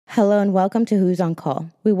Hello and welcome to Who's on Call.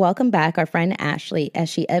 We welcome back our friend Ashley as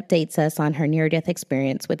she updates us on her near-death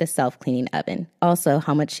experience with a self-cleaning oven. Also,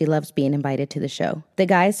 how much she loves being invited to the show. The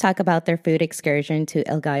guys talk about their food excursion to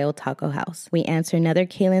El Gallo Taco House. We answer another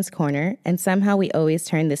Kaylin's Corner, and somehow we always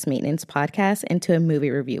turn this maintenance podcast into a movie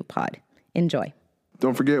review pod. Enjoy.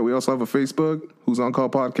 Don't forget, we also have a Facebook, Who's on Call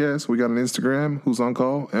Podcast. We got an Instagram, Who's on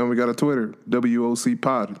Call, and we got a Twitter, WOC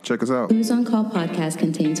Pod. Check us out. Who's on Call Podcast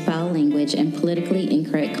contains foul language and politically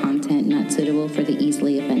incorrect content not suitable for the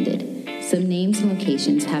easily offended. Some names and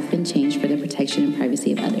locations have been changed for the protection and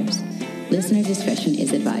privacy of others. Listener discretion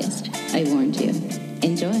is advised. I warned you.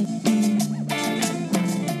 Enjoy.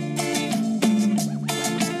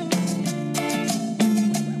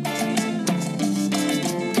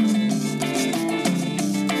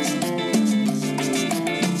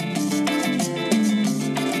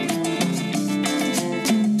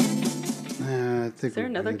 Is there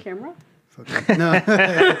another camera? No.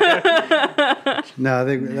 No, I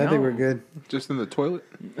think we're good. Just in the toilet?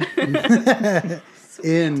 I've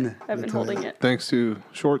been holding it. Thanks to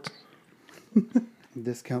Shorts.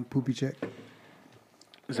 Discount poopy check.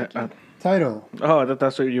 Is that Title. Oh,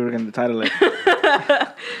 that's what you were going to title it.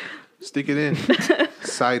 Stick it in.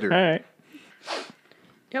 Cider. All right.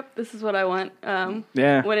 Yep, this is what I want.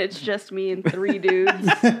 Yeah. When it's just me and three dudes.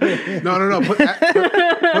 No. Put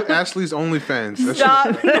Ashley's OnlyFans.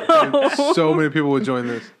 Stop. No. So many people would join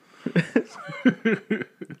this.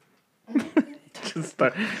 Just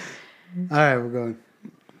start. All right, we're going.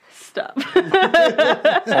 Stop.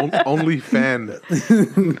 Only fan.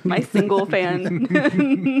 My single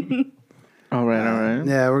fan. All right.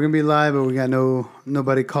 Yeah, we're gonna be live, but we got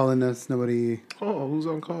nobody calling us. Nobody. Oh, Who's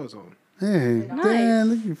on Call is on. Hey, Nice. Dan,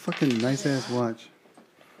 look at your fucking nice ass watch.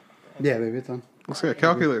 Yeah, baby, it's on. Let's get a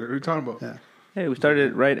calculator. What are you talking about? Yeah. Hey, we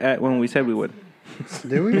started right at when we said we would.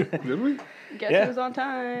 Did we? Did we? Guess Yeah. who's on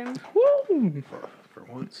time? Woo! For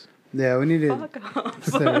once. Yeah, we need to Fuck off.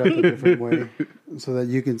 set it up a different way so that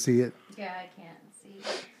you can see it. Yeah, I can't see.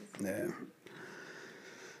 Yeah.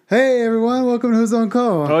 Hey everyone, welcome to Who's on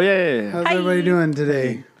Call. Oh, yeah. How's everybody doing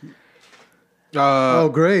today? Oh,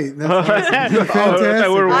 Great. That's fantastic.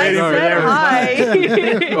 we're I waiting for said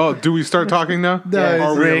everyone. hi. oh, do we start talking now? No,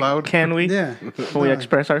 Are we Rick, allowed? can we? Yeah. Can we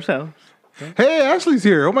express ourselves? Hey, Ashley's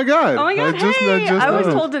here. Oh my God. Oh my god, I was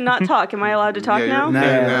told to not talk. Am I allowed to talk now?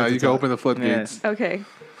 Now you you can open the floodgates. Okay.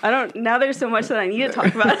 Now there's so much that I need to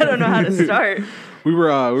talk about. I don't know how to start. We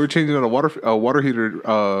were changing out a water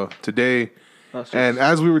heater today, and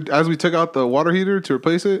as we took out the water heater to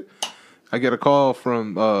replace it, I get a call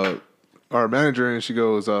from our manager, and she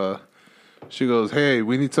goes, "Hey,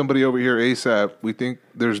 we need somebody over here ASAP. We think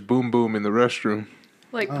there's boom boom in the restroom,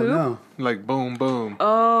 Like Oh poop? no. like boom boom."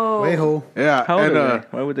 Oh. Way hole. Yeah, How old and are they?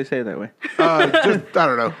 Why would they say it that way? just I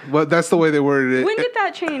don't know, but that's the way they worded it. When did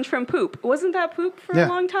that change from poop? Wasn't that poop for Yeah. a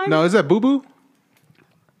long time? No, is that boo boo?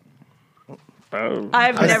 Oh.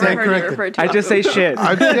 I've I never stand heard corrected. it referred to I as just say poop. shit.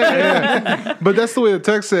 Yeah. But that's the way the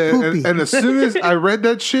text said, Poopy. and as soon as I read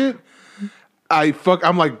that shit,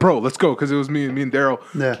 I'm like, bro, let's go, because it was me and Daryl.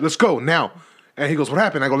 Yeah. Let's go now. And he goes, what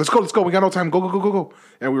happened? I go, let's go. We got no time. Go.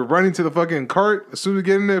 And we were running to the fucking cart. As soon as we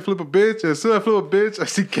get in there, flip a bitch. As soon as I flip a bitch, I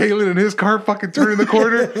see Kaylin in his car fucking turning the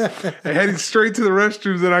corner and heading straight to the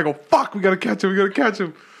restrooms. And I go, fuck, we gotta catch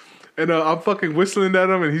him. And I'm fucking whistling at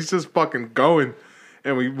him, and he's just fucking going.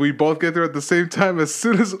 And we both get there at the same time. As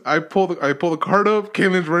soon as I pull the cart up,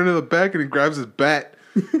 Kaylin's running to the back, and he grabs his bat.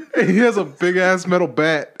 And he has a big ass metal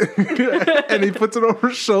bat. And he puts it over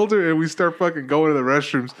his shoulder, and we start fucking going to the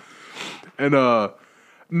restrooms. And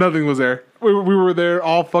nothing was there. We were there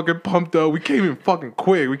all fucking pumped up. We came in fucking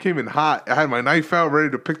quick. We came in hot. I had my knife out ready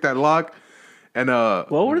to pick that lock. And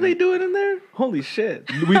What were they doing in there? Holy shit.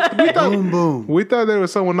 we thought Boom boom. we thought there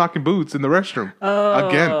was someone knocking boots in the restroom.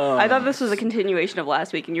 Again. I thought this was a continuation of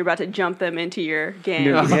last week, and you're about to jump them into your gang.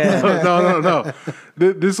 Yeah. No.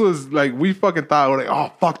 This was like, we fucking thought, we're like,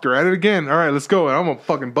 oh fuck, they're at it again. All right, let's go. And I'm gonna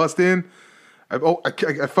fucking bust in.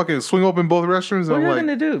 I fucking swing open both restrooms. What And are I'm you like,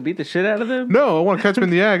 going to do? Beat the shit out of them? no, I want to catch him in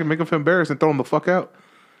the act and make him feel embarrassed and throw him the fuck out.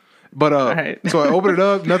 But right. so I opened it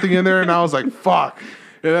up, nothing in there, and I was like, fuck.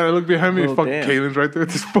 And then I looked behind me, and Oh, fucking damn. Kaylin's right there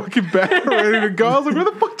with this fucking bat ready to go. I was like, where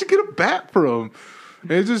the fuck did you get a bat from?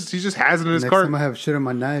 And he just has it in his Next cart. time I have shit on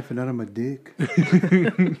my knife and not on my dick.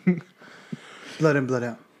 Blood in, blood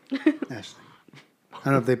out. Ashley. I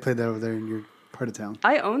don't know if they played that over there in your part of town.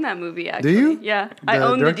 I own that movie, actually. you? Yeah. I The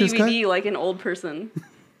own the director's DVD like an old person.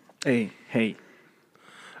 Hey.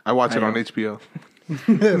 I watch it I on know. HBO.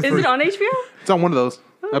 Is it on HBO? It's on one of those.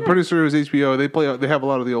 I'm pretty sure it was HBO. They have a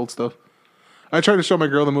lot of the old stuff. I tried to show my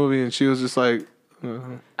girl the movie, and she was just like,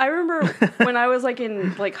 I remember when I was like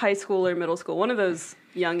in like high school or middle school, one of those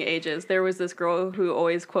young ages, there was this girl who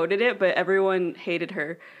always quoted it, but everyone hated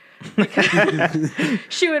her.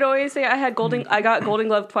 She would always say, I got Golden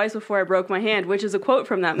Glove twice before I broke my hand, which is a quote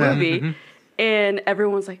from that movie. And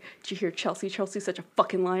everyone's like, did you hear Chelsea? Chelsea's such a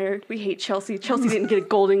fucking liar. We hate Chelsea. Chelsea didn't get a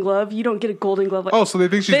Golden Glove. You don't get a Golden Glove. Like, Oh, so they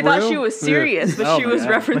think she's they thought real? she was serious, but she was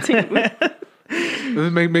referencing.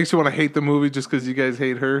 It makes you want to hate the movie just because you guys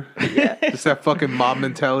hate her. Yeah. Just that fucking mob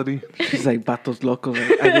mentality. She's like, Vatos locos.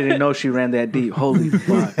 Like, I didn't know she ran that deep. Holy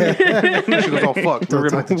fuck. She goes, oh fuck,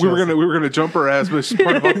 we were gonna jump her ass, but she's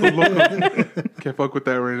part of the local. Can't fuck with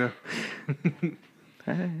that right now.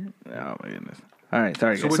 Oh my goodness. All right,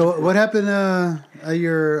 sorry guys. So what happened at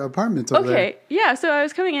your apartment over there? Okay, yeah, so I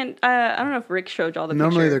was coming in. I don't know if Rick showed y'all the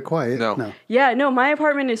Normally picture. they're quiet. No. Yeah, no, my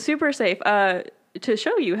apartment is super safe. To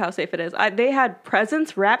show you how safe it is, they had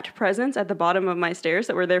wrapped presents at the bottom of my stairs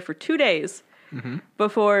that were there for 2 days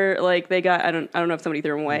before, like, they got. I don't know if somebody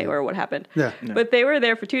threw them away or what happened. Yeah. But they were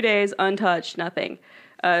there for 2 days, untouched, nothing.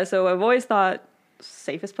 So I've always thought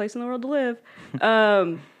safest place in the world to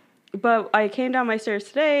live. But I came down my stairs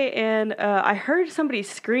today and I heard somebody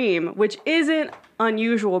scream, which isn't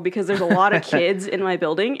unusual because there's a lot of kids in my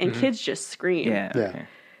building and kids just scream. Yeah. Yeah. Okay.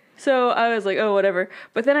 So I was like, oh, whatever.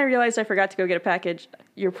 But then I realized I forgot to go get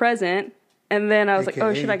your present. And then I was like,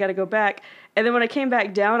 oh, shit, I got to go back. And then when I came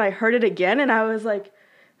back down, I heard it again. And I was like,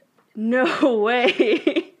 no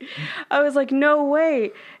way. I was like, no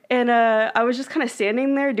way. And I was just kind of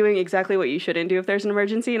standing there doing exactly what you shouldn't do if there's an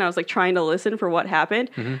emergency. And I was like trying to listen for what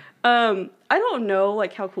happened. I don't know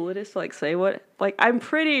like how cool it is to like say what, like, I'm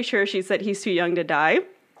pretty sure she said he's too young to die.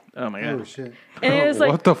 Oh my god. Oh shit. And it was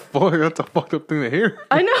like, what the fuck? That's a fucked up thing to hear.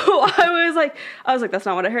 I know. I was like, that's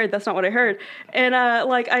not what I heard. That's not what I heard. And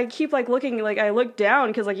like, I keep like looking, like I look down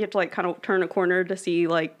because like you have to like kind of turn a corner to see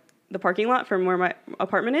like the parking lot from where my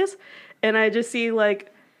apartment is, and I just see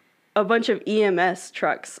like a bunch of EMS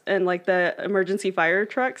trucks and like the emergency fire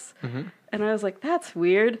trucks, and I was like, that's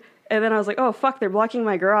weird. And then I was like, oh, fuck, they're blocking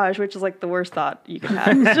my garage, which is like the worst thought you could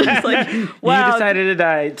have. It's just like, wow. You decided to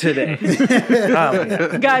die today. Oh my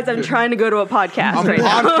god. Guys, I'm trying to go to a podcast I'm right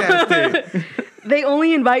now. podcasting. They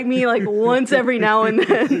only invite me like once every now and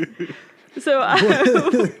then. So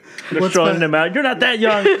They're throwing them out. You're not that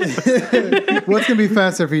young. What's gonna be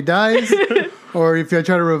faster if he dies, or if you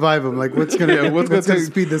try to revive him? Like what's gonna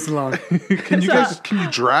speed this along? Can you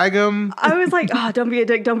drag him? I was like, oh, don't be a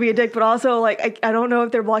dick. But also, like, I don't know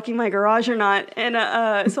if they're blocking my garage or not.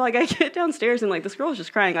 And so, like, I get downstairs and, like, this girl's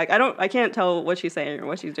just crying. Like, I can't tell what she's saying or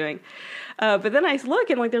what she's doing. But then I look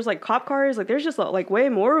and, like, there's, like, cop cars. Like, there's just, like, way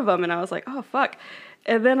more of them. And I was like, oh, fuck.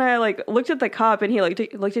 And then I, like, looked at the cop and he, like,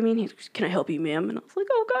 looked at me and he goes, can I help you, ma'am? And I was like,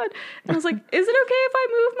 oh, God. And I was like, is it okay if I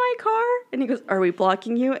move my car? And he goes, are we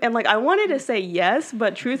blocking you? And, like, I wanted to say yes,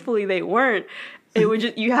 but truthfully, they weren't. It would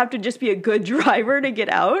just, you have to just be a good driver to get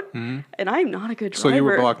out. And I'm not a good driver. So you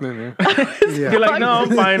were blocked in, yeah. You're like, no, I'm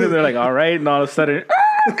fine. And they're like, all right. And all of a sudden,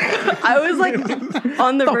 I was like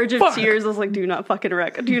on the verge of tears. I was like, do not fucking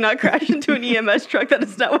wreck. Do not crash into an EMS truck. That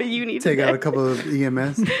is not what you need Take today. out a couple of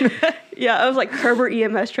EMS. Yeah, I was like, curb or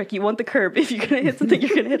EMS truck. You want the curb. If you're going to hit something, you're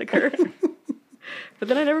going to hit a curb. But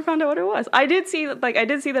then I never found out what it was. I did see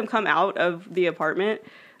them come out of the apartment.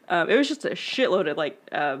 It was just a shitload of like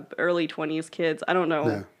early 20s kids. I don't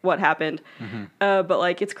know what happened, but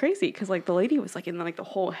like it's crazy because like the lady was like in like the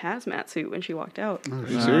whole hazmat suit when she walked out. Are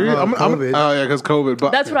you serious? COVID. Oh yeah, because COVID.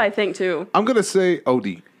 But That's what I think too. I'm gonna say OD.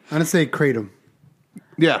 I'm gonna say kratom.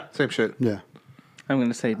 Yeah, same shit. Yeah. I'm going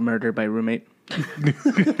to say murder by roommate.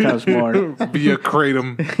 That was more. Via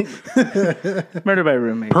kratom Murder by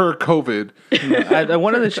roommate. per COVID.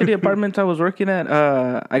 One of the shitty apartments I was working at,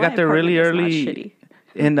 I got there really early.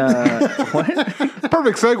 In what?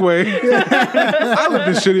 Perfect segue. I lived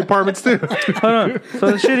in shitty apartments too. Hold on.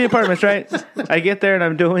 So the shitty apartments, right? I get there and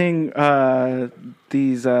I'm doing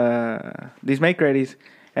these make readies,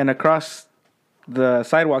 and across the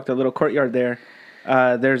sidewalk, the little courtyard there,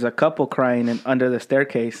 there's a couple crying under the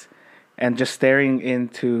staircase and just staring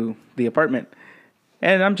into the apartment.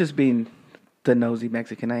 And I'm just being the nosy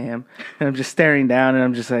Mexican I am, and I'm just staring down, and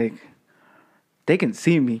I'm just like, they can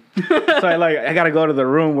see me. So I gotta go to the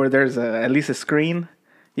room where there's at least a screen,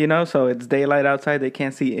 you know, so it's daylight outside, they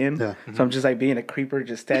can't see in. Yeah. So I'm just like being a creeper,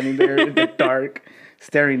 just standing there in the dark,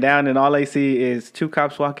 staring down, and all I see is two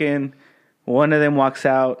cops walk in, one of them walks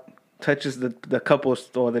out, touches the couple's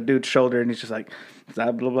or the dude's shoulder, and he's just like,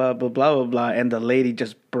 blah blah blah blah blah blah blah, and the lady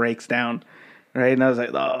just breaks down, right? And I was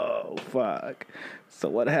like, oh fuck. So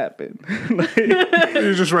what happened?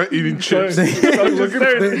 You're just eating chips.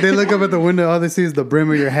 They look up at the window. All they see is the brim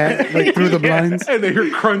of your hat, like through the blinds. And they hear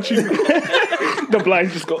crunching. The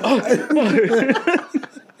blinds just go,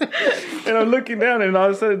 and I'm looking down, and all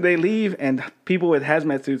of a sudden they leave, and people with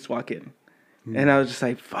hazmat suits walk in. And I was just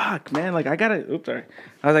like, fuck, man. Like, I gotta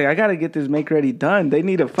get this make ready done. They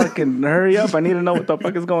need to fucking hurry up. I need to know what the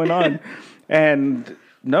fuck is going on. And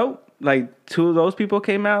nope, like 2 of those people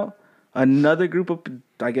came out. Another group of,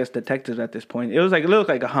 I guess, detectives at this point. It looked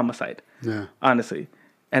like a homicide. Yeah. Honestly.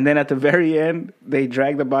 And then at the very end, they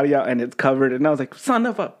dragged the body out and it's covered. And I was like, son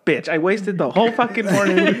of a bitch. I wasted the whole fucking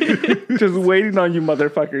morning just waiting on you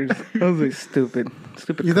motherfuckers. I was like, stupid.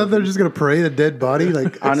 You thought they were just going to parade a dead body?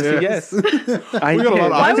 Like, honestly, yes. Why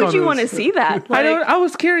would you want to see that? Like, I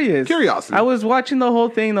was curious. Curiosity. I was watching the whole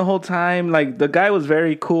thing the whole time. Like, the guy was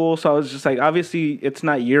very cool. So I was just like, obviously, it's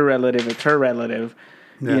not your relative. It's her relative.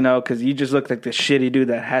 Yeah. You know, because you just look like the shitty dude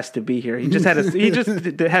that has to be here. He just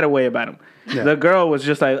had a way about him. Yeah. The girl was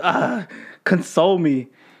just like, console me.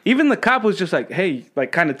 Even the cop was just like, hey,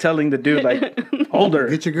 like kind of telling the dude, like, hold her.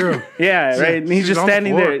 Get your girl. Yeah, right. And he's just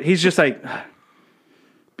standing there. He's just like,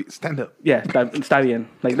 stand up. Yeah, está bien.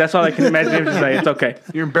 Like, that's all I can imagine. He was just like, it's okay.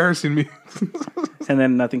 You're embarrassing me. And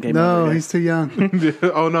then nothing came out. No, he's too young.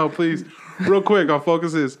 Oh, no, please. Real quick, on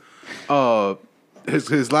Focus's.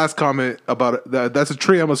 His last comment about that's a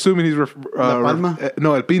tree. I'm assuming he's La Palma?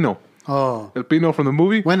 No, El Pino. Oh, El Pino from the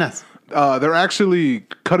movie. Buenas. They're actually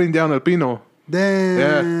cutting down El Pino. Damn.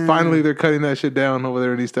 Yeah, finally they're cutting that shit down over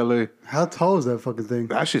there in East LA. How tall is that fucking thing?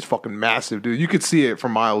 That shit's fucking massive, dude. You could see it for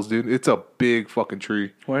miles, dude. It's a big fucking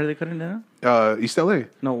tree. Why are they cutting down? East LA.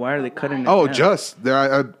 No, why are they cutting it down? Just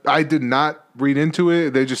there. I did not read into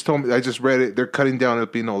it. They just told me. I just read it. They're cutting down El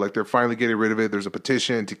Pino. Like, they're finally getting rid of it. There's a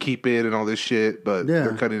petition to keep it and all this shit, but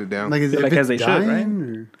they're cutting it down. Like, is it like as they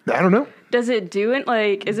dying, should, right? I don't know. Does it do it?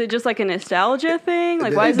 Like, is it just like a nostalgia thing?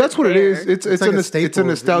 Like, why is that's it what there? it is. It's a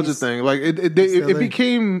nostalgia thing. Like, it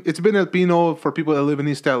became. It's been El Pino for people that live in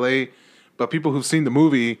East LA, but people who've seen the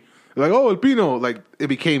movie, like, oh, El Pino, like, it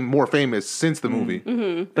became more famous since the movie.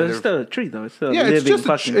 Mm-hmm. But it's still a tree, though. It's still a living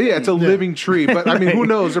fucking tree. It's a living tree. But I mean, who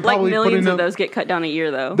knows? They're like probably millions of those get cut down a year,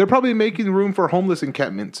 though. They're probably making room for homeless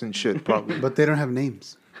encampments and shit. Probably, but they don't have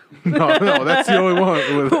names. No, that's the only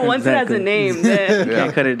one. Once it has a name, then you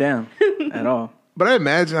can't cut it down at all. But I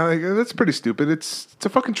imagine, like, that's pretty stupid. It's a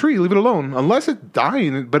fucking tree. Leave it alone. Unless it's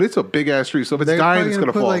dying, but it's a big ass tree. So if it's dying, it's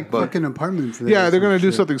gonna fall. Like, but fucking apartments. Yeah, they're gonna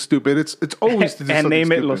do something stupid. It's always to do and something name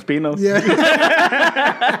stupid. it Los Pinos. Yeah,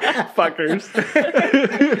 fuckers.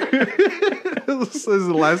 This is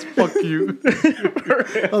the last fuck you.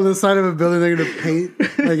 On the side of a building, they're gonna paint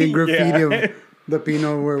like in graffiti of the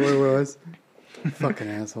Pino where it was. Fucking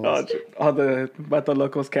assholes. All the Vato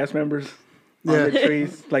Locos cast members. On the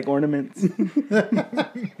trees, like ornaments.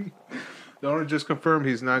 The owner just confirmed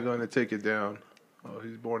he's not going to take it down. Oh,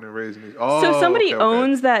 he's born and raised in these. Oh, so somebody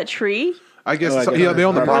owns that tree? I guess they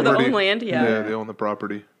own the property. Or they own land, Yeah, they own the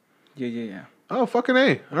property. Yeah. Oh, fucking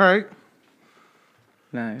A. All right.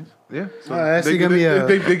 Nice. Yeah. So actually gonna be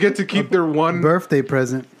they get to keep their one birthday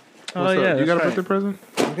present. Oh, yeah. You got a birthday present?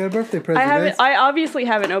 I got a birthday present. I obviously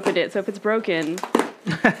haven't opened it, so if it's broken,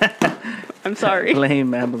 I'm sorry.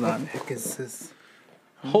 Blame Amazon. What the heck is this?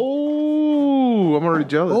 Oh, I'm already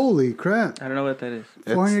jealous. Holy crap. I don't know what that is.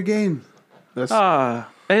 400 games.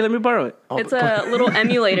 Hey, let me borrow it. It's a little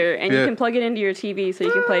emulator, and you can plug it into your TV so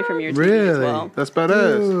you can play from your TV as well. That's badass.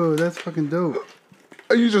 Oh, that's fucking dope.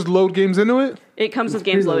 You just load games into it? It comes with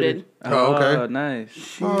games loaded. Oh, okay. Nice.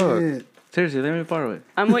 Shit. Seriously, let me borrow it.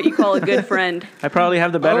 I'm what you call a good friend. I probably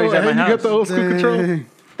have the batteries at my house. You got the old school control?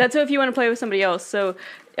 That's if you want to play with somebody else. So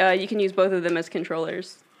you can use both of them as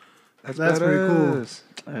controllers. That's pretty cool.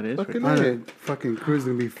 That is fucking pretty cool. Fucking crew's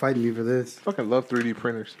gonna be fighting me for this. Fucking love 3D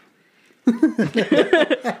printers.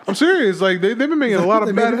 I'm serious. Like, they've been making a lot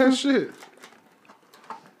of badass shit.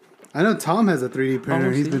 I know Tom has a 3D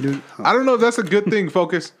printer. He's been doing. I don't know if that's a good thing,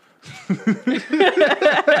 Focus. I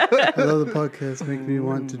love the podcast. Makes me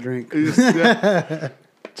want to drink.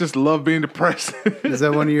 Just love being depressed. Is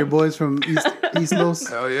that one of your boys from East Los?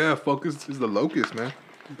 Hell yeah, Focus is the locust, man.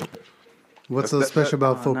 What's so special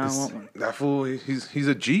about Focus? That fool, he's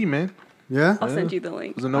a G, man. Yeah? I'll send you the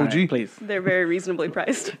link. He's an OG. Right, please. They're very reasonably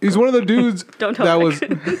priced. He's one of the dudes Don't tell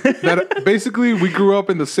that basically we grew up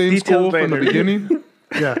in the same school from the beginning.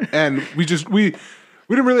 Yeah. And we didn't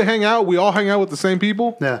really hang out. We all hang out with the same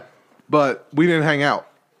people. Yeah. But we didn't hang out.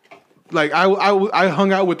 Like, I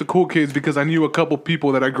hung out with the cool kids because I knew a couple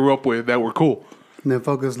people that I grew up with that were cool. And then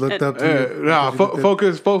Focus looked up to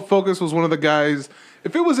you. Focus was one of the guys.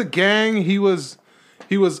 If it was a gang, he was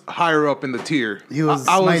higher up in the tier. He was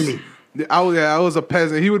Smiley. I was a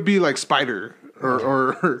peasant. He would be like Spider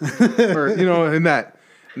or in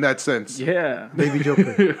that sense. Yeah. Baby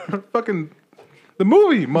Joker. Fucking The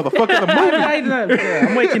movie, motherfucker, the movie.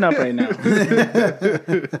 I'm waking up right now.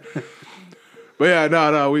 But yeah,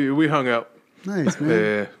 no, we hung out. Nice,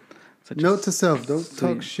 man. Yeah. Note to self: don't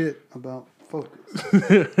talk shit about Focus. Is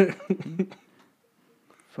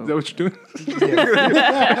that what you're doing?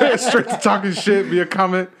 Straight to talking shit via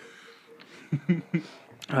comment.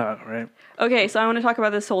 Oh, right. Okay, so I want to talk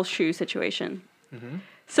about this whole shoe situation.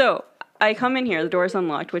 So I come in here, the door's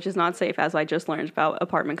unlocked, which is not safe, as I just learned about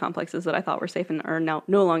apartment complexes that I thought were safe and are now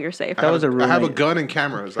no longer safe. That was a roommate. I have a gun and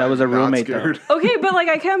cameras. That was a I'm not roommate, scared. Okay, but like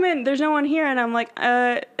I come in, there's no one here, and I'm like,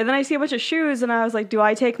 and then I see a bunch of shoes, and I was like, do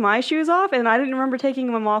I take my shoes off? And I didn't remember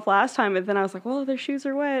taking them off last time, and then I was like, well, their shoes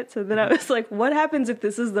are wet. So then I was like, what happens if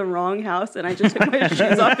this is the wrong house and I just took my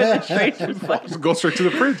shoes off in the stranger's place? Just go straight to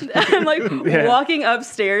the fridge. I'm like walking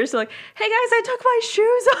upstairs, so like, hey guys, I took my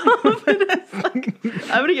shoes off, and it's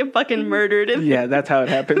like, I'm gonna get fucking murdered. And Yeah, that's how it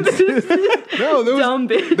happens. No, there was dumb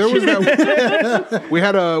bitch. there was that. we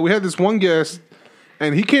had this one guest,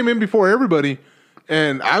 and he came in before everybody,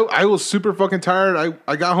 and I was super fucking tired.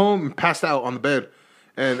 I got home and passed out on the bed,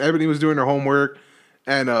 and Ebony was doing her homework,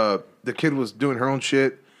 and the kid was doing her own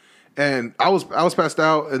shit, and I was passed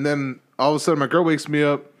out, and then all of a sudden my girl wakes me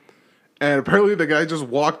up, and apparently the guy just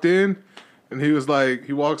walked in. And he was like,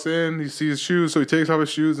 he walks in, he sees shoes, so he takes off his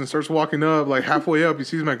shoes and starts walking up. Like halfway up, he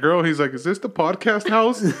sees my girl. He's like, "Is this the podcast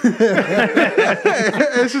house?"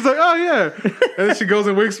 And she's like, "Oh yeah." And then she goes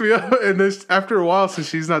and wakes me up. And then after a while, since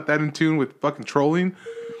she's not that in tune with fucking trolling,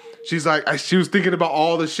 she's like, she was thinking about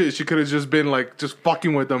all the shit she could have just been like, just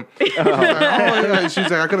fucking with them. She's like, "Oh yeah." She's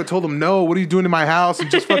like, "I could have told him no. What are you doing in my house?"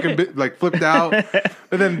 And just fucking like flipped out.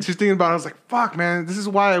 And then she's thinking about it. I was like, "Fuck, man, this is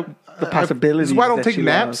why." The possibilities. This is why I don't that take she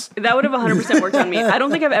naps. loves. That would have 100% worked on me. I don't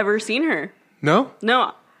think I've ever seen her. No?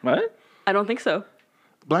 No, What? I don't think so.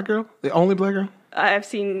 Black girl? The only black girl? I've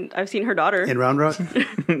seen her daughter, In Round Rock,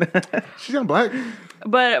 She's not black.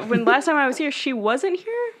 but when last time I was here, she wasn't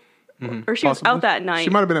here, or she was Possibly. out that night. She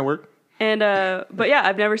might have been at work. And but yeah,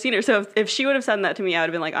 I've never seen her. So if she would have said that to me, I would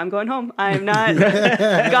have been like, I'm going home. I'm not.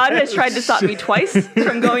 God has tried to stop me twice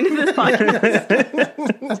from going to this podcast.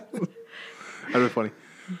 That'd be funny.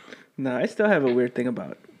 No, I still have a weird thing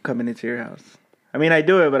about coming into your house. I mean, I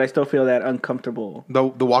do it, but I still feel that uncomfortable. The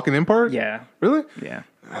walking in part? Yeah. Really? Yeah.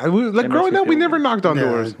 Like It growing makes me up, we feel never weird. knocked on Yeah.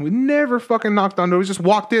 doors. We never fucking knocked on doors. We just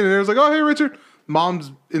walked in and it was like, "Oh, hey, Richard."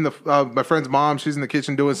 Mom's in the my friend's mom. She's in the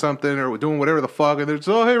kitchen doing something or doing whatever the fuck, and they're just,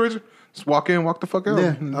 "Oh, hey, Richard." Just walk in, walk the fuck out.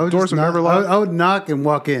 yeah, I would Doors just are knock, never locked. I would knock and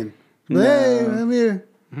walk in. Hey, I'm here.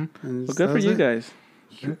 And Well, that good for was you it. guys.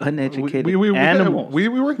 You uneducated we animals. We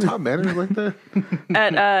weren't top manners like that.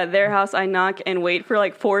 At their house, I knock and wait for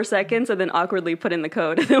like 4 seconds, and then awkwardly put in the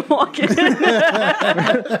code and then walk in.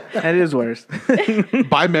 That is worse.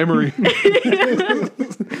 By memory.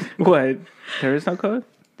 What? There is no code?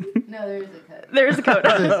 No, there is a code.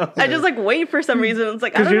 There's a code. I just like wait for some reason. It's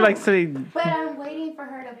like I Because don't you're know. like saying, But I'm waiting for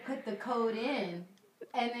her to put the code in,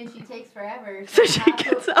 and then she takes forever. So she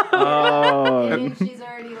gets up. oh. And then she's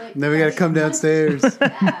already like. Then we gotta come downstairs.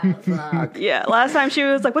 Yeah. Yeah, last time she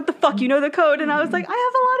was like, "What the fuck? You know the code?" And I was like, "I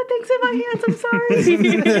have a lot of things in my hands. I'm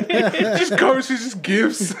sorry." Just codes, she just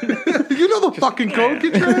gives. You know the fucking code.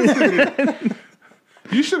 Get your ass in here.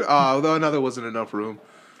 You should. Oh, no, there wasn't enough room.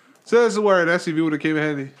 So this is where an SUV would have came in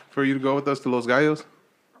handy for you to go with us to Los Gallos.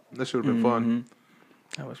 That should have been fun.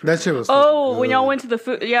 That shit was. Oh, fucking when good. y'all went to the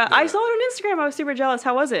food, yeah, I saw it on Instagram. I was super jealous.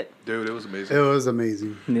 How was it? Dude, it was amazing. It was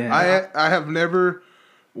amazing. Yeah. I have never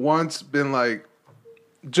once been like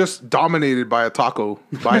just dominated by a taco,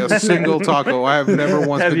 by a single taco. I have never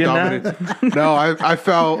once Have been you not? dominated. No, I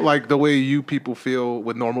felt like the way you people feel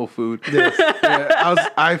with normal food. Yes. Yeah,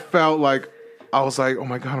 I felt like I was like, oh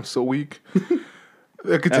my god, I'm so weak.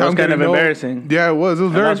 I could That tell was I'm kind getting of no- embarrassing. Yeah, it was. It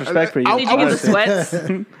was I very lost respect for you. Did you get the was- sweats?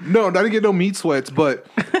 No, I didn't get no meat sweats, but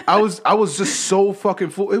I was just so fucking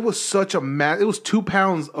full. It was such a it was 2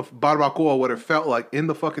 pounds of barbacoa, what it felt like in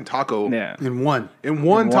the fucking taco. Yeah. In one. In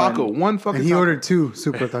one In one. taco. One fucking And he taco. ordered 2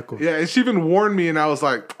 super tacos. Yeah, and she even warned me, and I was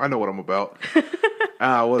like, I know what I'm about.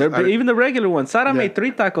 Even the regular ones. Sarah made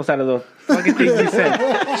 3 tacos out of those fucking things you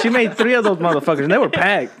said. She made 3 of those motherfuckers, and they were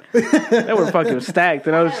packed. They were fucking stacked.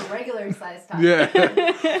 And I I was, had a regular size taco.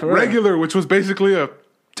 yeah, regular, which was basically a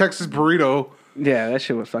Texas burrito. yeah, that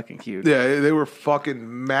shit was fucking cute. Yeah, they were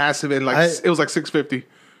fucking massive, and like I- it was like $6.50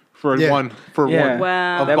 for Yeah. one. For Yeah. one.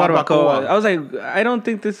 Wow. Of That barbacoa. barbacoa. I was like, I don't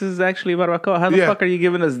think this is actually barbacoa. How the Yeah. fuck are you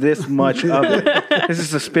giving us this much of it? This is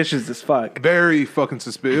suspicious as fuck. Very fucking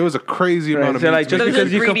suspicious. It was a crazy Right, amount of so meat. like, to just make Those it are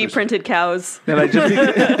because you 3D printed cows. They're like,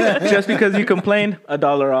 just because you complained,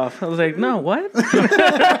 $1 off. I was like, no, what?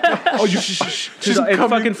 Oh, you, She's she's like, it's coming,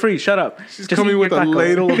 fucking free. Shut up. she's Just coming eat with your a taco.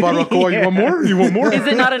 ladle of barbacoa. You want more? You want more? Is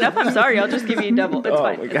it not enough? I'm sorry. I'll just give you double. It's Oh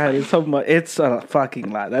fine. my It's god, fine. it's so much. It's a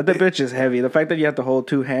fucking lot. That the bitch is heavy. The fact that you have to hold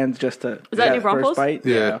two hands just to Was that New first Braunfels? bite.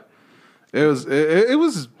 Yeah. It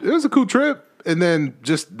was a cool trip. And then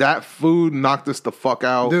just that food knocked us the fuck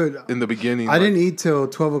out Dude, in the beginning. I didn't eat till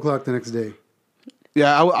 12 o'clock the next day.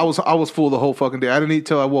 Yeah, I was full the whole fucking day. I didn't eat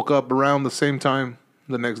till I woke up around the same time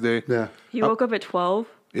the next day. Yeah. You woke up at 12?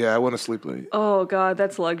 Yeah, I went to sleep late. Oh, God,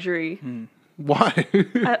 that's luxury. Why?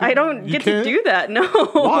 I don't You get to can't? do that. No.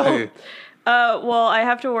 Why? Well, I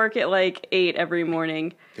have to work at like 8 every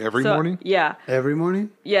morning. Every So- morning? Yeah. Every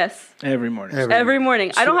morning? Yes. Every morning. Every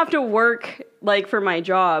morning. I don't have to work like for my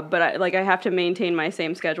job, but I have to maintain my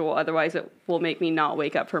same schedule. Otherwise, it will make me not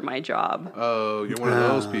wake up for my job. Oh, you're one of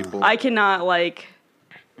those people. I cannot like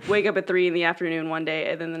wake up at 3 in the afternoon one day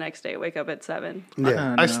and then the next day wake up at 7.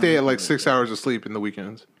 Yeah. I stay at like 6 hours of sleep in the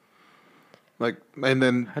weekends. Like, and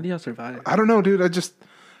then How do y'all survive? I don't know, dude.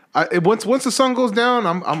 Once the sun goes down,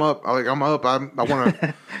 I'm up. I want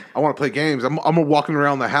to play games. I'm walking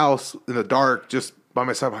around the house in the dark just by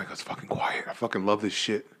myself. I'm like, it's fucking quiet. I fucking love this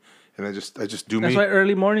shit. And I just do That's me. what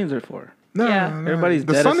early mornings are for. No, Yeah. no, Everybody's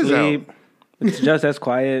the dead sun asleep. is out. It's just as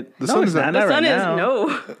quiet. The sun it's is out. not, The not sun right is now.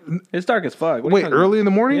 no. It's dark as fuck. What are you Wait, talking early in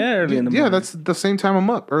the morning? Yeah, early in the Yeah, morning. that's the same time I'm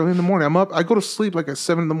up. Early in the morning. I'm up. I go to sleep like at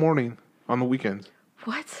 7 in the morning on the weekends.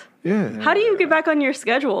 What? Yeah. How do you get back on your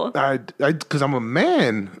schedule? Because I'm a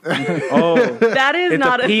man. about? Oh, That is it's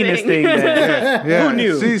not a penis thing. thing. Then. Yeah. Who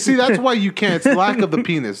knew? See, that's why you can't. It's lack of the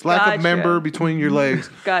penis, lack Gotcha. of member between your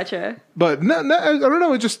legs. Gotcha. But no, I don't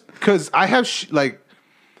know. It's just because I have like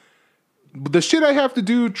the shit I have to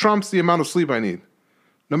do trumps the amount of sleep I need,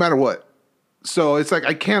 no matter what. So it's like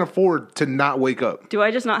I can't afford to not wake up. Do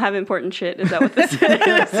I just not have important shit? Is that what this is?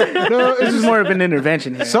 No, it's This is just more of an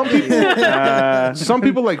intervention here. some people. Some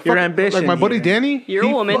people like Your fuck- ambition Like my buddy here. Danny. You're a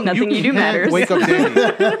woman, nothing you do can't matters. Wake up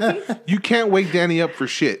Danny. You can't wake Danny up for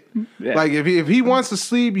shit. Yeah. Like if he wants to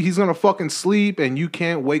sleep, he's gonna fucking sleep, and you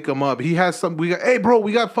can't wake him up. He has some. Hey, bro,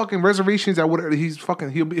 we got fucking reservations at whatever. He's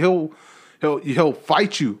fucking. He'll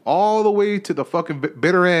fight you all the way to the fucking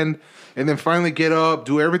bitter end, and then finally get up,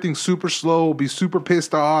 do everything super slow, be super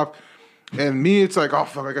pissed off. And me, it's like, oh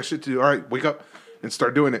fuck, I got shit to do. All right, wake up and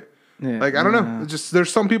start doing it. Yeah. Like I don't know. It's just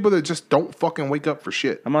there's some people that just don't fucking wake up for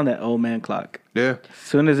shit. I'm on that old man clock. Yeah. As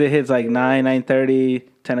soon as it hits like 9, 9:30,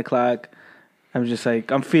 10 o'clock, I'm just like,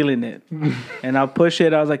 I'm feeling it. And I'll push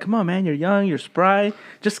it. I was like, come on, man, you're young, you're spry.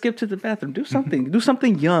 Just skip to the bathroom. Do something. Do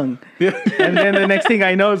something young. Yeah. And then the next thing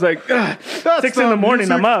I know is like, 6 in the morning,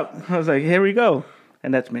 music. I'm up. I was like, here we go.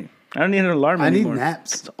 And that's me. I don't need an alarm I need anymore.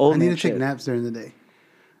 naps. It's old I need man to take shit. naps during the day.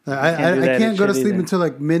 can't do I that can't at go to shit sleep either. until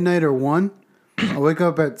like midnight or 1. I wake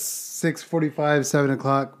up at 6:45, 7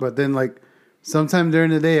 o'clock. But then like sometime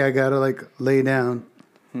during the day, I gotta like lay down.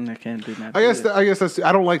 I can't do that. I guess that's.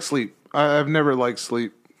 I don't like sleep. I've never liked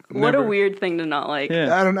sleep. What a Never. weird thing to not like.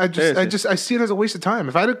 Yeah. I see it as a waste of time.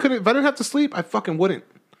 If I didn't have to sleep, I fucking wouldn't.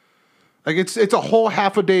 Like it's a whole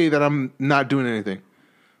half a day that I'm not doing anything.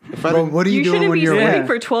 If I But didn't, what are you, You doing shouldn't when be you're sleeping Yeah. awake?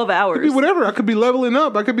 for 12 it hours. could be whatever. I could be leveling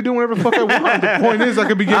up. I could be doing whatever the fuck I want. The point is, I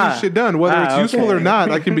could be getting shit done, whether it's useful okay. or not.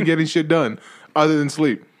 I can be getting shit done, other than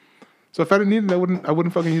sleep. So if I didn't need it, I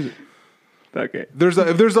wouldn't fucking use it. Okay.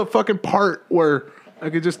 If there's a fucking part where I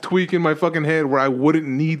could just tweak in my fucking head where I wouldn't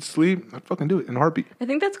need sleep, I'd fucking do it in a heartbeat. I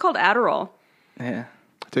think that's called Adderall. Yeah.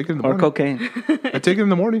 I take it in the Or morning. cocaine. I take it in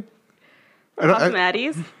the morning. Pop some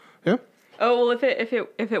Addies. Yeah. Oh well,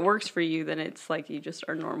 if it works for you, then it's like you just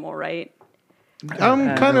are normal, right?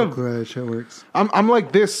 I'm kind No of clue how that shit works. I'm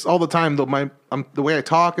like this all the time though. The way I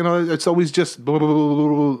talk and all that, it's always just blah, blah, blah,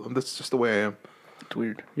 blah, blah. That's just the way I am. It's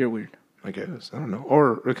weird. You're weird. I guess I don't know.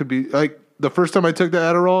 Or it could be like the first time I took the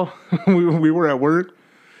Adderall, we were at work.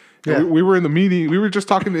 Yeah. We were in the meeting. We were just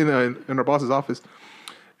talking in our boss's office,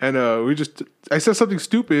 and I said something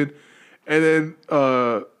stupid, and then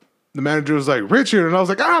the manager was like, "Richard," and I was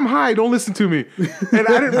like, "I'm high. Don't listen to me." And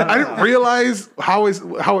I didn't realize how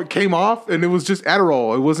it came off, and it was just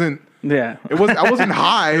Adderall. It wasn't. Yeah. I wasn't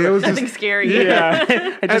high. It was Nothing just. scary.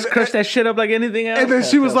 Yeah. I just crushed that shit up like anything else. And then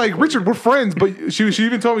she was like, "Richard, we're friends," but she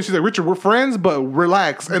even told me, she's like, "Richard, we're friends, but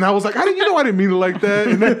relax." And I was like, I didn't mean it like that."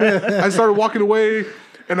 And then I started walking away,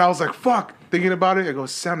 and I was like, "Fuck." Thinking about it, I go, it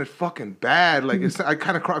sounded fucking bad. Like I feel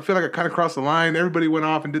like I kind of crossed the line. Everybody went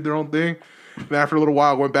off and did their own thing. And after a little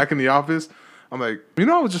while, I went back in the office. I'm like,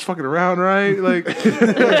 I was just fucking around, right? Like, but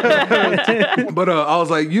I was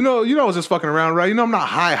like, I was just fucking around, right? I'm not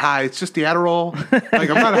high. It's just the Adderall. Like,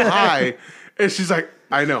 I'm not high. And she's like,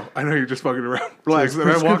 I know you're just fucking around. Relax. And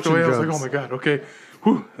I walked away. I was like, oh my God, okay.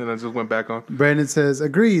 Whew. And I just went back on. Brandon says,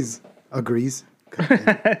 agrees. Sleep is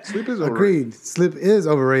overrated. Agreed. Sleep is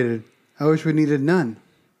overrated. I wish we needed none.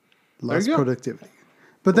 Lost you go. productivity.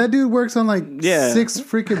 But that dude works on like Yeah. 6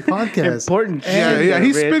 freaking podcasts. Important shit. Yeah,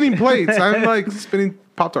 he's Rich. spinning plates. I'm like spinning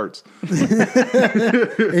Pop-Tarts.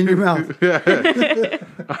 In your mouth.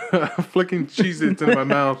 Flicking Cheez-Its into my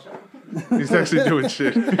mouth. He's actually doing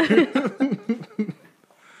shit.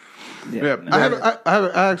 Yeah.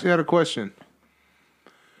 I actually had a question.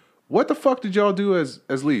 What the fuck did y'all do as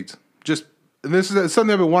leads? And this is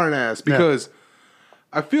something I've been wanting to ask because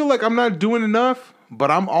I feel like I'm not doing enough,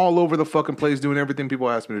 but I'm all over the fucking place doing everything people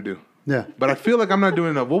ask me to do. Yeah. But I feel like I'm not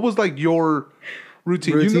doing enough. What was like your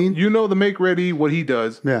routine? You know the make ready, what he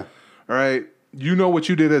does. Yeah. All right. You know what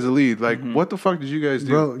you did as a lead. Like, what the fuck did you guys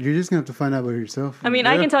do? Bro, you're just going to have to find out by yourself. I mean,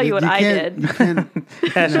 I can tell you what I can't- did. You can't.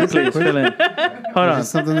 Ashley, please fill in. Hold on. It's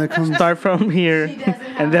something that comes. Start from here,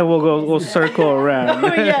 and then we'll circle around.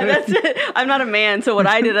 Oh, yeah, that's it. I'm not a man, so what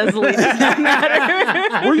I did as a lead does not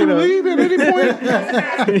matter. Were you lead at any point?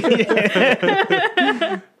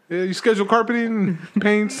 Yeah, you schedule carpeting,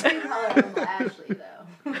 paints. You call her Uncle Ashley, though.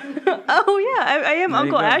 Oh, yeah, I am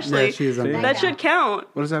Uncle go. Ashley. Yeah, she is Uncle That should count.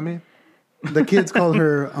 What does that mean? The kids call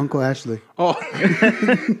her Uncle Ashley. Oh,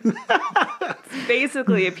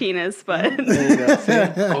 Basically a penis, but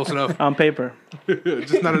close enough. On paper.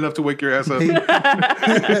 Just not enough to wake your ass up.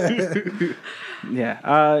 Yeah.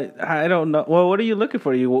 I don't know. Well, what are you looking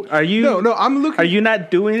for? Are you? No, I'm looking. Are you not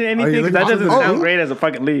doing anything? looking That for doesn't something? sound great as a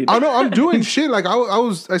fucking lead. I know I'm doing shit. Like I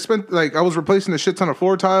was replacing a shit ton of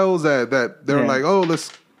floor tiles that they were Yeah. like, oh, let's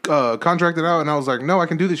contract it out, and I was like, no, I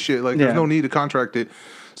can do this shit. Like Yeah. there's no need to contract it.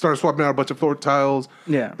 Started swapping out a bunch of floor tiles.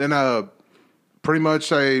 Yeah. Then pretty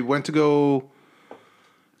much I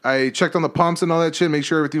checked on the pumps and all that shit, make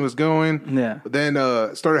sure everything was going. Yeah. Then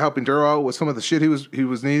started helping Daryl out with some of the shit he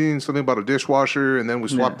was needing, something about a dishwasher, and then we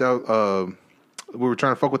swapped out. We were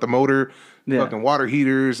trying to fuck with the motor, fucking water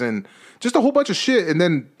heaters, and just a whole bunch of shit. And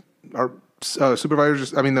then our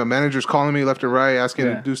the managers calling me left and right, asking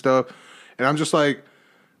to do stuff, and I'm just like,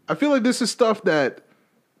 I feel like this is stuff that,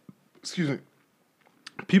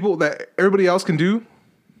 people that everybody else can do,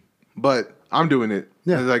 but I'm doing it.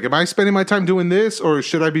 Yeah. Like, am I spending my time doing this, or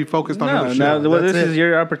should I be focused on other shit? Well, this That's is it.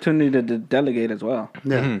 your opportunity to delegate as well.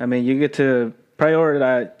 Yeah. I mean, you get to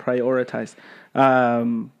prioritize.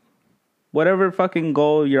 Whatever fucking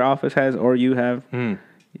goal your office has or you have,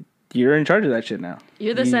 you're in charge of that shit now.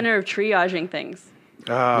 you're the center of triaging things.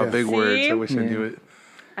 Big words. I See? wish I knew it.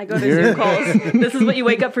 I go to Zoom calls. This is what you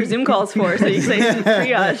wake up for Zoom calls for, so you say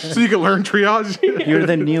triage. So you can learn triage. You're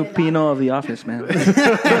the new Pino of the office, man. All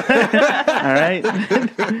right?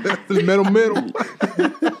 Middle.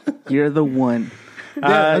 You're the one.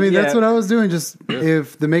 Yeah, I mean, that's what I was doing. Just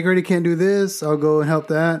if the make ready can't do this, I'll go and help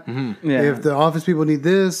that. Yeah. If the office people need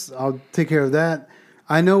this, I'll take care of that.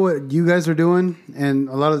 I know what you guys are doing, and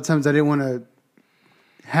a lot of the times I didn't want to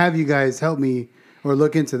have you guys help me or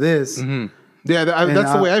look into this. Yeah,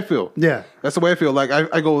 that's the way I feel. Yeah. That's the way I feel. Like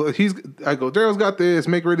I go, Daryl's got this,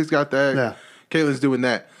 Make Ready's got that, Yeah. Caitlin's doing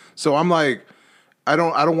that. So I'm like, I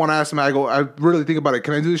don't want to ask them. I really think about it.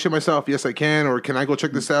 Can I do this shit myself? Yes, I can. Or can I go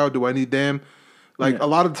check this out? Do I need them? Like a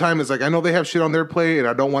lot of the time, it's like I know they have shit on their plate, and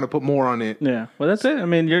I don't want to put more on it. Yeah. Well, that's it. I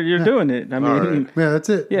mean, you're doing it. I mean, Yeah, that's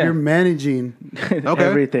it. Yeah. You're managing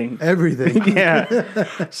everything. everything. Yeah.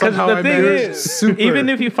 Because Somehow the I thing manage. is, Super even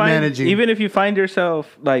if you managing. find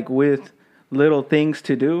yourself like with little things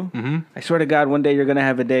to do, I swear to God, one day you're gonna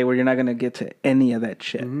have a day where you're not gonna get to any of that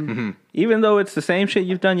shit. Even though it's the same shit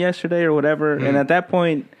you've done yesterday or whatever, and at that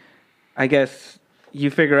point, I guess you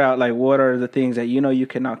figure out like what are the things that you know you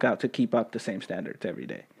can knock out to keep up the same standards every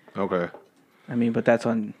day. Okay. I mean, but that's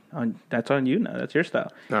on you now. That's your style.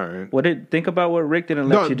 All right. Think about what Rick didn't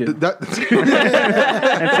let you do, and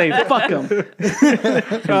say fuck him. The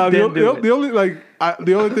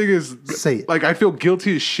only thing is, Say it. like, I feel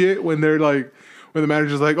guilty as shit when they're like, when the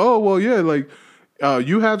manager's like, oh well, yeah, like,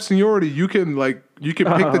 you have seniority, you can pick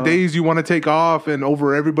the days you want to take off and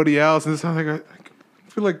over everybody else, and it's not like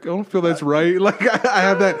I don't feel that's right. Like I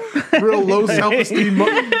have that real low self esteem,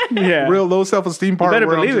 real low self esteem part. You better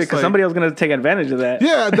where I'm believe it, just because like, somebody else going to take advantage of that.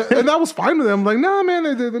 Yeah, and that was fine with them. I'm like, nah, man.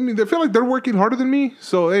 I mean, they feel like they're working harder than me.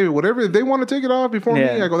 So hey, whatever, if they want to take it off before me,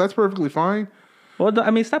 I go, that's perfectly fine. Well,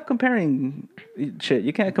 I mean, stop comparing shit.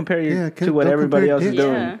 You can't compare to what don't everybody compare else is dicks.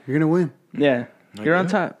 doing. Yeah. You're gonna win. Yeah, you're on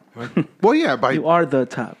top. Well, yeah, You are the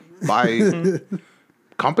top. by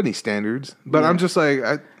company standards. But I'm just like,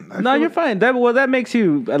 I No, feel you're fine. That makes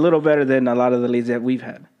you a little better than a lot of the leads that we've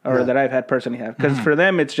had or that I've had personally have. Because for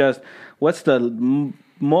them, it's just what's the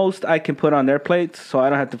most I can put on their plates, so I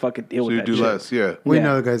don't have to fucking deal so with you that do shit. less. Yeah. We Yeah.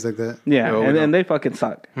 know guys like that. Yeah, Yeah, and they fucking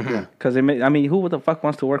suck. Because I mean, who the fuck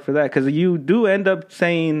wants to work for that? Because you do end up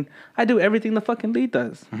saying, "I do everything the fucking lead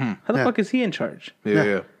does." How the Yeah. fuck is he in charge?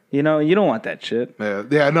 Yeah. You know, you don't want that shit.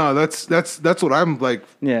 Yeah. No, that's what I'm like.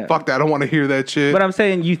 Yeah. Fuck that. I don't want to hear that shit. But I'm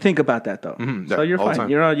saying you think about that though, yeah, so you're all the fine.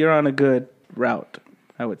 time. You're on a good route,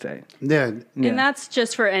 I would say. Yeah. Yeah. And that's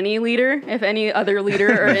just for any leader. If any other leader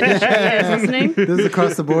or industry is listening, This is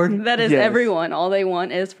across the board. that is Yes. everyone. All they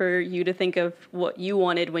want is for you to think of what you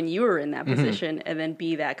wanted when you were in that position and then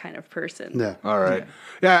be that kind of person. Yeah. All right.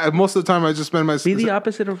 Yeah. Most of the time, I just spend my Be the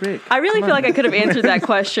opposite of Rick. I really feel like I could have answered that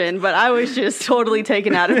question, but I was just totally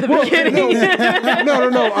taken out at the beginning. no.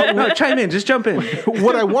 No, chime in. Just jump in.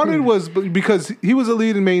 What I wanted was because he was a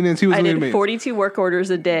lead in maintenance. He was I a lead in did maintenance. 42 work orders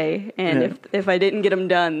a day, and Yeah. if I didn't get them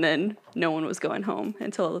done, then no one was going home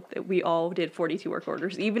until we all did 42 work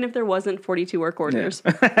orders. Even if there wasn't 42 work orders,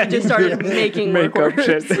 we just started making Make work up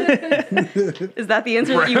orders. shit. Is that the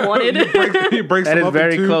answer that you wanted? He breaks That them is up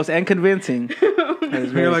very in two. close and convincing. That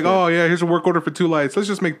is very You're like, close. oh yeah, here's a work order for 2 lights. Let's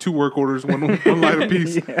just make 2 work orders, one light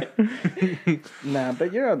apiece. Nah,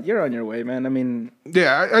 but you're on your way, man. I mean,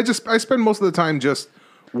 Yeah, I spend most of the time just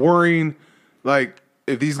worrying, like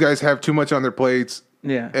if these guys have too much on their plates,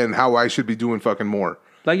 yeah. and how I should be doing fucking more.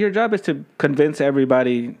 Like your job is to convince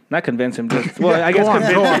everybody, not convince him, just well, I guess Go on,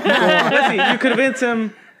 convince go on, Let's see, you convince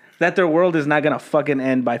him that their world is not gonna fucking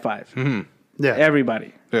end by 5. Yeah.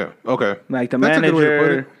 Everybody, Yeah, okay. like the That's a good way to put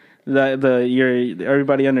manager, it. the your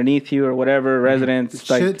everybody underneath you or whatever, residents,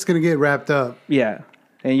 like Shit's gonna get wrapped up. yeah,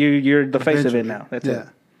 and you're the face of it eventually. now. That's Yeah.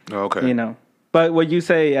 Okay. you know. But what you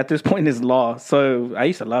say at this point is law. So I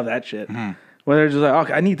used to love that shit. When they're just like,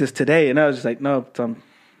 okay, I need this today, and I was just like, no, some.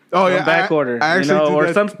 Oh On yeah, back order, I you actually know, did or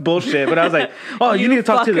that. some bullshit. But I was like, oh, you need to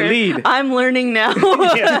talk to the fucker. lead. I'm learning now.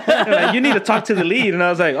 Yeah. Like, you need to talk to the lead. And I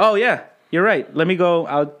was like, oh, yeah, you're right. Let me go.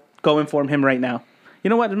 I'll go inform him right now. You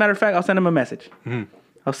know what? As a matter of fact, I'll send him a message.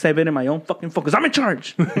 I'll save it in my own fucking phone because I'm in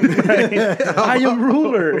charge. I am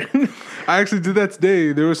ruler. I actually did that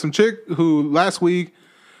today. There was some chick who last week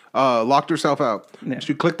locked herself out. Yeah.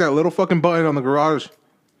 She clicked that little fucking button on the garage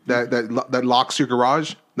that locks your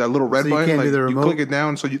garage. That little red So you button. can't like, do the you remote? click it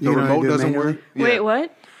down so the You know how remote to do it doesn't manually? work. Yeah. Wait,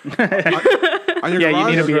 what? On your Yeah, you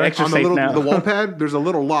garage, need to be extra on the safe little now. the wall pad, there's a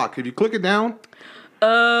little lock. If you click it down,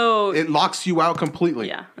 Oh, it locks you out completely.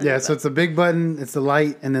 yeah. Yeah, so it's a big button, it's the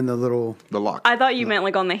light, and then the little. The lock. I thought you meant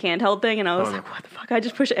like on the handheld thing, and I was like, what the fuck? I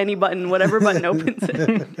just push any button, whatever button opens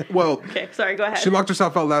it. Well, Okay, sorry, go ahead. she locked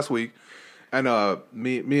herself out last week, and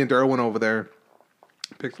me and Daryl went over there,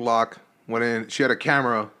 picked the lock, went in. She had a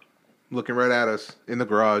camera looking right at us in the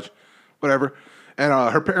garage, whatever. And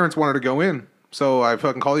her parents wanted to go in, so I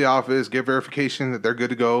fucking call the office, get verification that they're good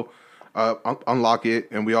to go, unlock it,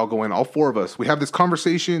 and we all go in. All 4 of us. We have this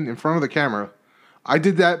conversation in front of the camera. I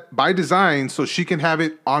did that by design so she can have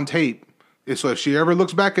it on tape. So if she ever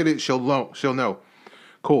looks back at it, she'll know.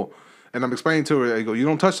 Cool. And I'm explaining to her, I go, you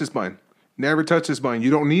don't touch this button. Never touch this button.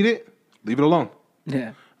 You don't need it. Leave it alone.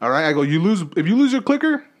 Yeah. All right. I go, if you lose your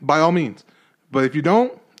clicker, by all means. But if you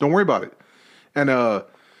don't worry about it. And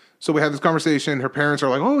so we had this conversation. Her parents are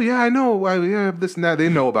like, oh yeah, I know. Yeah, this and that. They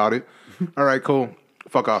know about it. All right, cool.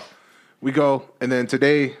 Fuck off. We go. And then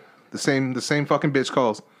today, the same fucking bitch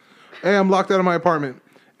calls. Hey, I'm locked out of my apartment.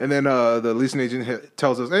 And then the leasing agent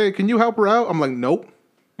tells us, hey, can you help her out? I'm like, nope.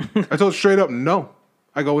 I told her straight up, no.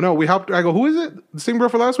 I go, no, we helped her. I go, who is it? The same girl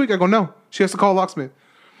for last week? I go, no. She has to call a locksmith.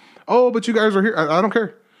 Oh, but you guys are here. I don't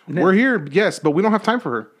care. We're here, yes, but we don't have time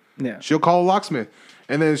for her. Yeah. She'll call a locksmith.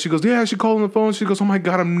 And then she goes, yeah, she called on the phone. She goes, oh my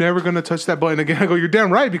God, I'm never going to touch that button again. I go, you're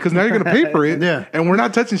damn right, because now you're going to pay for it. Yeah. And we're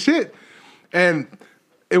not touching shit. And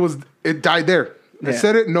it died there. I Yeah.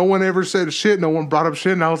 said it. No one ever said shit. No one brought up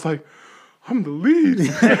shit. And I was like, I'm the lead.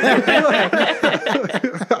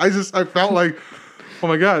 I felt like, oh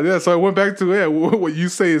my God. Yeah. So I went back to, what you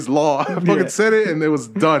say is law. I fucking said it and it was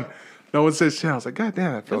done. No one said shit. I was like, God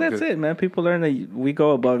damn, that But felt that's good. it, man. People learn that we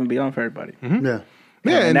go above and beyond for everybody. Yeah.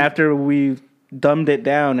 Yeah. And after we've dumbed it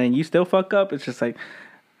down and you still fuck up, it's just like,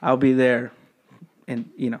 I'll be there. And,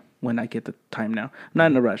 when I get the time now. I'm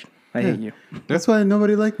not in a rush. I hate you. That's why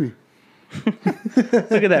nobody liked me. Look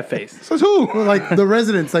at that face. Says who? Well, like the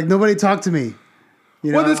residents, like nobody talked to me.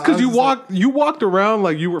 You Well, know, that's because I was you walked around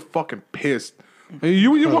like you were fucking pissed.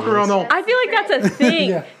 You walk around all. I feel like that's a thing.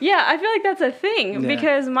 Yeah. Yeah, I feel like that's a thing Yeah.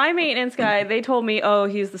 because my maintenance guy, they told me, oh,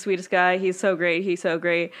 he's the sweetest guy. He's so great. He's so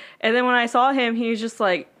great. And then when I saw him, he was just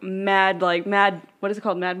like mad, what is it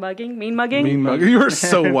called? Mad mugging? Mean mugging? Mean mug. You are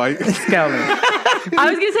so white. Scowling. I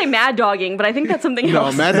was going to say mad dogging, but I think that's something No,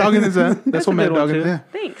 else. mad dogging is that. That's what a mad good one, dogging too. is.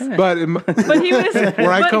 Thanks. But But he was.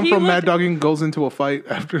 where I but come he from, looked, mad dogging goes into a fight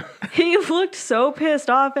after. He looked so pissed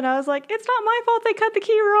off, and I was like, it's not my fault they cut the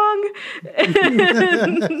key wrong.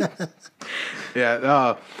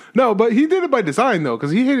 Yeah, no, but he did it by design though,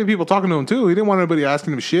 because he hated people talking to him too. He didn't want anybody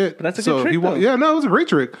asking him shit. But that's a good trick, he though. Yeah, no, it was a great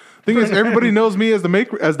trick. Thing is, everybody knows me as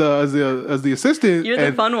the assistant. You're the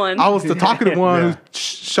and fun one. I was the talkative one Yeah. who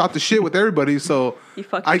shot the shit with everybody. So You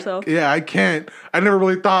fucked yourself. I can't. I never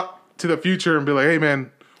really thought to the future and be like, hey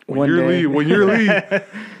man, when One you're day. lead,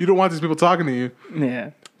 you don't want these people talking to you.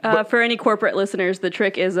 Yeah. For any corporate listeners, the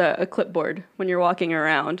trick is a clipboard when you're walking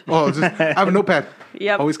around. Oh, just I have a notepad.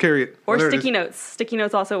 Yep. Always carry it. Or Oh, there it sticky is. notes. Sticky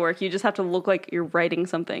notes also work. You just have to look like you're writing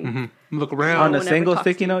something. Look around. On a one ever single talks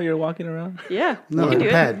sticky to you. note, you're walking around. Yeah, No, you can a do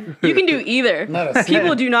pad. it. You can do either. Not a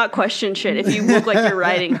People do not question shit if you look like you're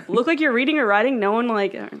writing. Look like you're reading or writing. No one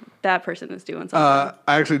like that person is doing something.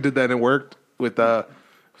 I actually did that and it worked with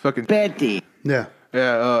fucking Yeah.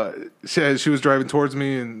 Yeah, she was driving towards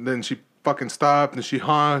me, and then she fucking stopped, and she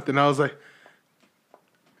honked, and I was like,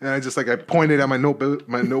 and I just like I pointed at my notepad, and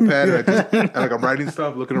I just and, like I'm writing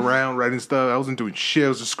stuff, looking around, writing stuff. I wasn't doing shit. It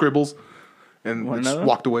was just scribbles, and Want I just another?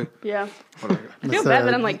 walked away. Yeah. What do I got? I feel That's bad a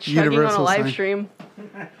that I'm like chugging on a universal live sign. stream.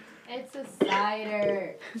 It's a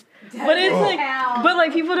cider. But it's like, Count. but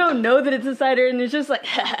like people don't know that it's a cider, and it's just like,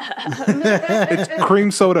 It's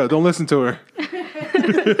cream soda. Don't listen to her.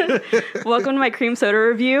 welcome to my cream soda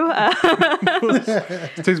review.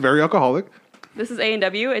 It tastes very alcoholic. This is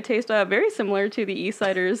A&W. It tastes very similar to the East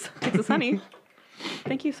Cider's Texas Honey.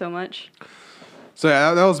 Thank you so much. So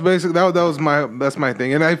yeah, that was basically that's my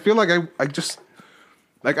thing, and I feel like I just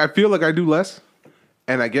like I feel like I do less,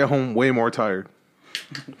 and I get home way more tired,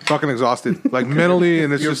 fucking exhausted, like mentally,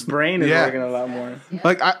 and it's Your just brain is yeah. working a lot more.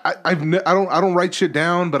 Like I don't write shit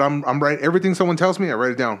down, but I'm writing everything someone tells me. I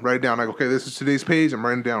write it down. I go, okay, this is today's page. I'm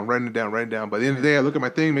writing it down. By the end of the day, I look at my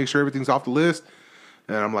thing, make sure everything's off the list,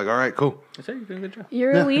 and I'm like, all right, cool. I said you're doing a good job.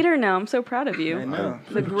 You're a leader now. I'm so proud of you. I know.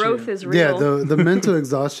 The growth is Yeah, real. the mental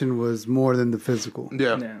exhaustion was more than the physical.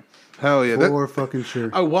 Yeah, Yeah. hell yeah. For fucking sure.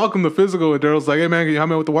 I welcome the physical, and Daryl's like, hey man, can you help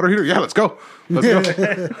me with the water heater? Yeah, let's go.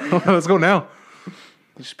 Let's go now.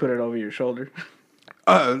 Just put it over your shoulder.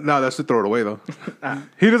 No, that's to throw it away though.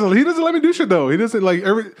 He doesn't let me do shit though. He doesn't like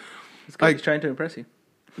every. Like he's trying to impress you.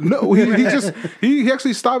 No, he just he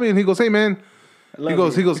actually stopped me and he goes, "Hey man," love he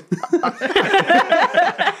goes, you.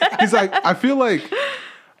 he's like, I feel like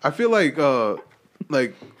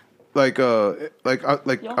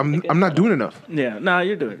I'm not doing enough. Yeah. No,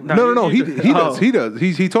 you're doing it. No. He Oh. does.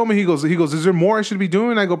 He told me he goes. Is there more I should be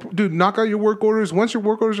doing? I go, dude, knock out your work orders. Once your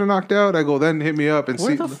work orders are knocked out, I go, then hit me up and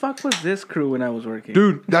Where see. the fuck was this crew when I was working?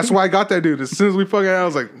 Dude, that's why I got that dude. As soon as we fucking out, I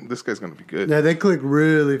was like, this guy's gonna be good. Yeah, they click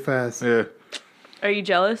really fast. Yeah. Are you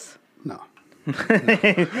jealous? No. No.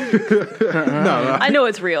 I know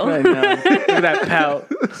it's real. I know. Look at that pout.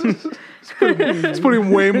 He's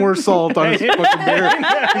putting way more salt on his fucking beer.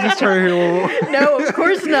 He's just trying to. No, of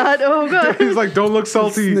course not. Oh god. He's like, don't look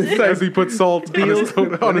salty as he puts salt on his,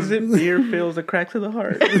 What on is his it? Beer fills a crack to the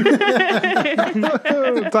heart.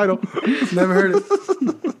 title. Never heard it.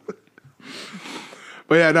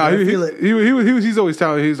 But yeah, no, I feel it. he's always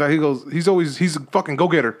telling. He's a fucking go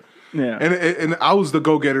getter. Yeah. And I was the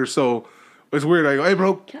go getter, so it's weird. I go, hey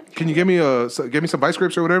bro, can you give me some vice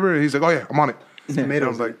grips or whatever? And he's like, oh yeah, I'm on it. And I Tomatoes.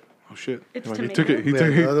 was like, oh shit. It's He tomato? took it. He Yeah,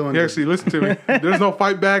 took the it. other one He did. actually listened to me. There's no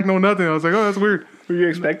fight back, no nothing. I was like, oh, that's weird. Were you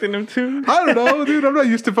expecting him to? I don't know, dude. I'm not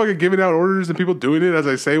used to fucking giving out orders and people doing it as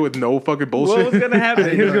I say with no fucking bullshit. What was gonna happen?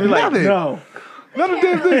 He was gonna be like, Nothing. no. Not a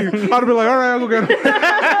damn thing. I'd have been like, all right, I'll go get him.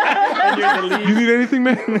 And you're the lead. You need anything,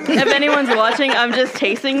 man? If anyone's watching, I'm just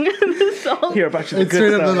tasting the salt. Here about you the It straight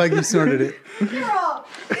good up stuff. looked like you snorted it.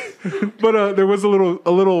 But there was a little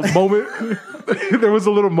moment. There was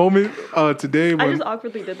a little moment today I when just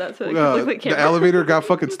awkwardly did that so it could look like the camera. elevator got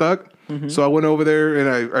fucking stuck. So I went over there and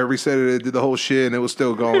I reset it, did the whole shit, and it was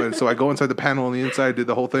still going. So I go inside the panel on the inside, did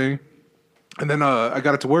the whole thing, and then I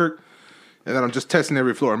got it to work, and then I'm just testing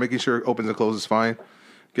every floor, making sure it opens and closes fine.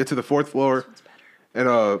 Get to the 4th floor, and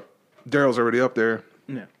Daryl's already up there.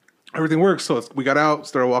 Yeah. Everything works, so we got out,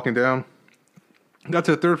 started walking down. Got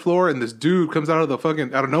to the 3rd floor, and this dude comes out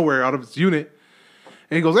of nowhere, out of his unit,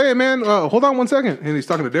 and he goes, "Hey man, hold on 1 second," and he's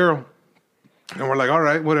talking to Daryl, and we're like, "All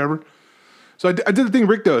right, whatever." So I did the thing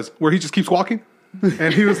Rick does, where he just keeps walking,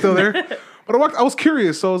 and he was still there. But I was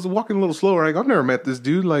curious, so I was walking a little slower. Like, I've never met this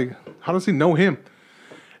dude. Like, how does he know him?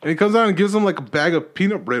 And he comes out and gives him like a bag of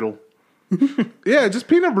peanut brittle. Yeah, just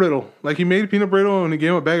peanut brittle. Like, he made peanut brittle and he gave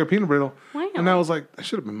him a bag of peanut brittle. Wow. And I was like, that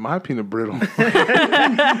should have been my peanut brittle.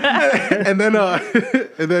 and then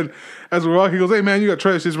as we're walking, he goes, "Hey man, you got to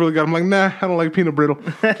try this. It's really good." I'm like, "Nah, I don't like peanut brittle."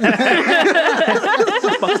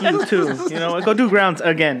 Fuck you too. You know, go do grounds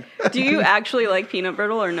again. Do you actually like peanut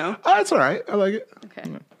brittle or no? It's all right. I like it.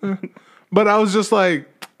 Okay. But I was just like,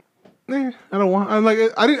 I don't want. I'm like,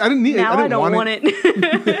 I didn't need it. Now I don't want it.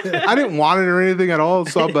 I didn't want it or anything at all.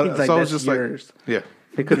 So, but He's like, so I was "That's just yours." like, yeah.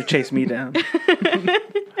 They could have chased me down.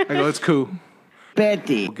 I go, it's cool.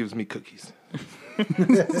 Betty. Who gives me cookies?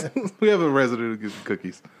 We have a resident who gives me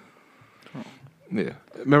cookies. Yeah.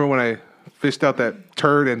 Remember when I fished out that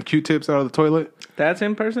turd and Q-tips out of the toilet? That's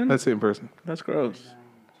in person? That's it in person. That's gross.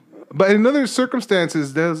 But in other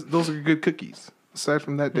circumstances, those are good cookies. Aside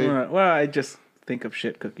from that day, Well, I just think of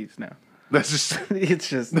shit cookies now. that's just It's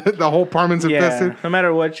just... the whole apartment's infested. Yeah, no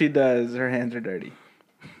matter what she does, her hands are dirty.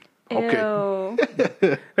 Okay. Ew.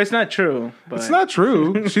 It's not true. But It's not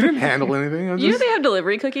true. She didn't handle anything. You know they have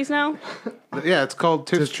delivery cookies now? Yeah, it's called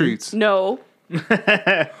Tips Treats. No. We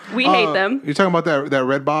hate them. You're talking about that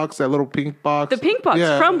red box, that little pink box? The pink box,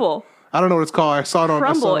 Yeah. Crumble. I don't know what it's called. I saw it on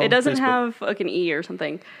Crumble. I saw It doesn't Facebook. have like an E or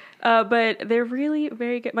something. But they're really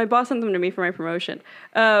very good. My boss sent them to me for my promotion.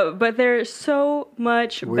 But they're so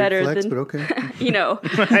much Weird better flex, than, but okay. you know. By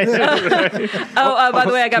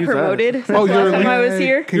the way, I got Excuse us. promoted since Oh, you're last a time I lead? was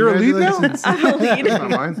here. You're a lead now? Congratulations. I'm a lead. Not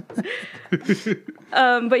mine.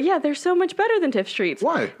 But yeah, they're so much better than Tips Treats.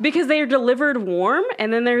 Why? Because they are delivered warm,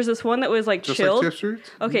 and then there's this one that was like Just chilled. like Tips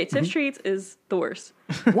Treats? Okay, Tips Treats is the worst.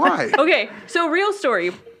 Why? Okay, so real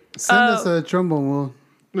story. Send us a trombone. We'll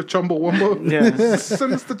The Chumbawamba. Yeah.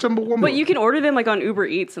 Send us the Chumbawamba. But you can order them like on Uber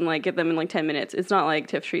Eats and like get them in like 10 minutes. It's not like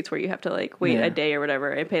Tips Treats where you have to like wait Yeah. a day or whatever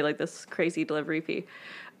and pay like this crazy delivery fee.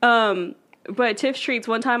 But Tips Treats,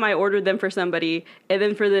 one time I ordered them for somebody, and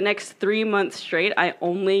then for the next 3 months straight, I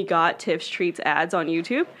only got Tips Treats ads on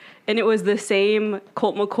YouTube, and it was the same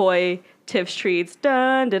Colt McCoy Tips Treats,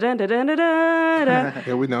 dun dun dun dun dun dun dun.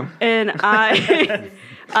 Yeah, we know. And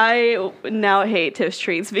I now hate Tips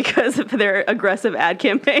Treats because of their aggressive ad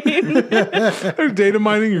campaign. They're data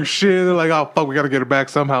mining your shit. They're like, oh, fuck, we got to get her back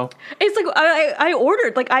somehow. It's like I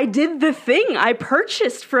ordered, like I did the thing. I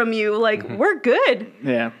purchased from you. Like we're good.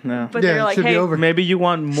 Yeah, no. But yeah, they're it like, should be hey, over. Maybe you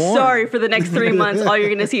want more. sorry for the next 3 months. All you're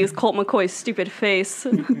gonna see is Colt McCoy's stupid face.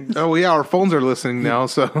 Oh, yeah, our phones are listening now,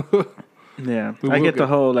 so. Yeah. We I will get the get-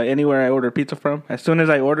 whole, like, anywhere I order pizza from, as soon as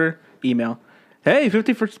I order, email. Hey,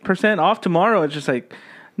 50% off tomorrow. It's just like,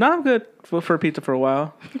 no, I'm good for pizza for a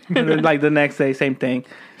while. And then, like, the next day, same thing.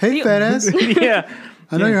 Hey, fat ass. Yeah.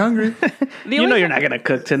 I know you're hungry. The You know only you're not going to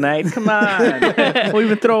cook tonight. Come on. We'll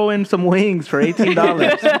even throw in some wings for $18.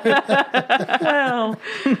 Well,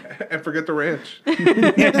 And forget the ranch.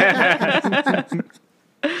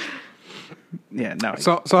 yeah, no.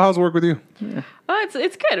 So how's work with you?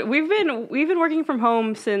 it's good. We've been working from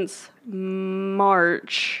home since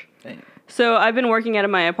March. So I've been working out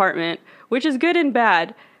of my apartment, which is good and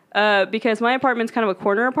bad, because my apartment's kind of a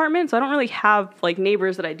corner apartment, so I don't really have like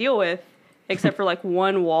neighbors that I deal with, except for like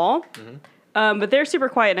one wall. But they're super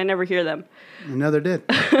quiet, and I never hear them. Another did.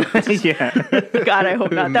 Yeah. God, I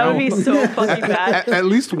hope not. That would be so fucking bad. At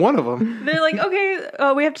least one of them. They're like, okay,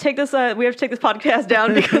 we have to take this podcast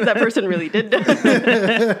down because that person really did.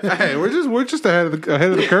 Hey, we're just ahead of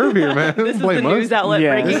the curve here, man. This is the Blame news us. outlet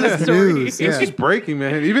Yeah, breaking this the is story. news, It's yeah. just breaking,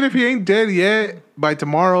 man. Even if he ain't dead yet, by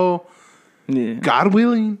tomorrow, Yeah. God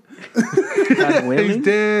willing, God he's willing.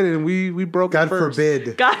 dead, and we broke. God it first.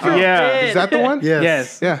 forbid. God forbid. Yeah. Is that the one? Yes.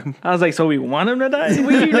 Yes. Yeah. I was like, so we want him to die?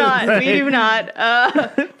 We do not. We do not.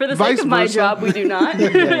 For the Vice sake of my versa. job, we do not.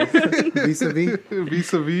 Vis-a-vis.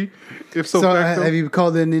 Vis-a-vis. If so, So, facto. have you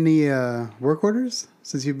called in any work orders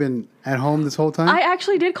since you've been at home this whole time? I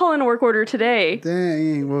actually did call in a work order today.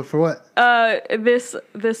 Dang. Well, for what? This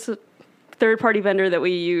third party vendor that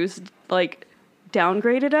we used like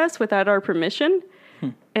downgraded us without our permission,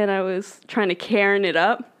 and I was trying to Karen it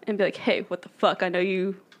up and be like, "Hey, what the fuck? I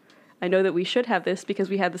know that we should have this because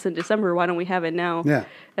we had this in December. Why don't we have it now?" Yeah.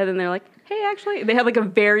 And then they're like, "Hey, actually," they had like a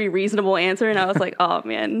very reasonable answer, and I was like, "Oh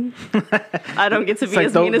man, I don't get to be It's like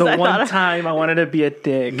as mean the as I one thought." time I wanted to be a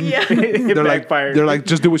dick. Yeah. It they're backfired. like,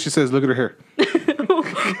 just do what she says. Look at her hair.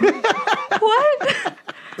 What?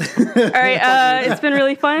 All right, it's been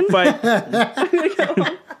really fun. But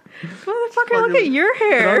Motherfucker, look at your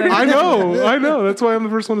hair. I know. That's why I'm the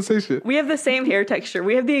first one to say shit. We have the same hair texture.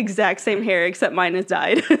 We have the exact same hair, except mine is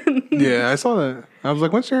dyed. Yeah, I saw that. I was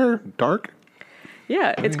like, what's your hair? Dark?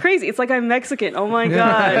 Yeah, it's crazy. It's like I'm Mexican. Oh my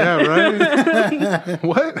God. Yeah, right?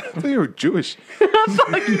 What? I thought you were Jewish.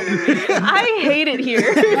 I hate it here.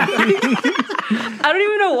 I don't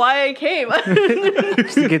even know why I came.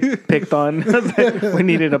 Just to get picked on. We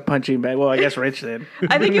needed a punching bag. Well, I guess Rich did.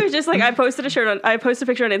 I think it was just like I posted a picture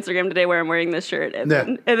on Instagram today where I'm wearing this shirt, and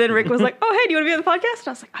then Rick was like, "Oh, hey, do you want to be on the podcast?" And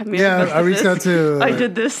I was like, "I'm Yeah, I reached out to. I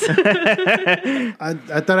did this."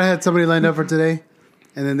 I thought I had somebody lined up for today,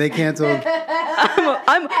 and then they canceled.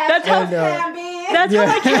 That's how. Can be. That's how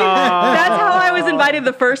I came. That's how I was invited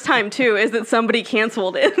the first time too. Is that somebody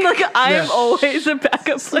canceled it? Like I am always a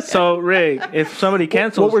backup plan. So, Rick, if somebody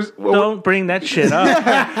cancels, don't bring that shit up.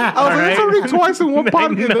 I was like, that's already twice in one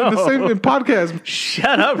podcast, in the same podcast.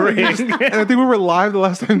 Shut up, Rick. And I think we were live the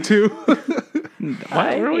last time too.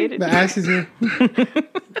 I hate it. Ash is here.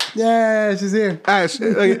 Yeah, she's here. Ash,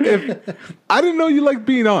 like, I didn't know you liked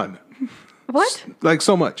being on What? like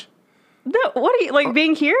so much. No, what are you like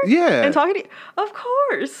being here? Yeah. and talking to you? Of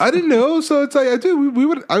course. I didn't know, so it's like I do. We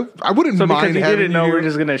would. I wouldn't So mind because you having didn't know, you we're here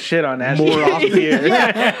just gonna shit on Ashley more often.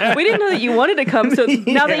 Yeah, we didn't know that you wanted to come. So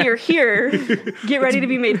now that you're here, get ready to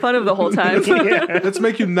be made fun of the whole time. Let's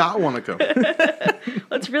make you not want to come.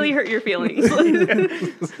 Let's really hurt your feelings.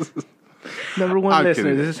 Number one I'm listener,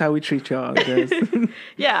 kidding. this is how we treat y'all. guys.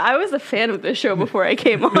 Yeah, I was a fan of this show before I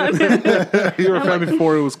came on. You were a fan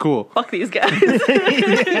before it was cool. Fuck these guys.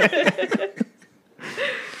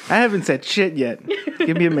 I haven't said shit yet.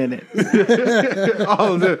 Give me a minute.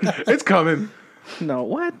 Oh, it's coming. No,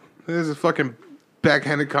 what? There's a fucking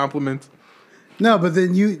backhanded compliment. No, but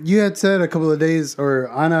then you had said a couple of days,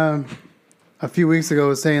 or Anna a few weeks ago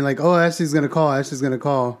was saying like, "Oh, Ashley's gonna call. Ashley's gonna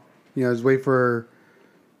call." You know, just wait for her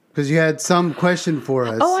because you had some question for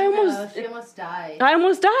us. Oh, No, she almost died. I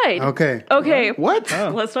almost died. Okay. Okay. What?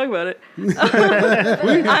 Let's talk about it.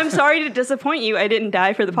 I'm sorry to disappoint you. I didn't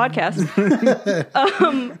die for the podcast.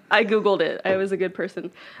 I Googled it. I was a good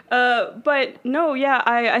person. But no, yeah,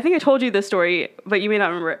 I think I told you this story, but you may not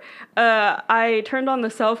remember it. I turned on the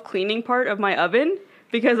self-cleaning part of my oven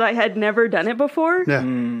because I had never done it before. Yeah.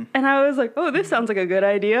 And I was like, oh, this sounds like a good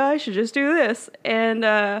idea. I should just do this. And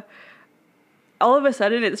all of a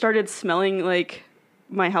sudden, it started smelling like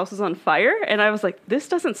my house is on fire. And I was like, this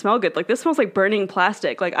doesn't smell good. Like, this smells like burning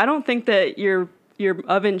plastic. Like, I don't think that your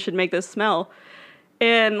oven should make this smell.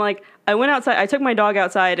 And, like, I went outside. I took my dog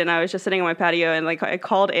outside, and I was just sitting on my patio. And, like, I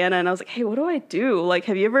called Anna, and I was like, hey, what do I do? Like,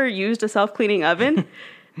 have you ever used a self-cleaning oven?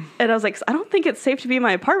 And I was like, I don't think it's safe to be in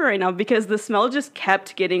my apartment right now because the smell just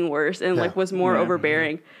kept getting worse and, like, was more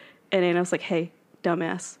overbearing. And Anna was like, hey,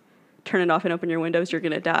 dumbass, turn it off and open your windows. You're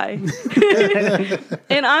going to die.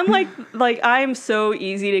 And I'm like, I'm so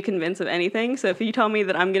easy to convince of anything. So if you tell me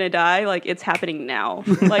that I'm going to die, like, it's happening now.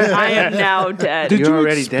 Like, I am now dead. Did You're you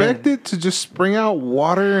already expect dead. it to just spring out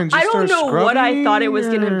water and just I don't start know what I thought it was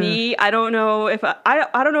scrubbing, going to or- be. I don't know if I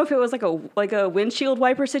don't know if it was like a windshield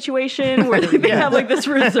wiper situation where they have like this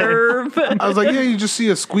reserve. I was like, yeah, you just see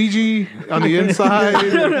a squeegee on the inside. I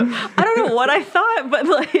don't know what I thought, but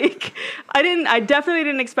like I definitely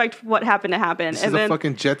didn't expect what happened to happen. This And is a then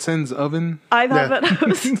fucking Jetsons oven. I thought Yeah.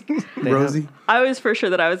 that Rosie. I was for sure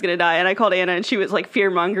that I was going to die, and I called Anna, and she was like fear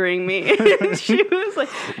mongering me. She was like,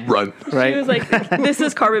 Run. Right? she was like, this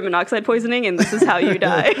is carbon monoxide poisoning, and this is how you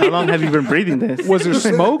die. How long have you been breathing this? Was there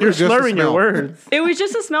smoke or You're just a slurring your smell? words. It was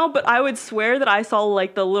just a smell, but I would swear that I saw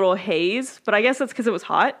like the little haze. But I guess that's because it was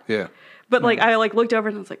hot. Yeah. But like I like looked over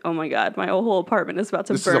and I was like, oh my god, my whole apartment is about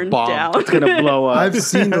to This is a burn bomb. down. It's gonna blow up. I've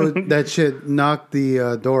seen that shit knock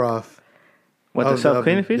the door off. What, the of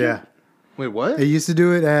self-cleaning oven. feature? Yeah. Wait, what? It used to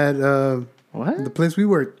do it at What? the place we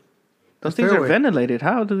worked. Those things are Fairway. ventilated.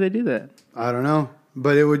 How do they do that? I don't know,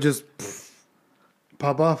 but it would just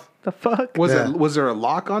pop off. The fuck? Was Yeah. it? Was there a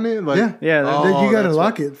lock on it? Like, Yeah. Yeah, Oh, You got to that's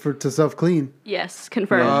lock it to self clean. Yes,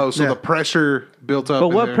 confirmed. Oh, so Yeah. the pressure built up. But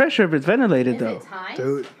in what there. pressure if it's ventilated Is though? it time?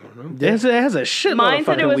 Dude. It has a shitload Mine of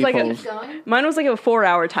said it fucking was like a- weepholes. Going? Mine was like a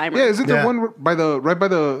 4-hour timer. Yeah, isn't there Yeah. one by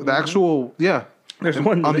the actual? Yeah, There's And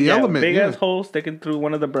one on the element. big Yeah. ass hole sticking through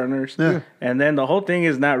one of the burners. Yeah. And then the whole thing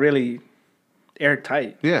is not really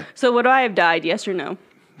airtight. Yeah. So would I have died? Yes or no?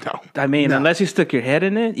 No. I mean, unless you stuck your head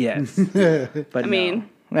in it, yes. But I mean,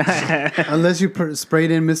 Unless you sprayed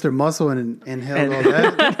in Mr. Muscle and inhaled all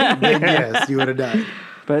that, then yes, you would have died.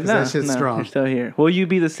 But no, that shit's strong. you're still here. Will you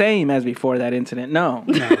be the same as before that incident? No,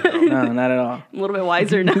 no, not at all. I'm a little bit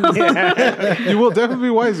wiser now. You will definitely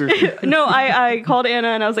be wiser. No, I called Anna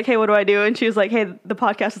and I was like, hey, what do I do? And she was like, hey, the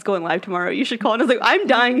podcast is going live tomorrow. You should call. And I was like, I'm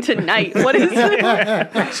dying tonight. What is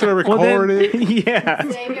it? Should I record it? Yeah.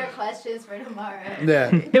 Save your questions for tomorrow. Yeah.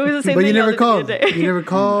 It was the same But thing. you never called. Because You never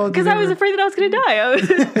called. I was afraid that I was going to die. I was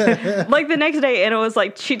like the next day, Anna was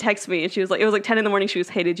like, she texted me and she was like, it was like 10 in the morning. She was,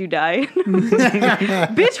 hey, did you die?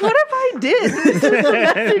 Bitch, what if I did? This is the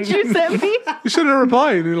message you sent me. You should have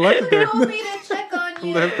replied and left it You there. told me to check on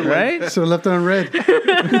you. Left it like, Right? Should have left it on red.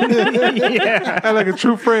 like a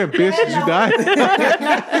true friend, bitch. Did you die?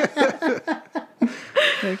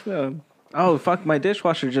 Heck no. Oh, fuck, my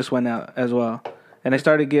dishwasher just went out as well. And I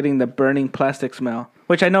started getting the burning plastic smell,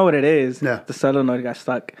 which I know what it is. Yeah. The solenoid got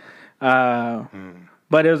stuck.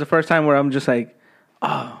 But it was the first time where I'm just like,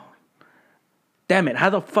 oh, damn it. How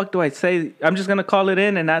the fuck do I say? I'm just going to call it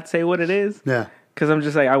in and not say what it is. Yeah. Because I'm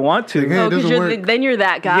just like, I want to. Like, hey, Oh, it because doesn't work. then you're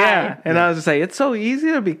that guy. Yeah. And I was just like, it's so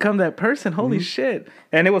easy to become that person. Holy shit.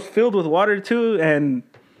 And it was filled with water too. And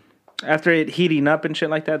after it heating up and shit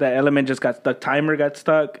like that, that element just got stuck. Timer got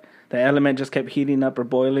stuck. The element just kept heating up or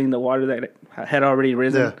boiling the water that had already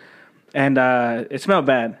risen. Yeah. And it smelled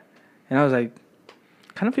bad. And I was like,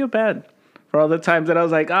 kind of feel bad for all the times that I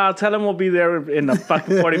was like, I'll tell them we'll be there in a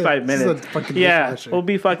fucking 45 This is minutes. a fucking Yeah, dishwasher. we'll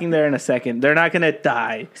be fucking there in a second. They're not going to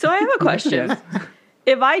die. So I have a question.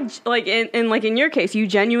 If I like in your case, you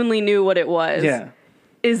genuinely knew what it was. Yeah.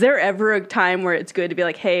 Is there ever a time where it's good to be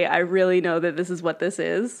like, hey, I really know that this is what this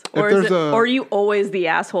is? Or If is it, there's a- or are you always the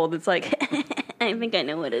asshole that's like, I think I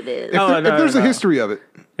know what it is? If there's a history of it,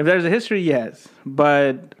 If there's a history, yes.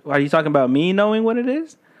 But are you talking about me knowing what it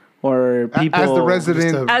is? Or people... as the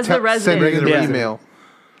resident, As the resident. sending an Yeah. email.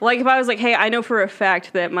 Like if I was like, hey, I know for a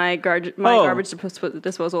fact that my garbage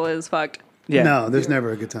disposal is fucked. Yeah. No, there's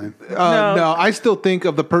never a good time. No, I still think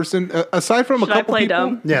of the person, aside from Should a I couple play people.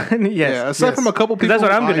 dumb? Yeah. Yes. Yeah, aside Yes. from a couple people. Because that's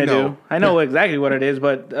what I'm I going to know. do. I know exactly what it is,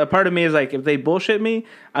 but a part of me is like, if they bullshit me,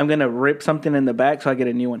 I'm going to rip something in the back so I get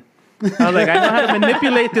a new one. I was like, I know how to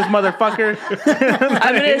manipulate this motherfucker.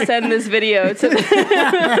 I'm gonna send this video to.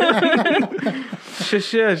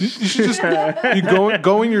 Shush. You should just you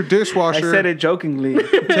go in your I dishwasher. said it jokingly.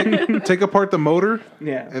 Take apart the motor.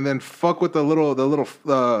 Yeah. And then fuck with that little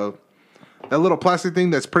plastic thing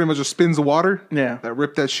that's pretty much just spins the water. Yeah. That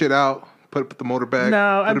rip that shit out. Put the motor back.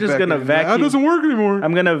 No, put I'm it just back gonna in. vacuum. That doesn't work anymore.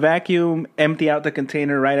 I'm going to vacuum, empty out the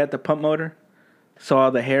container right at the pump motor. So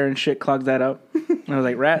all the hair and shit clogs that up. And I was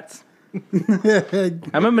like, rats. I'm going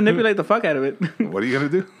to manipulate the fuck out of it. What are you gonna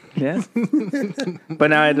do? Yeah. But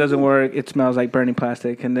now it doesn't work. It smells like burning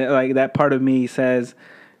plastic. And like that part of me says,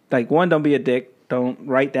 like, one, don't be a dick. Don't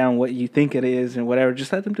write down what you think it is and whatever.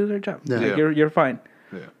 Just let them do their job. Yeah. Like, you're fine.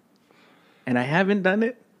 Yeah. And I haven't done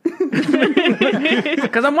it.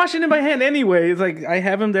 Because I'm washing in my hand anyway. It's like I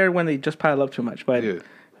have them there when they just pile up too much. But Yeah.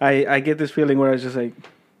 I get this feeling where I was just like,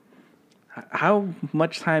 how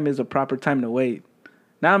much time is a proper time to wait?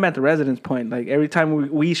 Now I'm at the residence point. Like every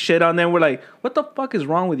time we shit on them, we're like, what the fuck is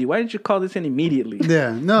wrong with you? Why didn't you call this in immediately?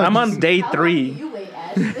 Yeah. No. I'm on just- day How long do 3. you wait,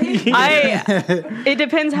 Ashley? It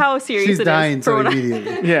depends how serious She's it is. dying for so when I-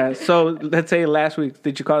 immediately. Yeah. So let's say last week,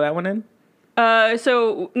 did you call that one in?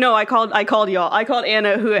 So no, I called y'all. I called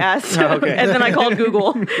Anna who asked, Oh, okay. and then I called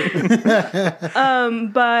Google.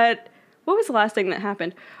 But what was the last thing that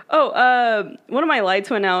happened? Oh, one of my lights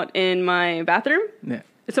went out in my bathroom. Yeah.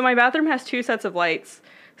 So my bathroom has 2 sets of lights.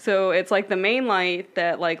 So it's like the main light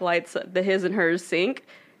that like lights the his and hers sink,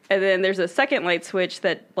 and then there's a second light switch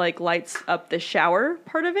that like lights up the shower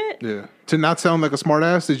part of it. Yeah. To not sound like a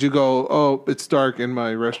smartass, did you go, oh, it's dark in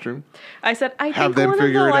my restroom? I said, I Have think them one of the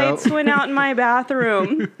figure it out. lights went out in my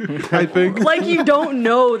bathroom. I think. Like you don't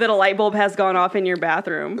know that a light bulb has gone off in your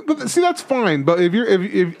bathroom. But see, that's fine. But if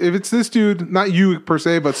it's this dude, not you per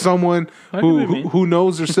se, but someone who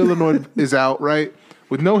knows their solenoid is out, right?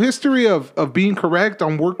 With no history of being correct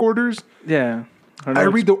on work orders, Yeah. I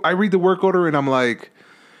read the work order and I'm like,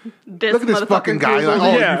 This look at this motherfucker fucking guy. Googled Like,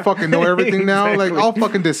 oh, it. Yeah. you fucking know everything now. Exactly. Like, I'll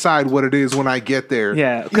fucking decide what it is when I get there.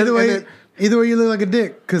 Yeah. Either way, and you look like a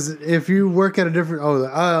dick. Because if you work at a different,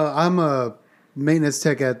 I'm a maintenance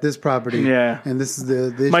tech at this property. Yeah. And this is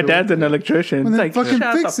the issue. My dad's an electrician. Well, then It's like, fucking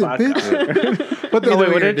shut fix the it, fuck bitch. up. But Oh, the,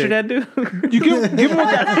 wait, what you're did your dad do? you give him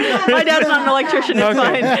My dad's not an electrician.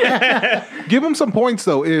 It's fine. give him some points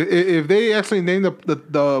though. If they actually name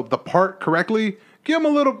the part correctly, give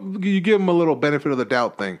them a little benefit of the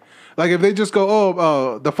doubt thing. Like if they just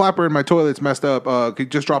go, the flapper in my toilet's messed up. Could you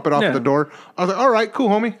just drop it off at the door? I was like, all right, cool,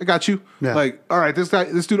 homie, I got you. Yeah. Like, all right, this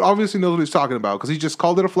dude obviously knows what he's talking about because he just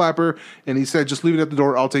called it a flapper and he said, just leave it at the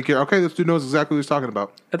door. I'll take care. Okay, this dude knows exactly what he's talking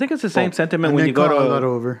about. I think it's the same sentiment And when then you go call to that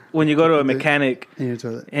over. when you go to a mechanic In your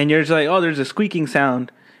toilet. and you're just like, oh, there's a squeaking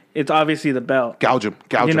sound. It's obviously the belt. Gouge him.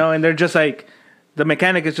 You know, and they're just like, the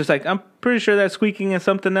mechanic is just like, I'm pretty sure that squeaking is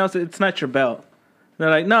something else. It's not your belt. They're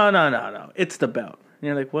like, no, it's the belt. And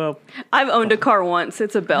you're like, well, I've owned a car once.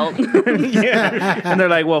 It's a belt. yeah. And they're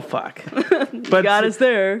like, well, fuck. But Got us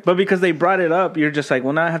there. But because they brought it up, you're just like,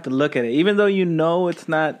 well, now I have to look at it, even though you know it's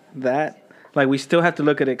not that. Like, we still have to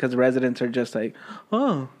look at it because residents are just like,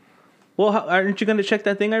 oh, well, aren't you going to check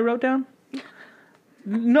that thing I wrote down?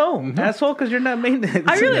 No, asshole, because you're not maintenance.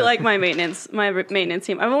 I really like my maintenance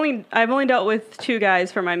team. I've only dealt with 2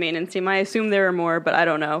 guys for my maintenance team. I assume there are more, but I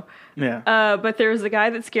don't know. Yeah. But there was a guy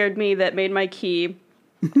that scared me that made my key.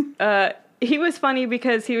 He was funny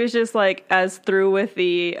because he was just like as through with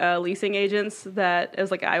the leasing agents that as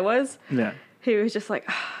like I was. Yeah. He was just like,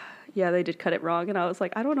 yeah, they did cut it wrong, and I was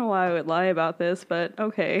like, I don't know why I would lie about this, but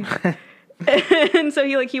okay. And so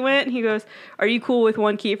he went and he goes, "Are you cool with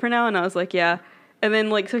 1 key for now?" And I was like, "Yeah." And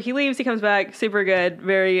then so he leaves, he comes back, super good,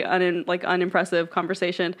 very unimpressive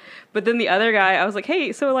conversation. But then the other guy, I was like,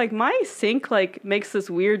 "Hey, so like my sink like makes this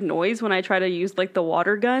weird noise when I try to use like the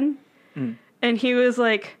water gun." And he was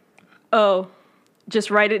like, "Oh,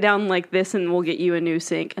 just write it down like this and we'll get you a new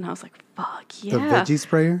sink." And I was like, "Fuck yeah. The veggie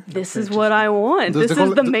sprayer? This is what I want. Does This it go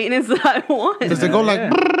is the like- maintenance that I want." Does it go like?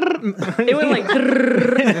 It went like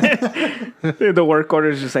The work order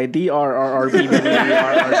is just like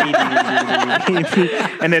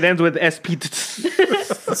DRRRBBBRRBBBB, and it ends with SP.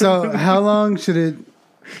 So how long should it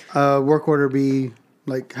work order be?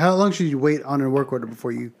 Like, how long should you wait on a work order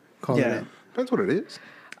before you call it in? Depends what it is.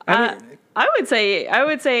 I would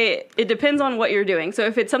say it depends on what you're doing. So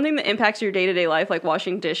if it's something that impacts your day-to-day life, like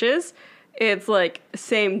washing dishes, it's like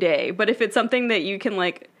same day. But if it's something that you can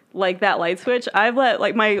like that light switch, I've let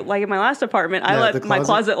in my last apartment, I let my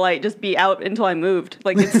closet light just be out until I moved.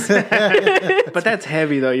 Like it's But that's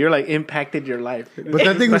heavy though. You're like impacted your life. But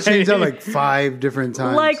that thing was changed out like 5 different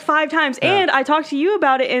times. like 5 times. Yeah. And I talked to you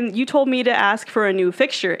about it, and you told me to ask for a new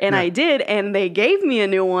fixture, and I did, and they gave me a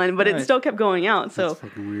new one, but it Nice. still kept going out. So That's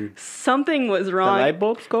fucking weird. something was The wrong. light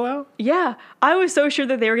bulbs go out. Yeah, I was so sure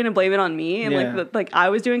that they were gonna blame it on me, and Yeah. like I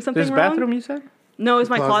was doing something There's wrong. bathroom, you said? No, it was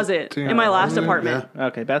my Closet. closet in my last apartment.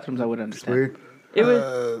 Okay, bathrooms I would It's understand. weird. It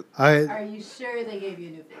was. Are you sure they gave you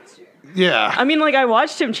a new fixture? Yeah. I mean, like I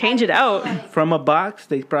watched him change it out. From a box,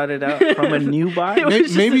 they brought it out from a new box. It was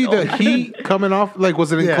just Maybe an the old- heat coming off. Like,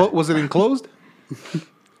 was it was it enclosed?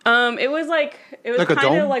 It was like Like a kind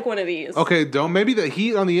dome? of like one of these. Okay, don't. Maybe the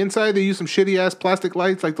heat on the inside. They use some shitty ass plastic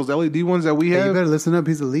lights, like those LED ones that we Hey, you have. better listen up.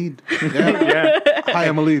 He's a lead. Yeah. Hi,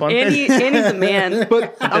 I'm a lead. Andy's a man.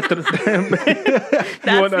 But That's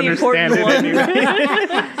you won't the understand important it one.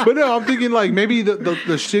 anyway. but no, I'm thinking like maybe the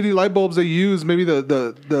shitty light bulbs they use. Maybe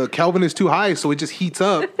the Kelvin is too high, so it just heats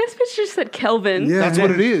up. This bitch just said Kelvin. Yeah. That's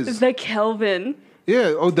what it is. The Kelvin.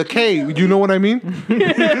 Yeah. Oh, the K. You know what I mean?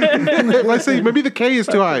 Let's say maybe the K is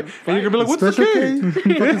too high, and you're gonna be like, "What's the Special K?"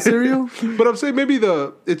 K? Fucking cereal? But I'm saying maybe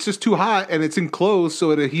it's just too hot and it's enclosed,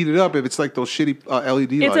 so it'll heat it up if it's like those shitty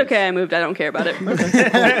LED It's lights. okay. I moved. I don't care about it.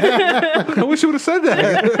 I wish you would have said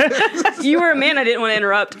that. You were a man. I didn't want to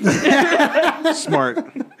interrupt. Smart.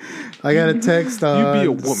 I got a text be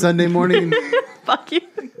a woman. Sunday morning Fuck you.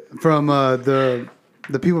 from the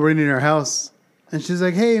people renting our house. And she's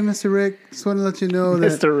like, "Hey, Mr. Rick, just want to let you know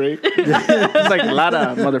that Mr. Rick. It's like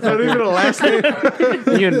Lada, motherfucker. last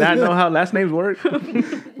name. You not know how last names work?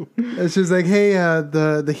 And she's like, "Hey,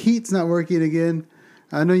 the heat's not working again.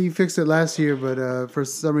 I know you fixed it last year, but for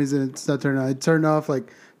some reason it's not turning on. It turned off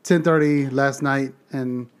like 10:30 last night,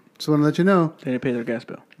 and just want to let you know." They didn't pay their gas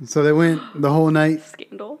bill. So they went the whole night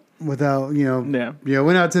Scandal. without, Yeah.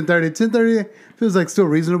 went out 10:30. 10:30 feels like still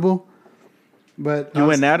reasonable, but You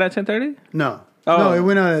went out at 10:30? No, Oh. no, it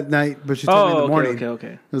went out at night, but she told me in the morning.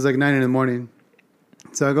 Okay. It was like 9 in the morning.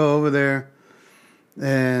 So I go over there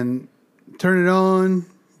and turn it on.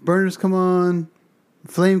 Burners come on.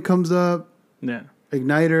 Flame comes up. Yeah.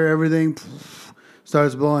 Igniter, everything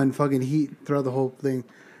starts blowing fucking heat throughout the whole thing.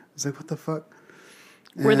 It's like, what the fuck?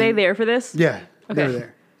 Were they And- there for this? Yeah, they were Okay.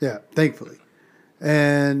 there. Yeah, thankfully.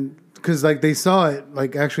 And because like they saw it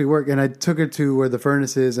like actually work, and I took her to where the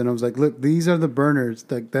furnace is, and I was like, look, these are the burners.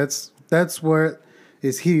 Like that's where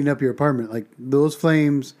is heating up your apartment. Like those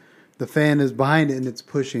flames, the fan is behind it, and it's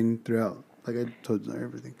pushing throughout. Like I told her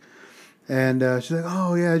everything. And she's like,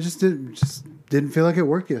 oh yeah, I just didn't feel like it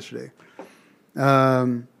worked yesterday.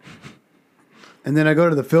 And then I go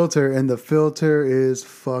to the filter, and the filter is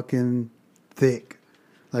fucking thick.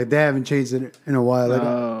 Like, they haven't changed it in a while. Like,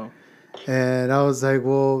 Oh. and I was like,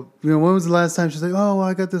 well, when was the last time? She's like, oh, well,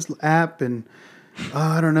 I got this app, and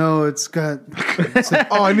I don't know. It's got.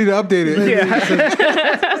 Oh, I need to update it.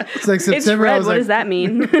 It's like September. It's I red. was What like, does that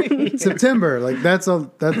mean? September. Like, that's a.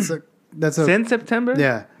 Since September?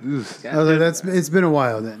 Yeah. I was like, it's been a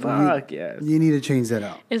while then. Fuck yes. You need to change that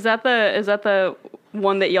out. Is that the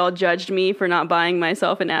one that y'all judged me for not buying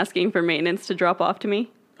myself and asking for maintenance to drop off to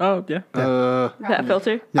me? Oh, yeah. That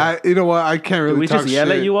filter? You know what? I can't really we talk just yell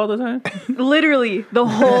shit. at you all the time? Literally the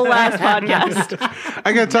whole last podcast.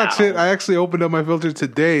 I can't talk shit. I actually opened up my filter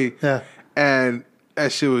today, Yeah. and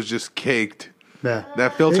that shit was just caked. Yeah.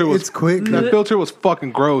 That filter was It's quick. That filter was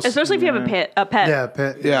fucking gross. Especially if you have a pet. Yeah,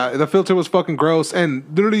 pet. Yeah, the filter was fucking gross. And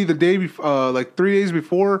literally the day before, like 3 days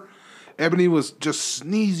before, Ebony was just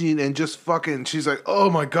sneezing and just fucking. She's like, "Oh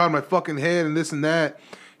my god, my fucking head," and this and that.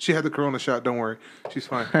 She had the corona shot. Don't worry, she's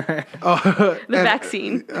fine. The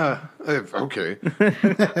vaccine. Okay.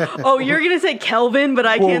 Oh, you're gonna say Kelvin, but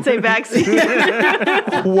I can't say vaccine.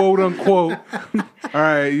 Quote unquote. All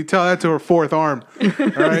right, you tell that to her fourth arm. All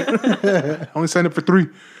right, only signed up for 3.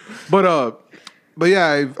 But yeah,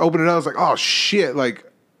 I opened it up. I was like, oh shit!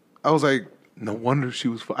 Like, I was like, no wonder she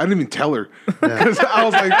was. I didn't even tell her because I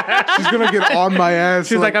was like, she's gonna get on my ass.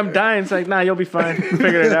 She's like, I'm dying. It's like, nah, you'll be fine.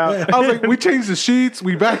 Figure it out. I was like, we changed the sheets,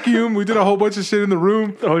 we vacuumed, we did a whole bunch of shit in the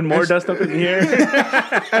room. Throwing more dust up in the air.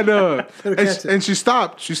 And she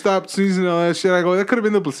stopped. She stopped sneezing and all that shit. I go, that could have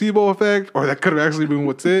been the placebo effect, or that could have actually been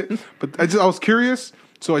what's it. But I was curious,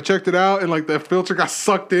 so I checked it out, and like the filter got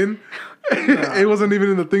sucked in. It wasn't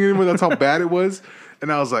even in the thing anymore. That's how bad it was.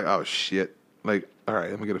 And I was like, oh shit. Like, all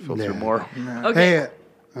right, let me get a filter Yeah. more. Okay. Hey,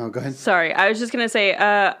 oh, go ahead. Sorry, I was just gonna say,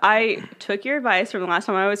 I took your advice from the last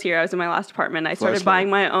time I was here. I was in my last apartment. I started Flashlight. buying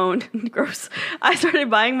my own. Gross. I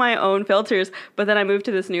started buying my own filters, but then I moved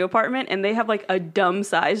to this new apartment, and they have like a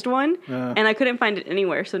dumb-sized one, and I couldn't find it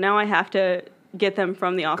anywhere. So now I have to get them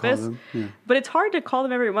from the office. them, yeah. But it's hard to call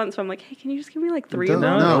them every month. So I'm like, hey, can you just give me like 3 of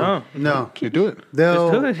them? No. You do it. They'll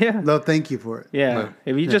do it, yeah. They'll thank you for it. Yeah.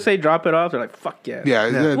 If you just say drop it off, they're like, fuck yeah.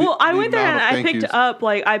 Yeah. Well, I the went there and amount of I thank picked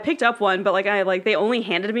yous. up one, but they only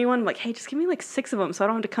handed me one. I'm like, hey, just give me like 6 of them, so I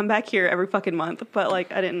don't have to come back here every fucking month. But like,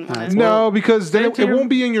 I didn't want to. No, because then it Same here. won't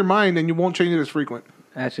be in your mind, and you won't change it as frequent.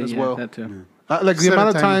 Actually, As yeah, well. that too. Like the Set a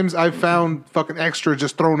amount of timer. times I've found fucking extra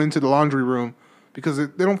just thrown into the laundry room because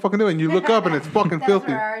they don't fucking do it. And you look up and it's fucking That's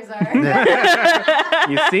filthy. where ours are.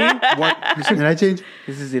 You see? Can I change?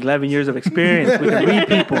 This is 11 years of experience. We can read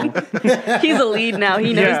people. He's a lead now.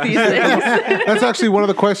 He knows Yeah. these things. That's actually one of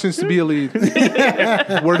the questions to be a lead.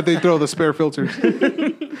 Where did they throw the spare filters?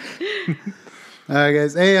 All right,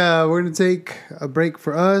 guys. Hey, we're going to take a break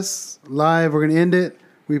for us. Live, we're going to end it.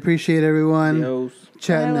 We appreciate everyone Yos.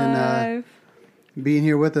 chatting and Live. being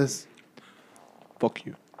here with us. Fuck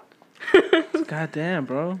you. God damn,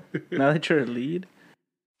 bro. Now that you're a lead.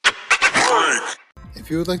 If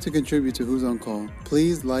you would like to contribute to Who's on Call,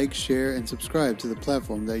 please like, share, and subscribe to the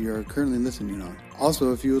platform that you are currently listening on.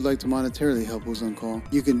 Also, if you would like to monetarily help Who's on Call,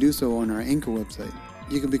 you can do so on our Anchor website.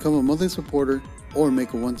 You can become a monthly supporter or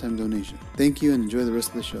make a one-time donation. Thank you and enjoy the rest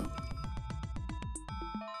of the show.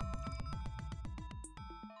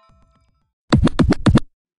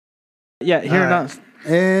 Yeah, here in All right. Austin.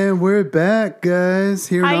 And we're back, guys,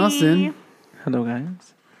 here in Hi. Austin. Hello,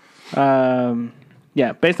 guys.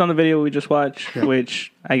 Yeah, based on the video we just watched,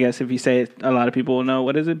 which I guess if you say it, a lot of people will know.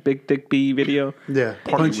 What is it? Big Dick B video? Yeah,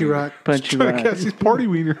 Punchy Rock. Punchy Trying to Rock. catch these party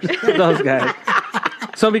wieners. Those guys.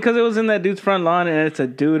 So because it was in that dude's front lawn and it's a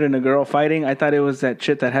dude and a girl fighting, I thought it was that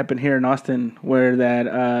shit that happened here in Austin where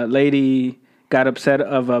that lady got upset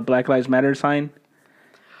of a Black Lives Matter sign.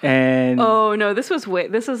 And Oh no, this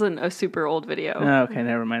isn't a super old video. okay,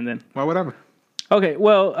 never mind then. Why would happen? Okay,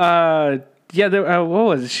 well, yeah, what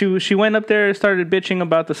was it? She went up there, started bitching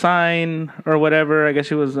about the sign or whatever. I guess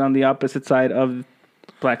she was on the opposite side of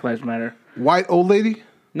Black Lives Matter. White old lady?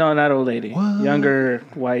 No, not old lady. Younger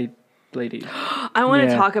white lady. I want to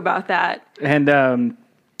Yeah. talk about that. And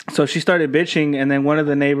so she started bitching, and then one of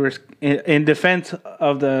the neighbors, in defense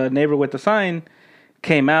of the neighbor with the sign,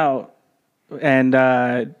 came out,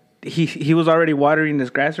 and he was already watering his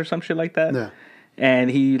grass or some shit like that. Yeah.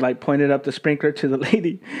 And he like pointed up the sprinkler to the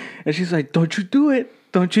lady, and she's like, "Don't you do it?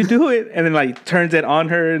 Don't you do it?" And then like turns it on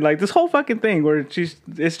her, and like this whole fucking thing where it's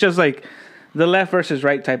just like the left versus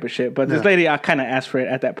right type of shit. But this Yeah. lady, I kind of asked for it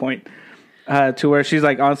at that point. to where she's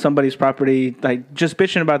like on somebody's property, like just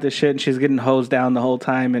bitching about this shit, and she's getting hosed down the whole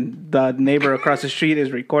time, and the neighbor across the street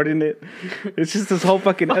is recording it. It's just this whole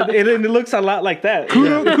fucking. It looks a lot like that.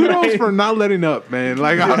 Kudos for not letting up, man.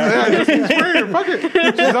 Like, I just swear, fuck it.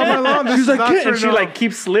 She's on my lawn. She's like, and she like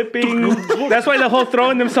keeps slipping. That's why the whole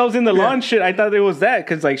throwing themselves in the lawn shit. I thought it was that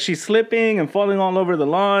because like she's slipping and falling all over the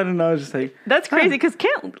lawn, and I was just like, That's crazy because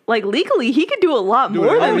legally he could do a lot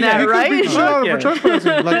more than he that, could right? be shot out Yeah. for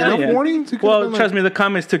trespassing. Like, enough Yeah. warnings? He could've well, been like- trust me, the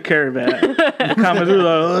comments took care of that. The comments were like,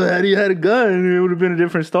 oh, had he had a gun, it would have been a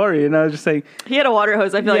different story. And I was just like, He had a water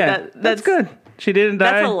hose. I feel yeah, like that's good. She didn't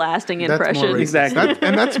die. That's a lasting That's more impression. racist.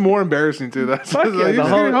 Exactly. That's more embarrassing too. That's Fuck just yeah, like, the he's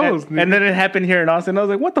whole, getting hosed. and then it happened here in Austin. I was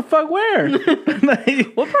like, what the fuck, where?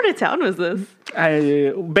 Like, What part of town was this?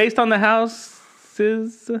 based on the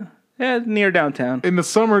houses, near downtown. in the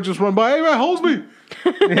summer, just run by. Hey man, hose me.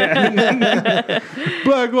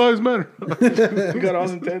 Black Lives Matter. Got all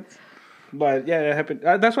intense. But yeah, it happened.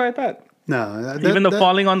 That's what I thought. No, that, Even the that,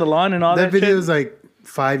 falling on the lawn and all that, that video shit. is like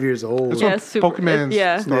 5 years old. That's Yeah, what super- Pokemon yeah.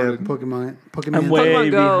 Yeah, started. Pokemon. I'm way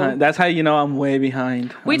Pokemon Go. behind. That's how you know I'm way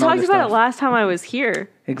behind. We on all talked this about stuff. it last time I was here.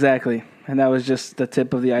 Exactly. And that was just the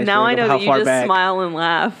tip of the iceberg. Now I know of how that you far just back. smile and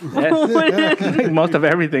laugh. Most of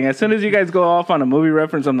everything. As soon as you guys go off on a movie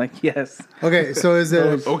reference, I'm like, yes. Okay, so is it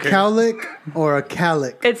a Okay. cowlick or a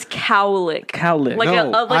calic? It's cowlick. Cowlick. Like No,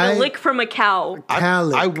 a lick from a cow.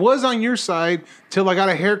 Calic. I was on your side till I got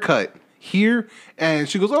a haircut here, and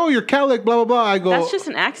she goes, "Oh, you're cowlick, blah blah blah." I go, That's just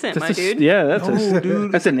an accent, my That's a- dude. yeah, that's No,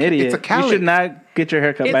 dude, that's an idiot. it's a You cowlick. should not get your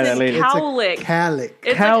hair cut by It's that a lady. cow- It's a Cowlick. calic.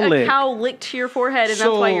 It's Cow like lick. a cow licked to your forehead, and that's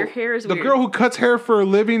why your hair is the weird. girl who cuts hair for a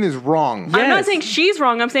living is wrong. Yeah. I'm not Yes. saying she's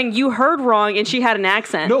wrong. I'm saying you heard wrong, and she had an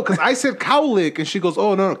accent. No, because I said cowlick, and she goes,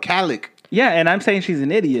 "Oh no, cowlick." Yeah, and I'm saying she's an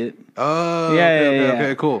idiot. Oh, Yeah, okay, yeah, yeah.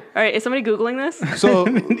 okay, cool. All right, is somebody googling this? So,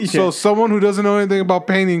 so someone who doesn't know anything about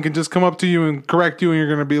painting can just come up to you and correct you, and you're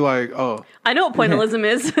gonna be like, "Oh, I know what pointillism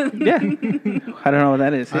is. Yeah. I don't know what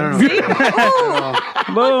that is. I don't know. Oh,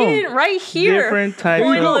 Boom. fucking right here. Different types of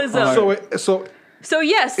Pointillism. art. so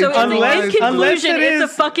Yes, so It's in unless- conclusion, it it's a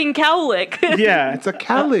is- fucking cowlick. Yeah. it's a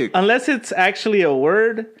cowlick." Unless it's actually a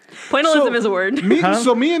word. Pointillism is a word. Me, Huh?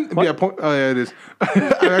 So me and yeah, yeah, it is. I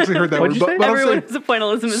actually heard that What'd word. you say? But I'm Everyone saying, is a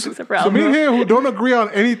pointillism except for so me and Alvin. him who don't agree on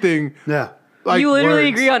anything, Yeah. like You literally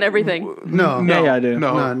words. agree on everything. No. Yeah, I do.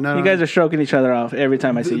 No, No, You guys are stroking each other off every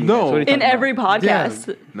time I see you. No. guys. What are you In talking about? every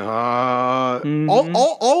podcast. no. Mm-hmm.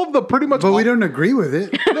 All of the pretty much. But we don't agree with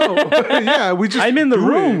it. No, yeah, we just. I'm in the do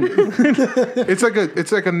room. it.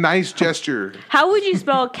 It's like a nice gesture. How would you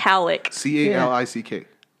spell cowlick? Calick.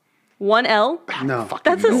 One L? No.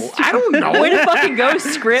 That's a I don't know. way to fucking go,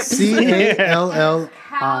 script. CALL.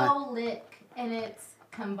 Cowlick, and it's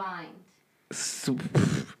combined.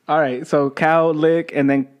 All right, so cow lick and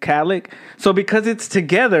then calic. So because it's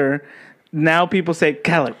together, now people say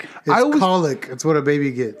calic. It's colic. It's what a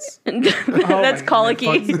baby gets. That's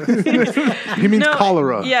colicky. He means No,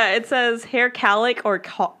 cholera. Yeah, it says hair cowlick or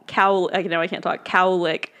cow. I can't talk.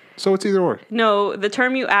 Cowlick. So it's either or. No, the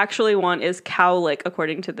term you actually want is cowlick,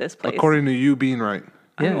 according to this place. According to you being right.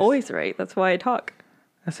 I'm Yes. always right. That's why I talk.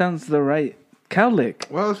 That sounds the right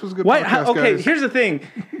cowlick. Well, this was a good. Why? Podcast, Okay, guys. here's the thing.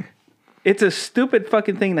 It's a stupid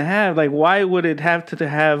fucking thing to have. Like, why would it have to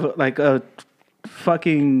have like a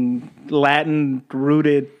fucking Latin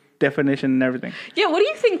rooted definition and everything? Yeah, what do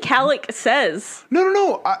you think cowlick says?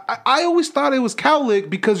 No. I always thought it was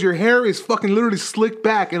cowlick because your hair is fucking literally slicked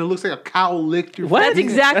back and it looks like a cow licked your. What? That's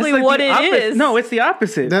exactly like what the it opposite. is. No, it's the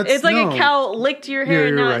opposite. It's like no. a cow licked your hair, Yeah,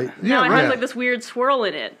 and you're now, right. now Yeah, it right. has like this weird swirl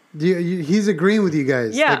in it. He's agreeing with you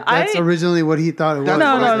guys. Yeah, Like, that's I- originally what he thought it was. That's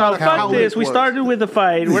no, what no, I no. thought a Fuck cowlick this. We was. started with a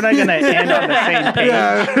fight. We're not gonna end on the same page.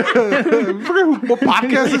 Yeah. I forget what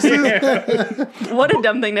podcast this is. What a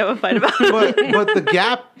dumb thing to have a fight about. But the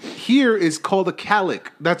gap here is called a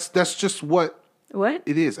calic. That's just what What?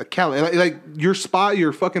 it is. A calic. Like your spot,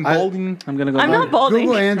 your fucking balding. I'm gonna go. I'm back. not balding.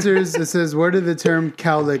 Google Answers, it says, where did the term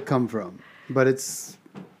cowlick come from? But it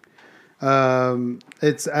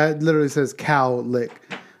literally says cow lick.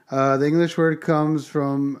 The English word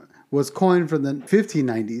was coined from the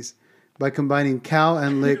 1590s by combining cow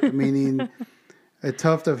and lick, meaning a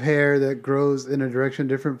tuft of hair that grows in a direction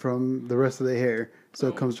different from the rest of the hair. So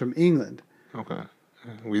it comes from England. Okay.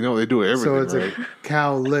 We know they do everything. So it's right? a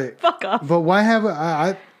cow lick. Fuck off. But why have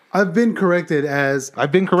I've been corrected as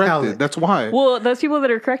I've been corrected. cowlick. That's why. Well, those people that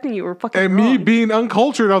are correcting you were fucking And wrong. me being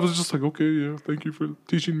uncultured, I was just like, okay, yeah, thank you for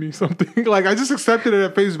teaching me something. Like I just accepted it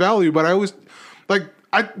at face value, but I always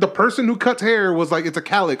the person who cuts hair was like, it's a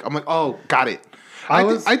calic. I'm like, oh, got it.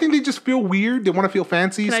 I think they just feel weird. They want to feel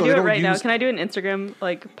fancy. Can so I they do it don't right now? use- Can I do an Instagram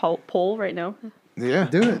like poll right now? Yeah.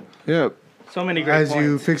 Do it. Yeah. So many great As points.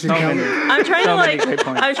 you fix your So calendar. many. I'm trying So to many great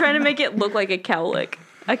points. I'm trying to make it look like a cowlick.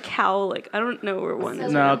 A cowlick. I don't know where one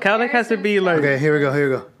is. No, cowlick has to be like. Okay, here we go. Here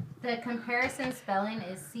we go. The comparison spelling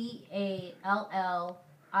is CALLICK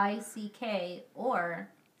or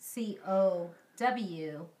COWLICK.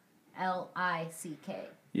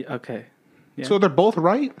 Yeah, okay. Yeah. So they're both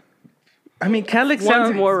right. I mean, cowlick One's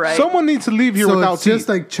sounds more right. Someone needs to leave here So without it's just teeth.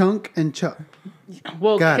 like chunk and chuck.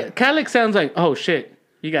 Well, Got it. cowlick sounds like, oh shit,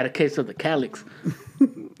 you got a case of the cowlicks.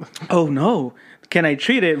 Oh no, can I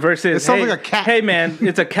treat it? Versus, It sounds hey, like a cat. Hey man,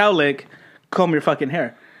 it's a cowlick. Comb your fucking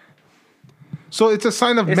hair. So it's a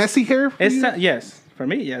sign of messy hair. For It's you? yes, for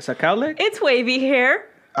me, yes, a cowlick. It's wavy hair.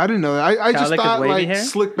 I didn't know that. I just Cowlick is thought wavy like hair?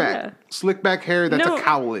 slick back, slick back hair. That's no, a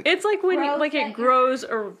cowlick. It's like when Grows like that it grows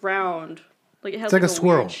around. Like it has like like a a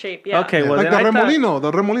swirl. weird shape. Yeah. Okay, well like then the I thought, remolino.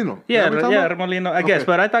 The remolino. yeah, You know what I'm yeah, talking about? remolino. I guess, Okay.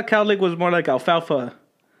 but I thought cowlick was more like alfalfa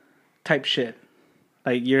type shit.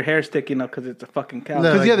 Like your hair sticking up because it's a fucking cowlick.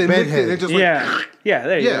 No. Because yeah, Like they licked it. bedhead. They just like, Yeah,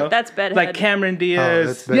 there you Yeah. go. That's bedhead. Like Cameron Diaz.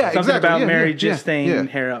 that's bad. Yeah, Something exactly. about Yeah, Mary yeah, Gistain yeah.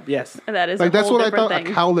 hair up. Yes. That is like a that's whole what I different thought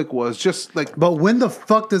thing. a cowlick was. Just like But when the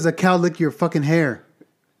fuck does a cow lick your fucking hair?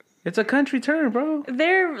 It's a country term, bro.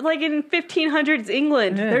 They're like in 1500s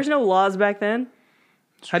England. Yeah. There's no laws back then.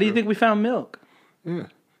 How do you think we found milk?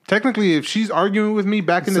 technically, if she's arguing with me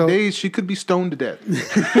back in the So- days, she could be stoned to death.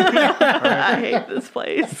 I hate this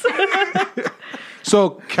place.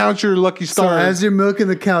 So count your lucky So stars. as you're milking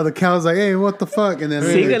the cow's like, hey, what the fuck? And then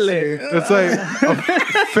Sígale. It's like a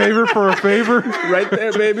favor for a favor. Right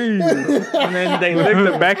there, baby. And then they lick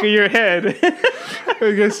the back of your head.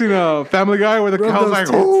 You guys seen a Family Guy where the cow's those like,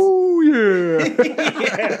 tits. oh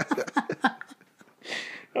yeah.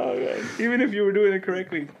 Oh, God. Even if you were doing it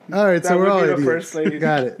correctly. all right, That so we're would all be the idiots. first lady.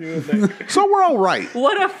 Got it. You would like- So we're all right.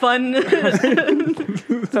 What a fun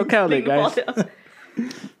So cowlick, guys.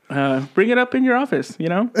 Bring it up in your office, you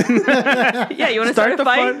know? Yeah, you want to start a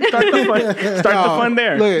fight? Start the fun. Start the fun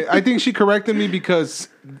there. Look, I think she corrected me because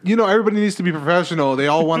everybody needs to be professional. They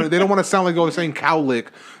all want to. They don't want to sound like they're saying cowlick.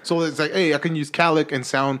 So it's like, hey, I can use cowlick and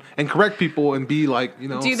sound and correct people and be like, Do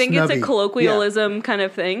you think it's Snubby. a colloquialism kind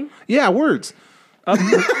of thing? yeah, words. More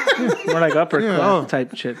like upper Yeah, class oh.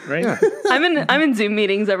 type shit, right? Yeah. I'm in Zoom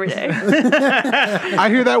meetings every day. I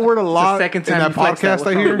hear that word a lot second in time that you flexed that. podcast.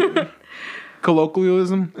 I hear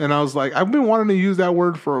colloquialism, and I was like, I've been wanting to use that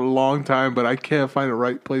word for a long time, but I can't find the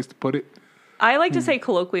right place to put it. I like to say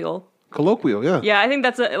colloquial. Colloquial, yeah. Yeah, I think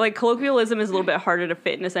that's like colloquialism is a little bit harder to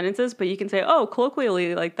fit into sentences, but you can say, "Oh,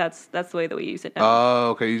 colloquially, like that's the way that we use it now." Oh,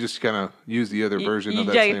 okay. You just kind of use the other version of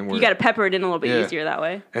that same word. You got to pepper it in a little bit Yeah. easier that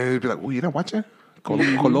way. And it'd be like, well, you know what, yeah?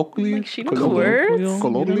 Colloquially? Like, she knows words.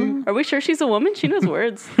 Colloquially? Are we sure she's a woman? She knows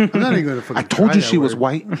words. I'm not even going to fucking I told try you that she was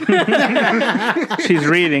word. white. She's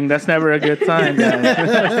reading. That's never a good sign,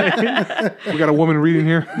 guys. We got a woman reading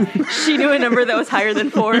here. She knew a number that was higher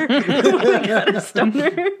than 4. We got a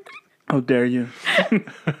stoner. How dare you?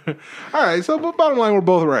 All right, so but bottom line, we're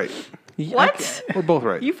both right. What? We're both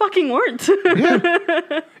right. You fucking weren't.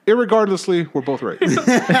 Yeah. Irregardlessly, we're both right.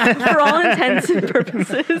 For all intents and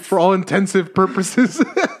purposes. For all intensive purposes,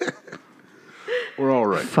 we're all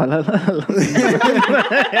right.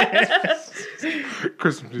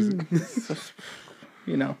 Christmas music.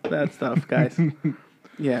 You know, that stuff, guys.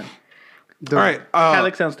 Yeah. All right.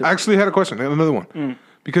 Alex sounds stupid. I actually had a question. I have another one.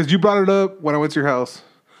 Because you brought it up when I went to your house.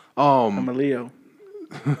 I'm a Leo.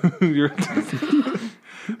 You're,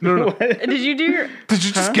 no. Did you do your... Did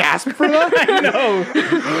you just gasp for that? No.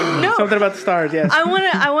 Something about the stars, yes.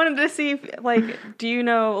 I wanted to see if, like, do you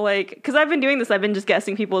know, like, because I've been doing this. I've been just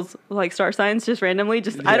guessing people's, like, star signs just randomly.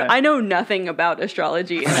 Just Yeah. I know nothing about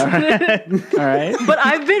astrology. All right. But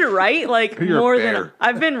I've been right, like, You're a more bear. than...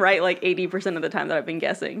 I've been right, like, 80% of the time that I've been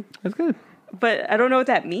guessing. That's good. But I don't know what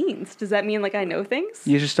that means. Does that mean, like, I know things?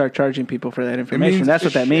 You should start charging people for that information. That's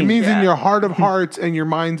what that It means. means in Yeah. your heart of hearts and your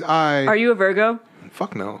mind's eye. Are you a Virgo?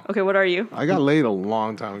 Fuck no. Okay, what are you? I got laid a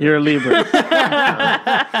long time ago. You're a Libra. All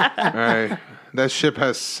right. That ship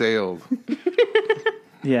has sailed.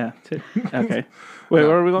 Yeah. Okay. Wait,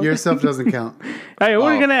 where are we going? Your stuff doesn't count. Hey, what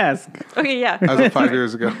are Oh. you going to ask? Okay, yeah. As of 5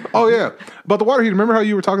 years ago. Oh yeah, but the water heater. Remember how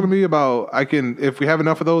you were talking to me about if we have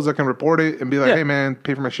enough of those, I can report it and be like, Yeah. hey man,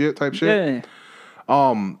 pay for my shit type shit.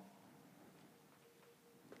 Yeah.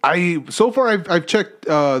 So far I've checked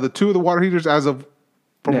the two of the water heaters as of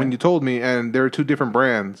from Yeah. when you told me, and there are two different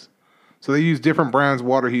brands. So they use different brands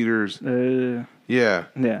water heaters. Yeah.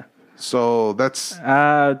 Yeah. So that's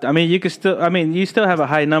I mean, you could still. I mean, you still have a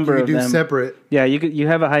high number You of do them. separate. Yeah, you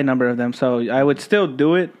have a high number of them, so I would still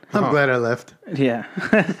do it. I'm glad I left. Yeah,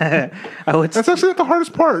 I would. that's actually not the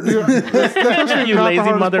hardest part. Dude. That's actually You not the lazy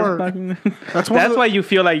hardest part. motherfucker. That's one of That's the- why you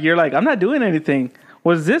feel like you're like, I'm not doing anything.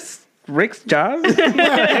 Was this Rick's job?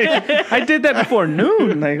 I did that before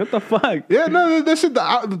noon. Like, what the fuck? Yeah, no, that shit.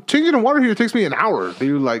 Changing the water heater takes me an hour,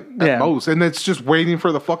 dude. Like at Yeah. most, and it's just waiting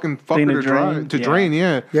for the fucking Thing fucker to to dry, drain. to Yeah. drain.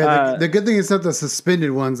 Yeah, Yeah, the good thing is not the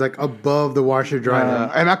suspended ones, like above the washer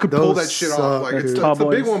dryer. and I could pull Those that shit off. suck, Like it's dude. a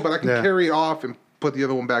big Boys. one, but I can Yeah. carry it off and put the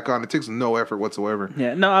other one back on. It takes no effort whatsoever.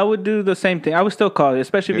 Yeah, no, I would do the same thing. I would still call it,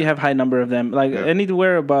 especially if you Yeah. have high number of them. Like Yeah.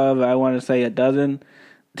 anywhere above, I want to say a dozen,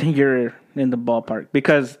 then you're in the ballpark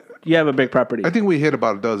because you have a big property. I think we hit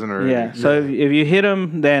about a dozen already. Yeah, so if you hit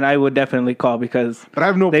them, then I would definitely call because But I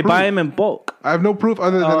have no they proof. buy them in bulk. I have no proof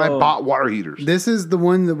other than I Oh. bought water heaters. This is the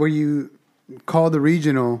one that where you call the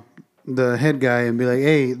regional, the head guy, and be like,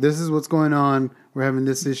 "Hey, this is what's going on. We're having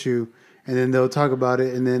this issue," and then they'll talk about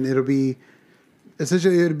it, and then it'll be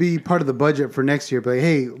part of the budget for next year. But like,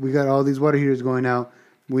 hey, we got all these water heaters going out.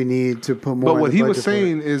 We need to put more. But in what the he was budget for it."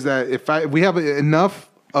 saying is that if we have enough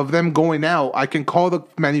of them going out, I can call the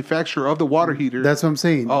manufacturer of the water heater. That's what I'm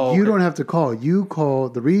saying. Oh, You okay. don't have to call. You call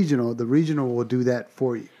the regional. The regional will do that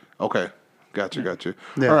for you. Okay. Gotcha.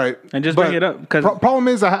 Yeah. All right. And just bring it up, 'cause- problem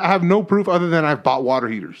is I have no proof other than I've bought water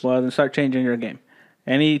heaters. Well, then start changing your game.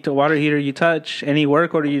 Any water heater you touch, any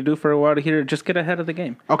work order you do for a water heater, just get ahead of the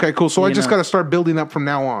game. Okay, cool. So I You just know. got to start building up from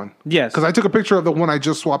now on. Yes. Because I took a picture of the one I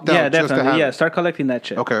just swapped out. Yeah, just to definitely. have Yeah, it. start collecting that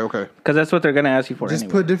shit. Okay. Because that's what they're going to ask you for Just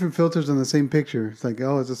anyway. put different filters on the same picture. It's like,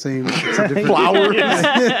 oh, it's the same. It's a different. Flowers,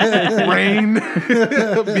 rain,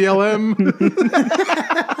 BLM.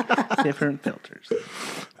 different filters.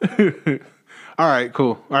 All right,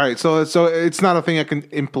 cool. All right, so it's not a thing I can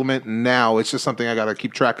implement now. It's just something I got to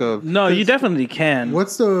keep track of. No, you definitely can.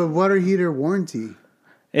 What's the water heater warranty?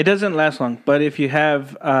 It doesn't last long, but if you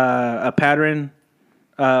have a pattern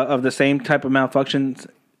of the same type of malfunctions,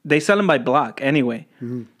 they sell them by block anyway.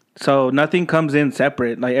 Mm-hmm. So nothing comes in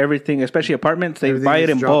separate. Like everything, especially apartments, they Everything buy it is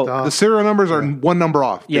in dropped bulk. off. The serial numbers are one number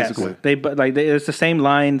off, Yes, basically. it's the same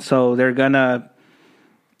line, so they're gonna.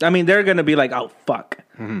 I mean, they're gonna be like, "Oh fuck,"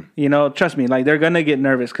 you know. Trust me, like they're gonna get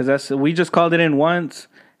nervous because we just called it in once,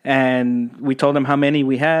 and we told them how many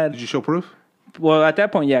we had. Did you show proof? Well, at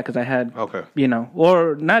that point, yeah, because I had, Okay. you know,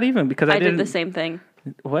 or not even because I I didn't. did the same thing.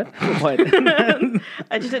 What? What?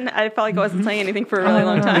 I just didn't. I felt like I wasn't saying anything for a really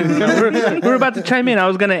long time. we were about to chime in. I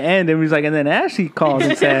was gonna end, and he was like, and then Ashley called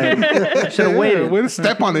and said, "Should have waited." Way to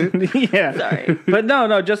step on it. Yeah, Sorry. but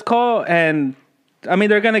no, just call and. I mean,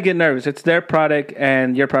 they're gonna get nervous. It's their product,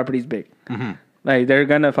 and your property's big. Like they're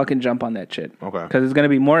gonna fucking jump on that shit. Okay. Because it's gonna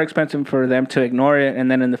be more expensive for them to ignore it, and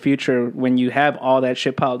then in the future, when you have all that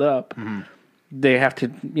shit piled up, they have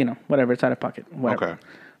to, you know, whatever. It's out of pocket. Whatever. Okay.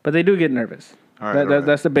 But they do get nervous. All right,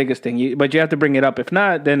 That's the biggest thing. But you have to bring it up. If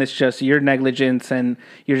not, then it's just your negligence, and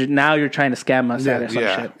you're trying to scam us out of some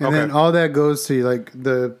Yeah. shit. And Okay. then all that goes to like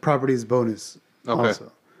the property's bonus. Okay.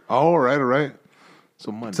 Also. All right.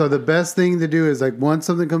 So money. So the best thing to do is like once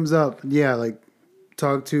something comes up, like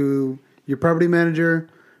talk to your property manager,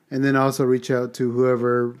 and then also reach out to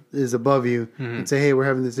whoever is above you and say, "Hey, we're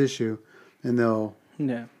having this issue," and they'll.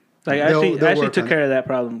 Yeah. Like They'll Ashley work took on care of that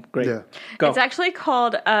problem. Great. Yeah. Go. It's actually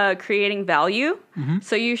called creating value.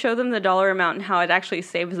 So you show them the dollar amount and how it actually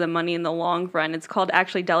saves them money in the long run. It's called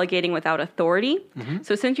actually delegating without authority.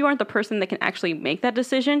 So since you aren't the person that can actually make that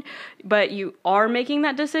decision, but you are making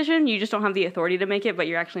that decision, you just don't have the authority to make it, but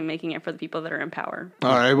you're actually making it for the people that are in power.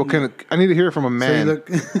 All right. Well, I need to hear from a So you man. look,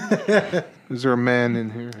 Is there a man in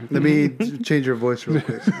here? let me change your voice real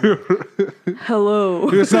quick.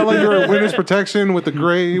 Hello. You sound like you're in witness protection with the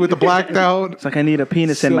gray, with the blacked out. It's like I need a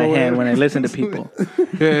penis in my So, hand when I listen to people.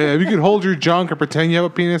 Yeah, if you can hold your junk or pretend you have a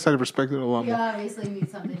penis, I'd respect it a lot He more. obviously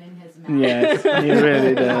needs something in his mouth. Yes, he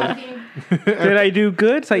really does. Talking. Did I do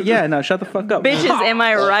good? It's like, yeah, no, shut the fuck up. Bitches, am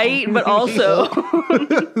I right? But also,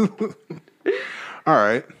 All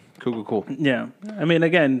right. Cool. Yeah. I mean,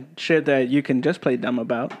 again, shit that you can just play dumb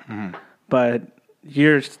about, but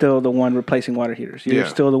you're still the one replacing water heaters. You're Yeah.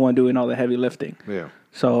 still the one doing all the heavy lifting. Yeah,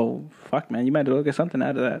 So, fuck, man, you might as well get something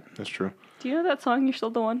out of that. that's true. do you know that song, You're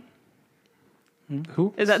Still the One?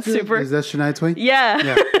 Who? Is that super? Is that Shania Twain? Yeah.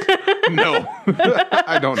 No.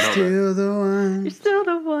 I don't know that. Still the one. You're still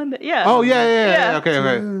the one. That, yeah. Oh, yeah. Yeah.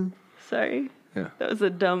 Okay. Sorry. Yeah. That was a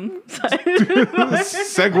dumb side.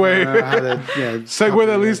 Segue. Segue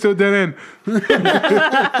that leads to a dead end.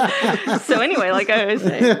 So anyway, like I was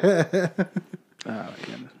saying. Oh, my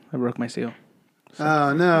goodness. I broke my seal.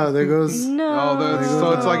 Oh no! There goes. No. Oh,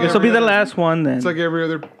 so it's like This will be every the other- last one then. It's like every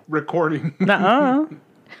other recording. Nuh-uh.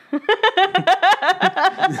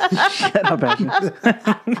 Shut up, Ashley.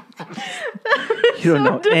 You don't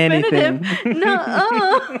know anything.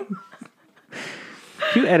 No.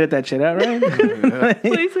 You edit that shit out, right?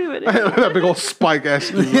 Please leave it in. That big old spike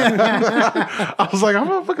ass. I was like, I'm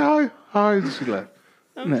not fucking high. How did she laugh?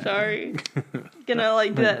 I'm sorry. Gonna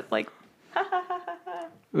like do that like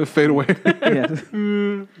Fade away. Yes.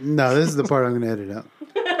 No, this is the part I'm going to edit out.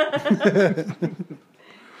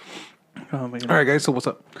 Oh my god. All right, guys. So what's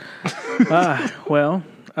up? Well,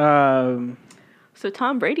 so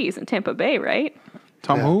Tom Brady's in Tampa Bay, right?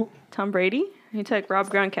 Tom Yeah. who? Tom Brady. He took Rob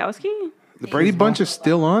Gronkowski. The Brady Bunch is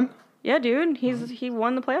still on? Yeah, dude. He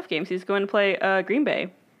won the playoff games. He's going to play Green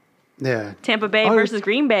Bay. Yeah. Tampa Bay Oh, versus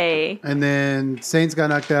Green Bay. And then Saints got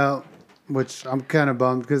knocked out, which I'm kind of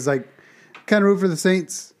bummed because, like, kind of root for the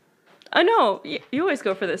Saints. I know. You always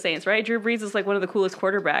go for the Saints, right? Drew Brees is like one of the coolest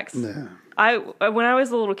quarterbacks. Yeah. When I was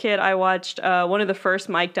a little kid, I watched one of the first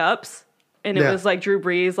mic'd ups. And it Yeah. was like Drew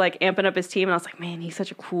Brees like amping up his team, and I was like, man, he's such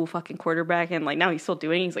a cool fucking quarterback. And like now he's still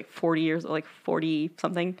doing it. He's like 40 years, like 40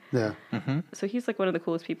 something. Yeah. So he's like one of the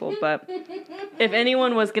coolest people. But if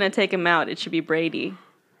anyone was gonna take him out, it should be Brady.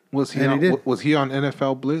 Was he And he on, did. was he on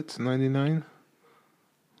NFL Blitz 99?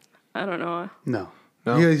 I don't know. No.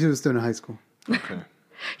 No? He was still in high school. Okay.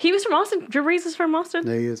 He was from Austin. Drew Brees is from Austin.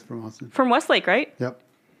 Yeah, he is from Austin. From Westlake, right? Yep.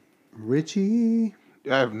 Richie.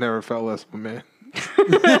 I've never felt less of a man.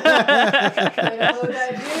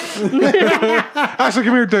 Ashley,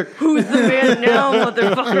 come here, Dick. Who's the man now,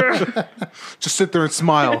 motherfucker? Just sit there and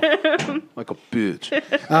smile like a bitch.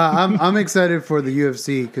 I'm excited for the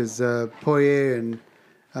UFC because Poirier and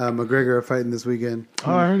McGregor are fighting this weekend.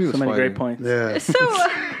 Oh, I heard he was so many fighting. great points. Yeah. So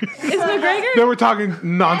is McGregor? They were talking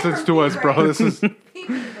nonsense to us, bro. This is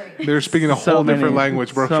they're speaking a whole different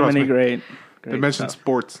language, bro. So Trust many me. great They mentioned stuff.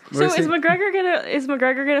 sports. So is McGregor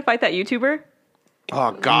gonna fight that YouTuber?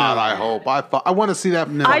 Oh God, I hope. I want to see that.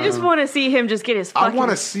 No. I just want to see him just get his I fucking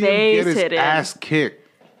want to see him face get his hit in. ass kicked.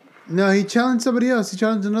 No, he challenged somebody else. He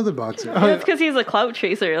challenged another boxer. That's because he's a clout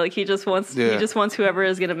chaser. Like he just wants Yeah. whoever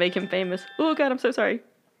is gonna make him famous. Oh God, I'm so sorry.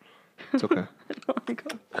 It's okay.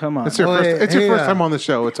 Come on. It's your Oh, first. hey, It's your hey, first time on the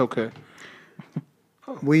show. It's okay.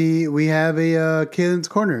 We have a Kalen's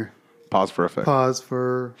Corner. Pause for effect. Pause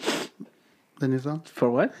for the new song. For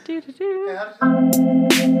what? Do-do-do.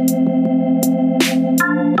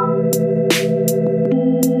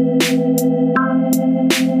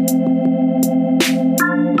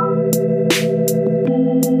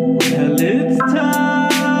 Well, it's time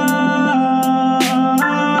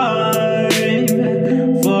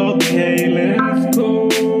for Kalen's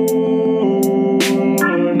Corner.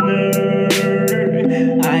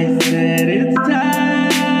 I said it's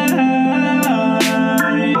time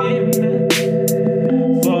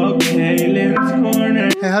for Kalen's Corner.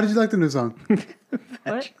 Hey, how did you like the new song?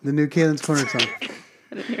 What? The new Kalen's Corner song.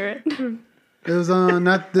 I didn't hear it. It was on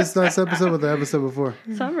not this last episode, but the episode before.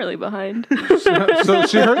 So I'm really behind. So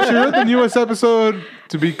she heard the newest episode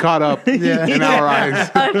to be caught up Yeah. in our eyes.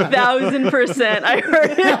 1,000%. I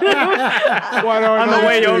heard it. Why do I On know the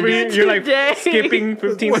way this? over, you're like Today. skipping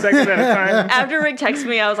 15 seconds at a time. After Rick texted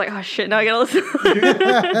me, I was like, oh shit, now I gotta listen.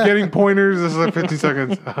 Getting pointers. This is like 15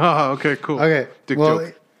 seconds. Oh, okay, cool. Okay. Dick well,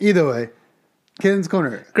 joke. either way, Kalen's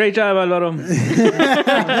Corner. Great job, Alvaro.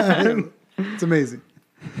 It's amazing.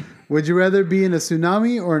 Would you rather be in a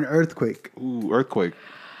tsunami or an earthquake? Ooh, earthquake.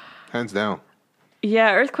 Hands down.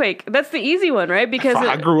 Yeah, earthquake. That's the easy one, right? Because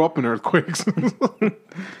I grew up in earthquakes.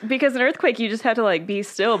 because an earthquake, you just have to like be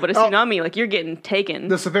still, but a tsunami, like you're getting taken.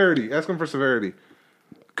 The severity. Ask them for severity.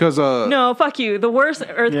 Because No, fuck you. The worst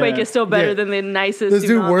earthquake Yeah. is still better Yeah. than the nicest Let's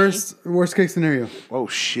do tsunami. worst case scenario. oh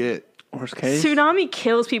shit, Worst case. Tsunami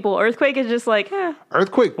kills people. Earthquake is just like,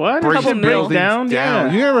 earthquake. What? breaks Couple mil. buildings Down?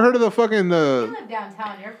 Yeah. You ever heard of the fucking You live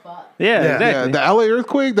downtown, you're fucked. Yeah, Yeah. exactly. the LA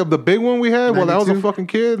earthquake, the big one we had? Well, that was a 92? fucking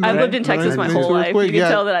kid. I've man. lived in Texas my 92 whole life. You earthquake, can yeah.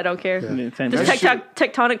 tell that I don't care. Yeah, same Just thing.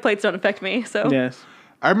 tectonic plates don't affect me. So Yes.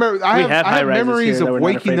 I remember. I We have have high rises memories here that of we're not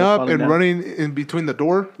afraid waking of up falling and down. running in between the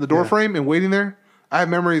door Yeah. frame, and waiting there. I have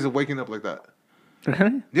memories of waking up like that.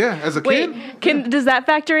 Really? Yeah, as a wait, kid. does that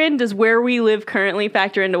factor in? Does where we live currently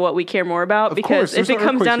factor into what we care more about? Of Because course, if there's it no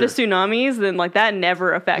comes down to earthquakes tsunamis, then like that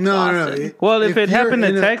never affects No, Austin. Well, if it you're happened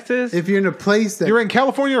in a- Texas- if you're in a place that You're in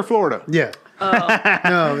California or Florida? yeah.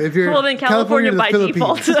 No, if you're Well, then California to the by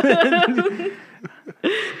Philippines. default.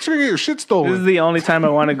 You're gonna get your shit This is stolen. the only time I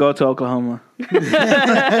want to go to Oklahoma.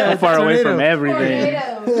 So far away from Tornado. everything.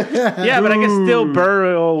 Tornadoes. Yeah, but I can still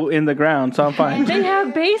burrow in the ground, so I'm fine. They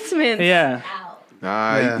have basements. Yeah, Ow.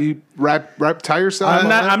 Yeah. You tie yourself.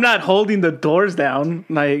 I'm not holding the doors down.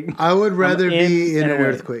 Like, I would rather in be in and an away.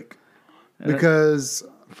 earthquake because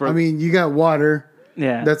I mean you got water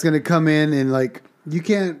yeah, that's gonna come in and like you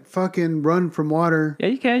can't fucking run from water. yeah.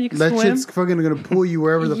 You can That swim. shit's fucking gonna pull you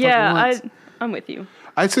wherever the fuck it Yeah, wants. I'm with you.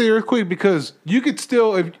 I'd say earthquake because you could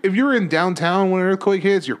still, if you're in downtown when an earthquake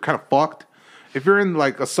hits, you're kind of fucked. If you're in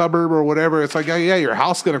like a suburb or whatever, it's like, yeah, your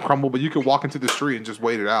house is going to crumble, but you can walk into the street and just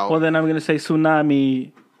wait it out. Well, then I'm going to say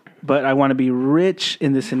tsunami, but I want to be rich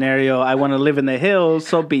in this scenario. I want to live in the hills,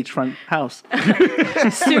 so beachfront house.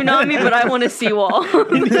 Tsunami, but I want a seawall.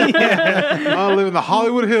 I'll live in the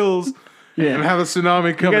Hollywood Hills and have a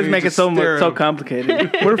tsunami come. You guys make it so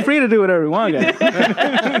complicated. We're free to do whatever we want, guys.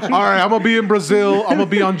 All right, I'm going to be in Brazil. I'm going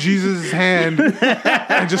to be on Jesus' hand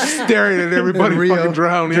and just staring at everybody fucking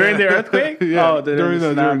drown. During the earthquake? Yeah, Oh, during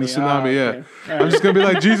the tsunami, okay. I'm just going to be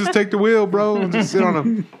like, Jesus, take the wheel, bro, and just sit on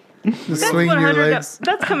him. Just swing your legs.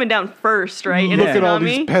 That's coming down first, right? In Look a at all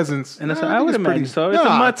tsunami? these peasants. And I would imagine so. It's a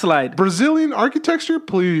mudslide. Brazilian architecture,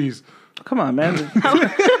 please. Come on, man.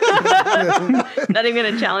 Not even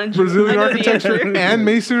going to challenge Brazilian you. I know the architecture answer. and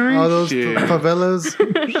masonry. All those Shit. favelas.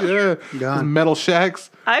 Yeah, Gone. those metal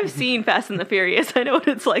shacks. I've seen Fast and the Furious. I know what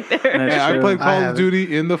it's like there. That's Yeah, I true. played Call I of haven't.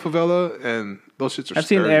 Duty in the favela, and those shits are I've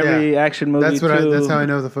seen sturdy. every action movie That's what. too. That's how I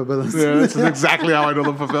know the favelas. Yeah, that's exactly how I know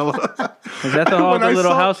the favela. Is that all When the I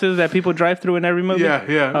little saw- houses that people drive through in every movie? Yeah,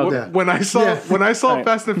 yeah. Oh, yeah. When I saw Right.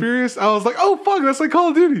 Fast and Furious, I was like, "Oh fuck, that's like Call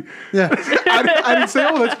of Duty." Yeah. I didn't say,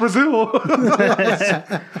 "Oh, that's Brazil."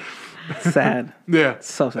 Sad. Yeah,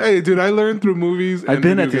 So sad. Hey, dude, I learned through movies. I've and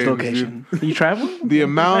been at video this games, location. You travel? dude. The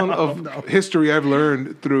amount of history I've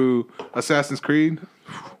learned through Assassin's Creed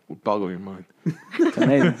would boggle your mind. It's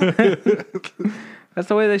amazing. That's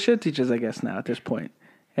the way they should teach us, I guess, now at this point.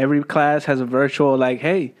 Every class has a virtual, like,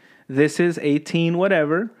 hey, this is 18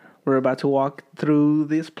 whatever. We're about to walk through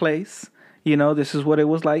this place. You know, this is what it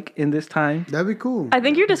was like in this time. That'd be cool. I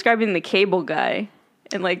think you're describing the cable guy.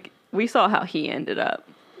 And, like, we saw how he ended up.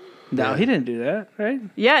 No, he didn't do that, right?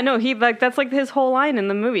 Yeah, no, that's like his whole line in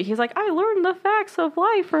the movie. He's like, I learned the facts of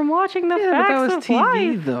life from watching the Yeah, but facts that was of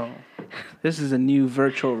TV, life. though. This is a new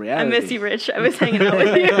virtual I reality. miss you, Rich. I was hanging out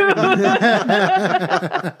with you.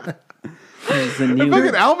 This is a new...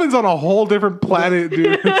 Fucking Alvin's on a whole different planet,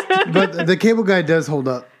 dude. But the cable guy does hold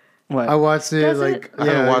up. What? I watched it Does like it? I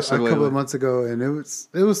haven't watched it a couple lately. of months ago, and it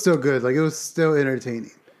was still good. Like it was still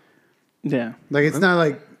entertaining. Yeah. Like it's not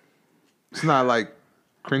like It's not like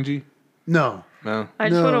cringy. no. No, I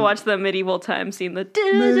just No. want to watch the medieval time scene. The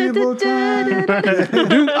Medieval time.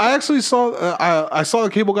 dude. I actually saw. I saw the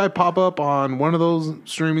cable guy pop up on one of those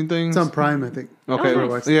streaming things. It's on Prime, I think. Okay, Oh,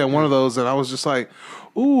 nice. yeah, one of those, and I was just like,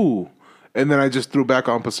 ooh. And then I just threw back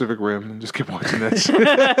on Pacific Rim and just kept watching that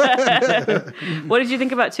shit. What did you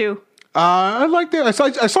think about 2? I liked it. I saw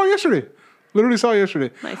it yesterday. Literally saw it yesterday.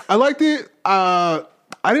 Nice. I liked it. I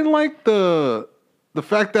didn't like the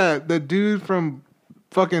fact that the dude from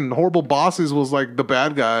fucking Horrible Bosses was like the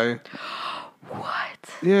bad guy. What?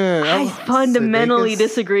 Yeah, I fundamentally Sudeikis?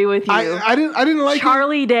 disagree with you. I didn't like it.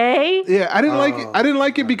 Charlie Day? Yeah, I didn't like it. I didn't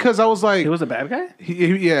like it because I was like, He was a bad guy?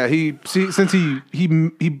 since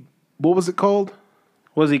he what was it called?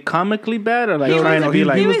 Was he comically bad or like He trying was- to be he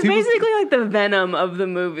like... He was he was- basically like the Venom of the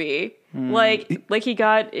movie. Like he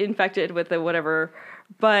got infected with the whatever.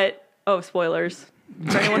 But, spoilers.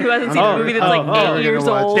 For anyone who hasn't seen the movie that's like 8 years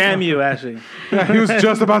gonna watch old. Damn you, Ashley. He was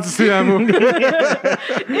just about to see that movie.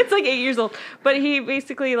 It's like 8 years old. But he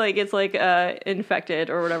basically like gets like infected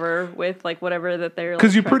or whatever with like whatever that they're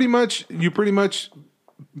Because like, you pretty much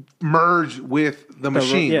merge with the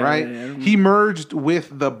machine, yeah, right? yeah, yeah. He merged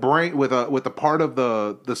with the brain, with a part of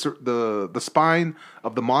the spine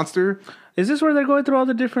of the monster. Is this where they're going through all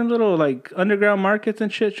the different little like underground markets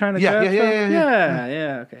and shit trying to Yeah, grab yeah, stuff? yeah.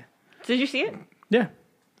 Yeah, okay. Did you see it? Yeah.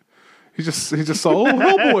 He just saw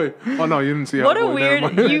Hellboy. Oh no, you didn't see What a Hellboy.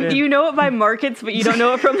 Never weird mind. you know it by markets, but you don't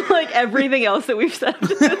know it from like everything else that we've said up to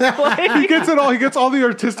this point. He gets it all. He gets all the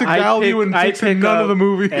artistic value and takes in none of the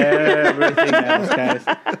movie. Everything else, guys.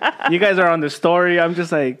 You guys are on the story. I'm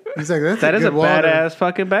just like, He's like, that is a water. badass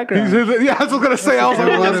fucking background. Yeah, I was gonna say. I was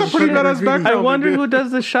like, Water that's a pretty sugar badass graffiti. background. I wonder who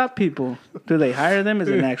does the shop people. Do they hire them? Is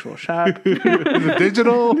it an actual shop? Is it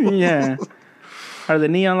digital. Yeah. Are the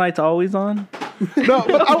neon lights always on? No,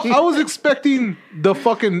 but I was expecting the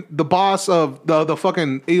boss of the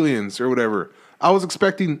fucking aliens or whatever. I was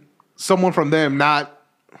expecting someone from them, not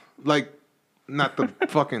the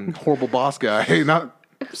fucking horrible boss guy. Not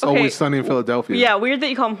Always Sunny in Philadelphia. Yeah, weird that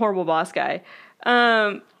you call him horrible boss guy.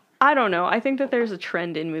 I don't know. I think that there's a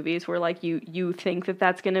trend in movies where like you think that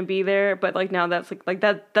that's gonna be there, but like now that's like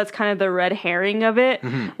that's kind of the red herring of it.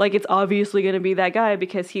 Mm-hmm. Like it's obviously gonna be that guy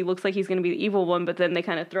because he looks like he's gonna be the evil one, but then they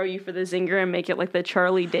kind of throw you for the zinger and make it like the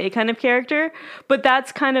Charlie Day kind of character. But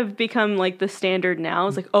that's kind of become like the standard now.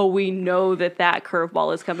 It's like, oh, we know that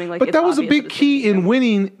curveball is coming. Like, But it's that was a obvious big that it's key gonna be in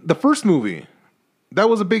winning the first movie. That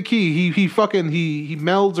was a big key. He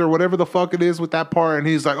melds or whatever the fuck it is with that part, and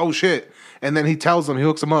he's like, oh shit. And then he tells them, he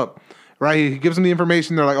hooks them up. Right? He gives them the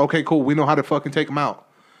information. They're like, okay, cool. We know how to fucking take him out.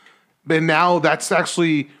 But now that's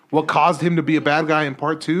actually what caused him to be a bad guy in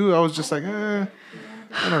part 2. I was just like, I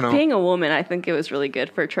don't know. Being a woman, I think it was really good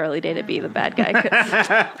for Charlie Day to be the bad guy.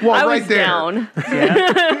 'Cause Well, I right was there. down.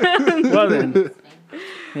 Well then,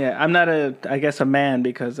 yeah, I'm not I guess a man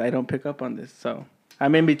because I don't pick up on this. So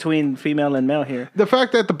I'm in between female and male here. The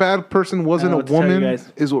fact that the bad person wasn't I a don't know what to tell you woman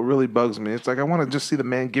guys. is what really bugs me. It's like I want to just see the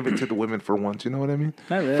man give it to the women for once. You know what I mean?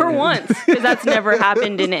 Not really. For once, because that's never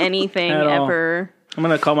happened in anything At all. ever. I'm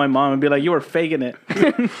gonna call my mom and be like, "You were faking it."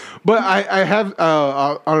 But I have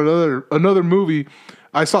on another movie.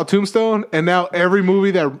 I saw Tombstone, and now every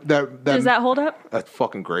movie that Does that hold up? that's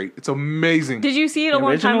fucking great. It's amazing. Did you see it a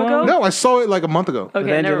long time original ago? one? No, I saw it like a month ago. Okay,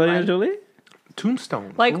 With never Angelina mind. Jolie.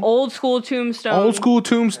 Tombstone. Like old school Tombstone. Old school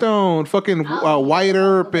Tombstone. Fucking Wyatt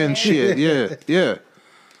Earp and shit. Yeah.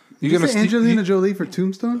 You You gonna say Angelina Jolie for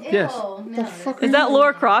Tombstone? Yes. Ew, no, Is that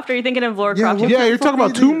Laura Croft? Are you thinking of Laura Yeah, Croft? what Yeah, the you're talking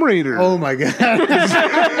fuck about are you Tomb Raider. Oh my god!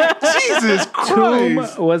 Jesus Tomb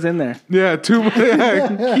Christ. was in there. Yeah,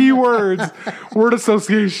 keywords, word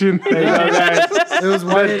association. There you go, guys. It was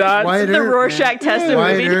Wyatt, dots. Wyatt The Earp, Rorschach test of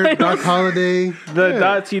Wyatt movie Earp, titles. Doc Holliday. The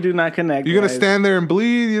dots you do not connect. You're gonna guys. stand there and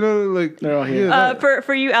bleed, you know, like They're all here.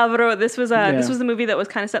 For you, Alvaro, this was Yeah. the movie that was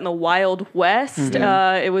kind of set in the Wild West.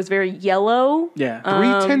 It was very yellow. Yeah.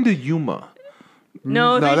 310 to Yuma.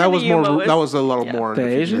 No, No, 310 that to was Yuma more. That was a little more. The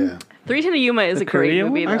Asian. Yeah, 310 to Yuma is a great Korean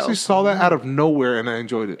movie, one? I though. actually saw that out of nowhere and I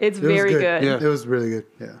enjoyed it. It's it was very good. Yeah. It was really good.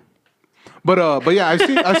 Yeah. But yeah,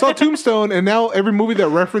 I saw Tombstone, and now every movie that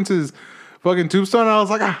references fucking Tombstone, I was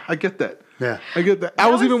like, I get that. Yeah. I get that. I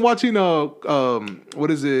was even watching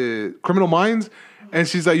what is it, Criminal Minds, and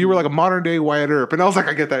she's like, you were like a modern day Wyatt Earp, and I was like,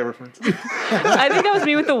 I get that reference. I think that was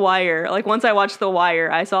me with The Wire. Like once I watched The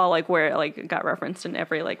Wire, I saw like where it like got referenced in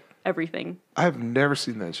everything. I've never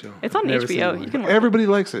seen that show. It's on Never seen HBO. The You can watch Everybody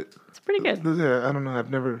likes it. it. It's pretty good. Yeah, I don't know. I've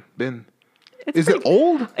never been. It's Is it pretty-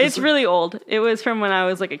 old? It's really old. It was from when I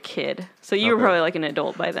was like a kid. So you were Okay. probably like an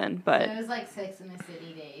adult by then. But It was like Sex in the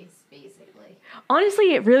City days, basically.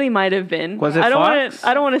 honestly, it really might have been. Was it I don't Fox?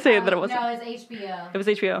 want to say that it wasn't. No, it's HBO. It was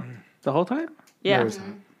HBO. The whole time? Yeah. There was-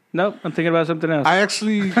 Nope. I'm thinking about something else. I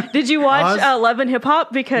actually, Did you watch Oz? Love and Hip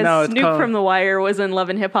Hop? Because No, it's Snoop called- from The Wire was in Love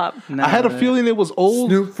and Hip Hop. No, I had a feeling it was old.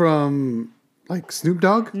 Snoop from like Snoop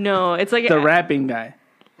Dogg. No, it's like the rapping guy.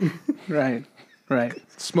 Right.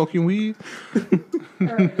 Smoking weed.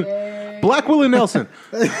 Black Willie Nelson.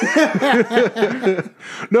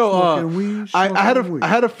 No, Smoking weed, I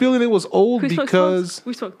had a feeling it was old Who smokes because blunts?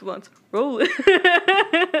 We smoked blunts. Roll it.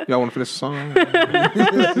 y'all want to finish the song?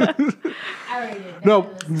 I already did. No,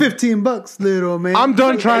 $15, little man. I'm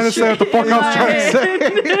done trying to say what the fuck I was trying to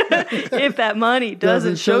say. If that money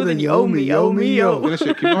doesn't show, then you owe me, owe me, owe. Finish it.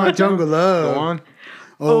 Keep going. Jungle Love. Go on.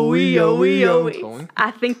 Oh, we, oh, we, oh, we. Going.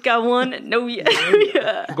 I think I want to know you.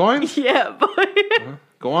 Yeah. Going. Yeah, boy.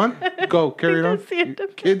 Go on. Go. Carry it on. That's the end of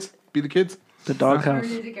it. Kids, be the kids. The doghouse.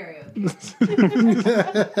 Did the karaoke.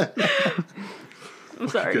 I'm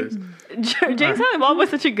sorry. James Silent Bob was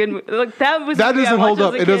such a good movie. Like, that was a That movie I doesn't hold watched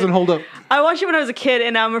up. as a It kid. doesn't hold up. I watched it when I was a kid,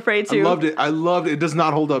 and now I'm afraid I to. loved it. It. It does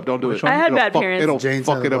not hold up. Don't do it. I had It'll bad fuck- parents. It'll Jane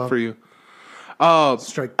fuck it Silent up Bob. for you.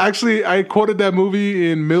 Strike. Actually, I quoted that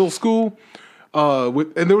movie in middle school.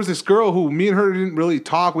 And there was this girl who me and her didn't really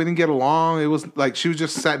talk. We didn't get along. It was like she was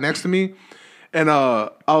just sat next to me, and I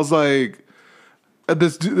was like,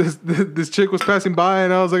 this chick was passing by,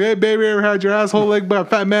 and I was like, "Hey, baby, ever had your asshole licked by a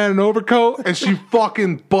fat man in an overcoat?" And she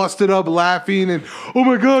fucking busted up laughing, and oh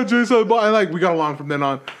my god, Jason! And like we got along from then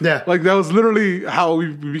on. Yeah. like that was literally how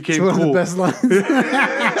we became It's one cool. of the best lines.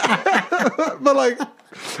 But like,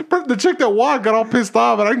 the chick that walked got all pissed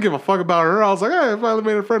off, and I didn't give a fuck about her. I was like, hey, I finally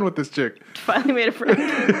made a friend with this chick. Finally made a friend.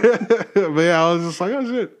 But yeah, I was just like, oh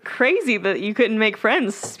shit, Crazy that you couldn't make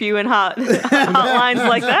friends spewing hot lines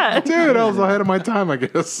like that. dude, I was ahead of my time, I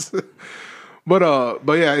guess. But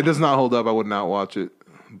yeah, it does not hold up. I would not watch it.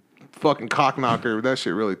 Fucking Cockknocker, that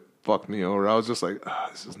shit really fucked me over. I was just like,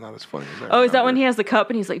 this is not as funny as I Oh, is that remember. when he has the cup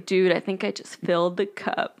and he's like, dude, I think I just filled the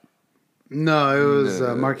cup. No, it was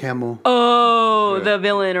Mark Hamill. Oh, the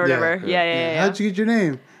villain or whatever. Yeah. How'd you get your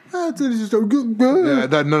name? It's just Yeah,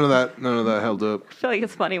 none of that held up. I feel like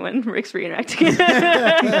it's funny when Rick's reenacting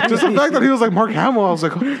it. Just the fact that he was like Mark Hamill, I was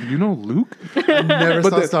like, oh, you know Luke? Never saw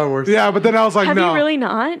then- Star Wars. Yeah, but then I was like, Have no, you really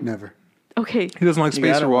not? Never. Okay. he doesn't like You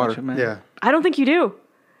space gotta or watch water. it, man. Yeah. I don't think you do.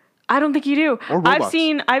 I don't think you do. Or I've robots.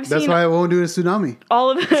 seen That's why I won't do a tsunami. all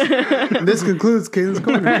of This concludes Caitlin's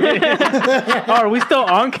Corner. Oh, are we still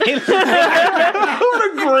on, Caitlin?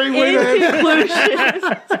 What a great way to end. in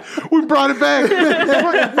conclusion. We brought it back. We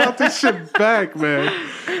fucking brought this shit back, man.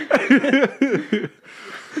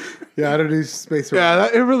 Yeah, I don't do space. Yeah,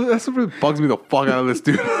 that's what really bugs me the fuck out of this,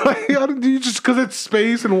 dude. Like, do you just because it's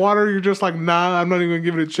space and water, you're just like, nah, I'm not even gonna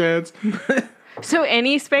give it a chance. So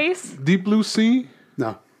any space? Deep Blue Sea.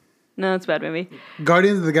 No. No, it's a bad movie.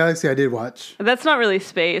 Guardians of the Galaxy, I did watch. That's not really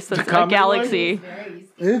space. That's a common galaxy. Very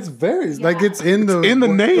It's very like it's in the In the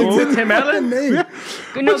name. Is it Tim Allen? name.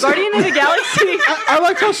 No, Guardian of the Galaxy. I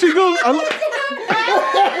like how she goes. Wait,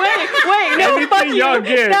 no, Everything fuck you. y'all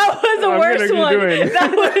get, That was the I'm worst gonna be one. doing.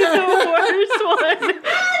 That was the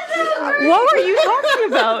worst one. What were you talking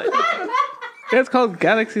about? It's called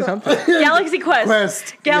Galaxy something. Galaxy Quest.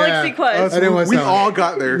 Quest. Galaxy Yeah. Quest. I didn't watch We that one. all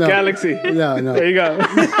got there. No. Galaxy. No, There no. you go.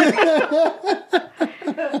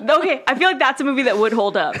 Okay, I feel like that's a movie that would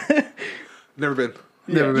hold up. Never been.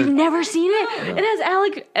 Never You've been. never seen it? It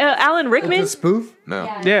has Alan Rickman. It's a spoof? No.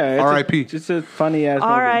 Yeah. it's R.I.P. Just a funny ass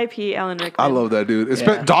movie. R.I.P. Alan Rickman. I love that dude.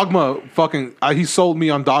 Yeah. Dogma. Fucking. He sold me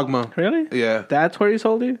on Dogma. Really? Yeah. That's where he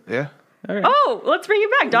sold you? Yeah. All right. Oh, let's bring it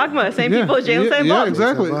back. Dogma. Same people as Jay and Silent yeah, Bob.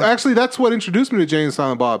 exactly. Silent Bob. Actually, that's what introduced me to Jay and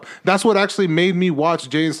Silent Bob. That's what actually made me watch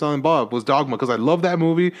Jay and Silent Bob was Dogma because I love that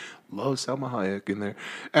movie. Love Salma Hayek in there,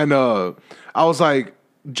 and I was like,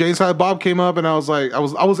 Jay and Silent Bob came up, and I was like, I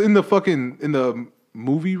was in the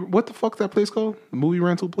movie. What the fuck's that place called? The movie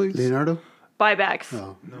rental place. Leonardo? Buybacks.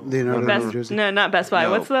 Oh, Leonardo, New Best, Jersey. no, not Best Buy.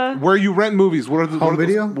 No. What's the where you rent movies? What are the Home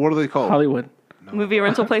video? What are they called? Hollywood. movie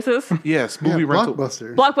rental places? Yes, Yeah, movie rental.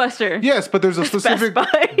 Blockbuster. Blockbuster. Yes, but there's a specific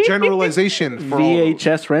Best Buy. generalization for all.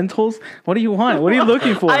 VHS rentals? What do you want? What are you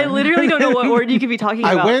looking for? I literally don't know what word you could be talking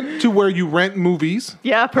I about. went to where you rent movies.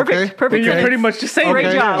 Yeah, perfect. Okay. Perfect. You're sense. pretty much just saying Great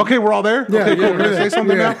Okay. job. Okay, we're all there. Yeah, okay, cool. yeah, Can I say yeah.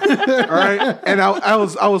 something Yeah. now? All right. And I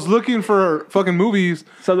was looking for fucking movies.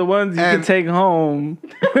 So the ones you can And- take home,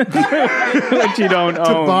 but you don't To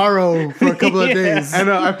own. borrow for a couple of days. And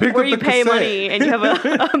I picked Where up you the pay cassette. money and you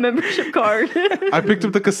have a membership card. I picked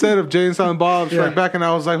up the cassette of Jay and Silent Bob Strike Yeah. Back, and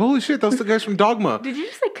I was like, "Holy shit, that's the guys from Dogma." Did you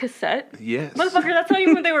just say cassette? Yes. Motherfucker, that's not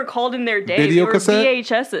even what they were called in their day. Video they were cassette?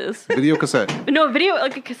 VHSs. Video cassette. No, video,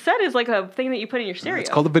 like a cassette is like a thing that you put in your stereo. It's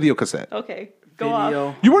called a video cassette. Okay, go off.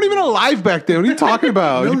 Video. You weren't even alive back then. What are you talking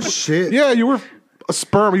about? No You- shit. Yeah, you were a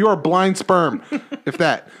sperm. You were a blind sperm, if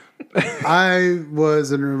that. I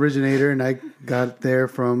was an originator and I got there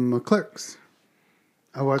from Clerks.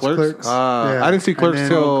 I watched Clerks. I didn't see Clerks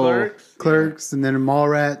And then till Clerks and then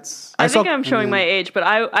Mallrats. I saw- think I'm showing my age, but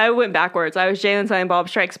I went backwards. I was Jay and Silent Bob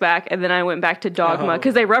Strikes Back, and then I went back to Dogma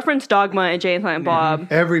because they referenced Dogma and Jay and Silent Bob,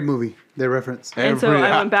 Every movie they reference. and so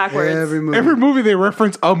I went backwards. Every movie. Every movie they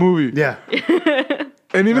reference a movie. Yeah.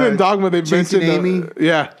 And even in Dogma they Chasing mentioned Amy.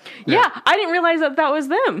 yeah. Yeah, I didn't realize that was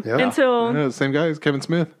them Yeah. until. Yeah, the same guy as Kevin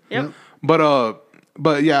Smith. Yep.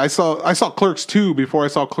 But yeah, I saw Clerks 2 before I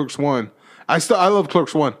saw Clerks 1. I love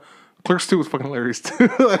Clerks 1. Clerks 2 was fucking hilarious too.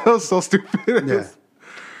 That was so stupid. Yeah.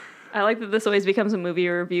 I like that this always becomes a movie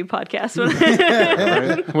review podcast.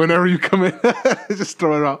 Right? Whenever you come in, just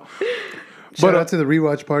throw it out. Shout out to the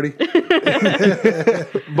rewatch party.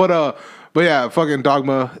 But yeah, fucking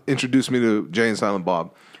Dogma introduced me to Jay and Silent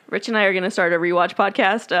Bob. Rich and I are going to start a rewatch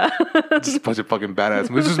podcast. Just a bunch of fucking badass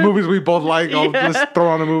movies. Just movies we both like. I'll just throw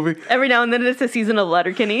on a movie. Every now and then it's a season of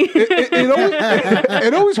Letterkenny.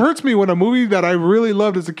 It always hurts me when a movie that I really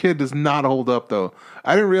loved as a kid does not hold up, though.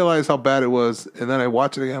 I didn't realize how bad it was, and then I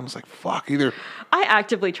watched it again. I was like, "Fuck!" Either I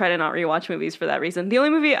actively try to not rewatch movies for that reason. The only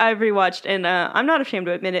movie I've rewatched, and I'm not ashamed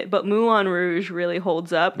to admit it, but Moulin Rouge really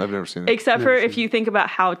holds up. I've never seen it. Except for if you think about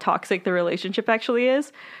how toxic the relationship actually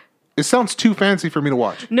is. It sounds too fancy for me to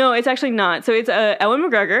watch. No, it's actually not. So it's Ewan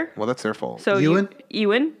McGregor. Well, that's their fault. So Ewan?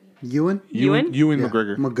 Ewan, Ewan? Ewan? Ewan Yeah.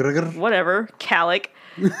 McGregor. McGregor. whatever, Calic,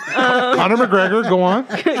 Conor McGregor. Go on.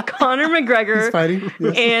 Connor McGregor, He's fighting.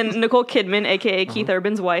 Yes. and Nicole Kidman, aka Keith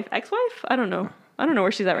Urban's wife, ex-wife. I don't know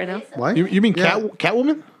where she's at right now. What? You mean Yeah.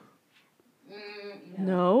 Catwoman?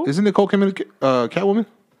 No, Isn't Nicole Kidman Catwoman?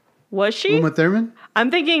 was she? Uma Thurman? I'm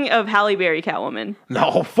thinking of Halle Berry Catwoman.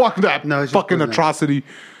 No, fuck that. No, she fucking wasn't. atrocity.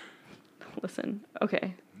 Listen,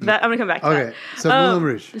 okay. That, I'm gonna come back to Okay. that. So Moulin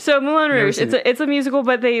Rouge. So Moulin Rouge, seen it's a musical,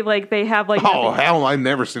 but they have like Oh nothing. hell, I've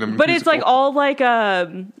never seen a But it's like musical. all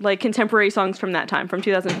like contemporary songs from that time, from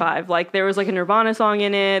 2005. Like there was like a Nirvana song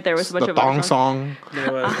in it. There was a bunch the of other thong songs. song.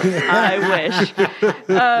 I wish.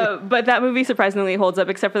 But that movie surprisingly holds up,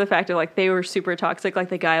 except for the fact that like they were super toxic. Like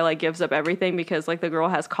the guy like gives up everything because like the girl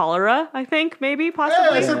has cholera. I think maybe Hey,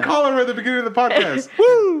 possibly. I said cholera at the beginning of the podcast.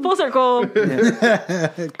 Woo! Full circle.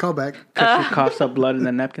 Call back. She coughs up blood in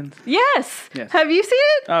the napkins. Yes. Yes. Have you seen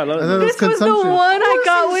it? Oh, I love I it. thought it This was the consumption. one I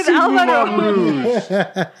got with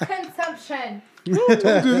Alvaro. Consumption.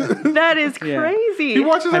 That is Yeah. crazy. He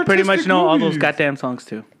watches I pretty much artistic know all those movies. goddamn songs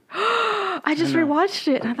too. I just rewatched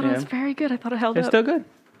it. And I thought it was Yeah. very good. I thought it held It's up. still good.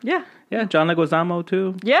 Yeah. Yeah, John Leguizamo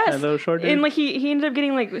too. Yes. That little short dude. And like he ended up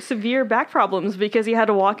getting like severe back problems because he had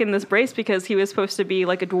to walk in this brace because he was supposed to be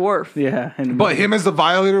like a dwarf. Yeah, and But him as the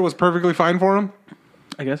violator was perfectly fine for him.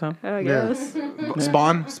 I guess so. I Yeah. guess.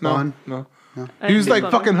 Spawn? Spawn. No. I He was didn't like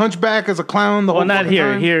think fucking hunchback as a clown the Well, whole not fucking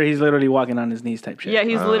here. time. Here, he's literally walking on his knees type shit. Yeah,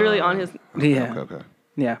 he's literally on his. Yeah. Okay.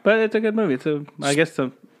 Yeah, but it's a good movie. It's a, I guess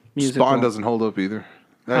the music. Spawn doesn't hold up either.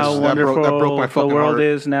 How that wonderful broke my the fucking world heart.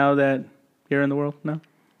 is now that you're in the world. No,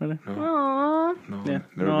 really? Aww. No, Yeah,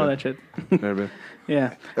 never all been. that shit. Never been.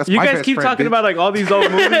 Yeah, That's you my guys best keep friend, talking bitch. about like all these old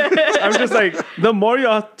movies. I'm just like, the more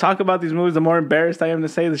y'all talk about these movies, the more embarrassed I am to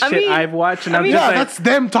say the shit mean- I've watched, and I'm mean- just Yeah, like, that's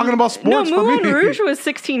them talking about No, sports for Moulin me. Rouge was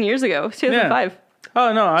 16 years ago. 2005.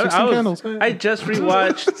 oh no, I 16 Candles. just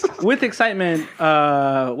rewatched with excitement.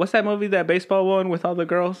 What's that movie, that baseball one with all the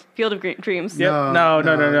girls? Field of Dreams. Yep. No. League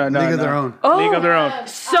of Their Own. Oh, League of Their Own.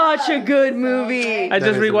 such a good movie. I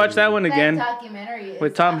just is a rewatched that one That again. documentary is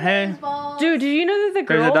With Tom on Hanks. baseball. Dude, did you know that the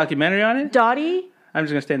There's girl a documentary on it. Dottie, I'm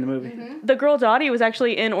just gonna stay in the movie. the girl Dottie was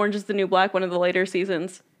actually in Orange Is the New Black, one of the later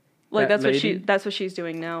seasons. Like That that's lady? what she's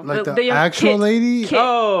doing now. Like the young actual Kit. lady? Kit,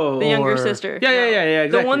 Oh, the younger or- sister. yeah,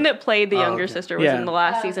 exactly. The one that played the younger okay. sister was Yeah. in the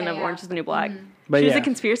last Okay, season of yeah. Orange Is the New Black. But She was yeah. a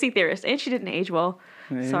conspiracy theorist, and she didn't age well.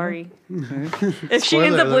 Yeah. Sorry. If she Spoiler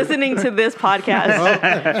ends up alert. listening to this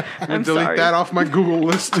podcast, I'm Delete sorry. that off my Google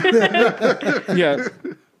list. Yeah.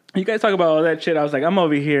 You guys talk about all that shit. I was like, I'm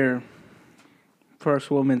over here.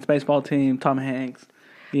 First women's baseball team, Tom Hanks.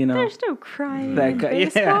 You know, There's no crying. That in guy- yeah.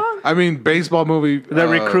 baseball. I mean, baseball movie. the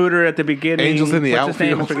recruiter at the beginning. Angels in the What's his name?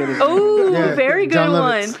 I Outfield. forget his name. Oh, Yeah, very good John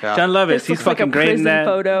one. Lovitz. Yeah. John Lovitz. This He's looks like a fucking great in prison that.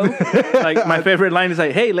 photo. Like my favorite line is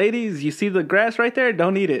like, "Hey, ladies, you see the grass right there?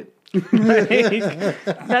 Don't eat it."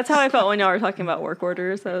 That's how I felt when y'all were talking about work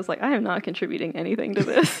orders. I was like, I am not contributing anything to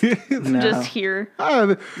this. I'm No. just here.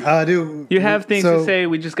 Dude. You have things so to say.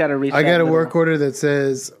 We just got to reach. I that got a little- work order that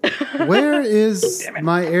says, "Where is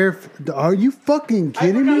my air? Are you fucking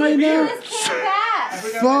kidding me right now? This came back.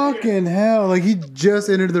 Fucking hell!" Like he just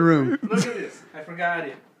entered the room. Look at this. I forgot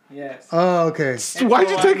it. Yes. Oh, okay. Why'd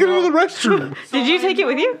you take it into the restroom? Did you take it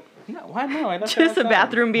with you? No, why no? I left it Just a outside.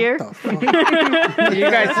 bathroom beer? Do you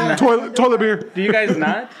guys not? Toilet beer. Do you guys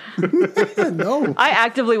not? No. I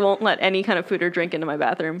actively won't let any kind of food or drink into my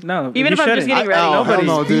bathroom. No, Even you if I'm just shouldn't. getting ready. Oh, hell Nobody.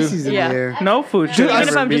 no, dude. Feces in Yeah. the air. No food. should Even ever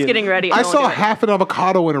if I'm be just in- getting ready. I won't saw do it. half an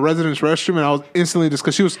avocado in a resident's restroom, and I was instantly just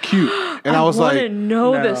because she was cute, and I was want to like,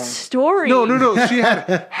 know No. the story. no. She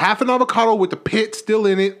had half an avocado with the pit still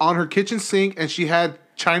in it on her kitchen sink, and she had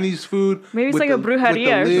Chinese food. Maybe it's with like a with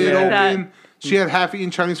brujeria or the lid something like that. open. She had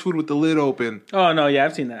half-eaten Chinese food with the lid open, Oh no, yeah,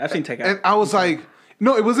 I've seen that. I've seen takeout. and I was like,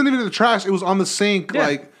 no, it wasn't even in the trash. It was on the sink, Yeah.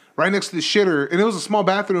 like right next to the shitter, and it was a small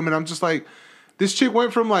bathroom, and I'm just like. This chick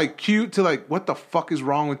went from like cute to like, what the fuck is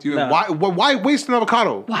wrong with you? And No. why waste an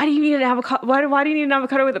avocado? Why do you need an avocado? Why do you need an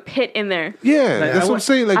avocado with a pit in there? Yeah, that's what I'm want-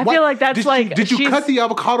 saying. Like, I why- feel like that's did like- You, did you she's- cut the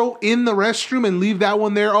avocado in the restroom and leave that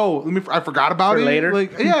one there? Oh, I forgot about For it. later?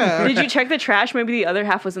 Like, yeah. Did you check the trash? Maybe the other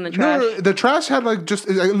half was in the No, trash. no, the trash had like just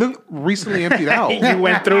it looked recently emptied out. You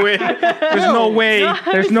went through it. There's no way.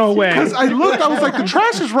 There's no way. Because I looked, I was like, the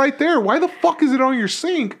trash is right there. Why the fuck is it on your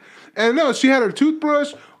sink? And no, she had her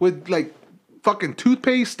toothbrush with like fucking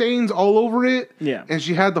toothpaste stains all over it. Yeah. And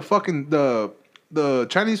she had the fucking the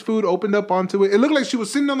Chinese food opened up onto it. It looked like she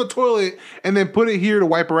was sitting on the toilet and then put it here to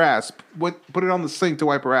wipe her ass. Put it on the sink to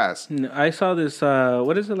wipe her ass. I saw this.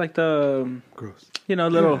 What is it like the? Gross. You know,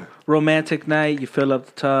 little romantic night. You fill up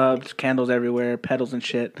the tub, there's candles everywhere, petals and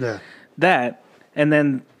shit. Yeah. That and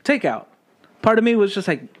then takeout. Part of me was just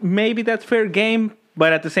like, maybe that's fair game,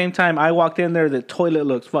 but at the same time, I walked in there, the toilet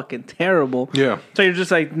looks fucking terrible. Yeah. So you're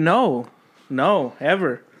just like, no,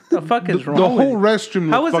 ever. The fuck is wrong? The with whole you? restroom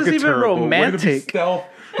How looked is this fucking even terrible. Way to be romantic? stealth.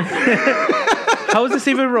 How is this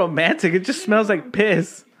even romantic? It just smells like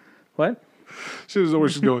piss. What? She doesn't know where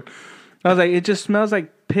she's going. I was like, it just smells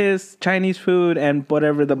like piss, Chinese food, and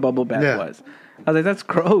whatever the bubble bath Yeah. was. I was like, that's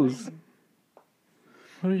gross.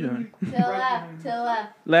 What are you doing? To the left, to the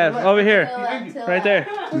left, Left, over to here, the left, to the right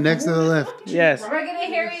left. there. Next to the left. Yes. We're gonna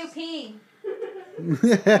hear you pee.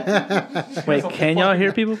 Wait, can y'all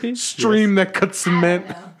hear people pee? Stream that cuts cement.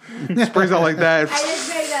 Sprays out like I that. just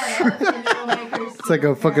made that up. And filmmakers It's like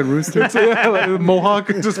a fucking rooster. Yeah, like Mohawk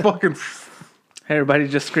just fucking. Everybody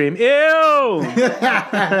just scream, ew!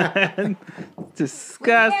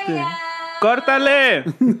 Disgusting. Yeah. Cortale!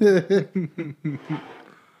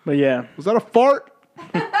 But yeah. Was that a fart?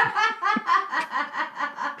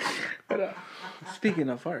 speaking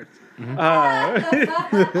of farts, I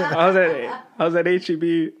was at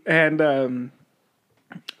HEB and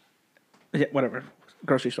yeah, whatever,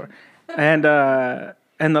 grocery store, and the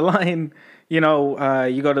line, you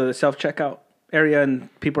go to the self checkout area and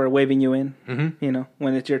people are waving you in,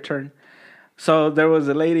 when it's your turn. So there was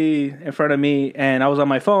a lady in front of me, and I was on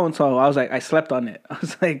my phone, so I was like, I slept on it. I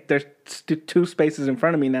was like, there's two spaces in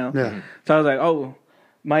front of me now. Yeah. So I was like, oh,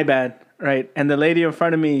 my bad, right? And the lady in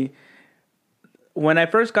front of me, when I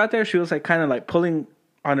first got there, she was like kind of like pulling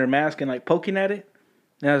on her mask and like poking at it.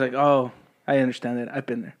 And I was like, oh, I understand that. I've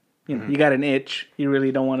been there. You got an itch. You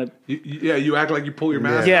really don't want to. You act like you pull your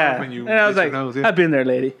mask Yeah. off and you. And I was itch like, your nose, yeah. I've been there,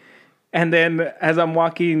 lady. And then as I'm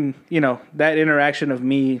walking, that interaction of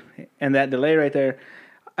me and that delay right there,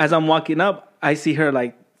 as I'm walking up, I see her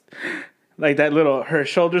like that little, her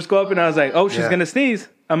shoulders go up, and I was like, oh, she's going to sneeze.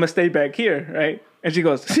 I'm going to stay back here, right? And she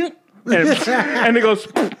goes, and it goes,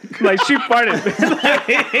 like she farted. Like,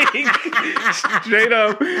 straight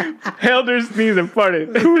up, held her sneeze and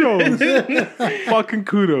farted. Kudos. Fucking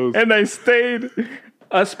kudos. And I stayed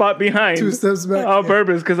a spot behind. 2 steps back. On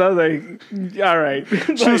purpose, because I was like, all right.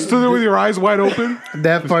 She just stood there with your eyes wide open.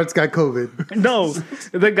 That part's got COVID. No,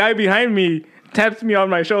 the guy behind me taps me on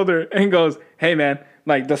my shoulder and goes, hey, man,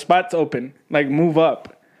 like the spot's open. Like, move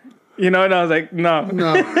up. And I was like, no.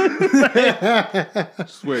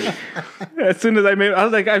 Wait. As soon as I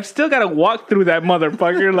was like, I've still got to walk through that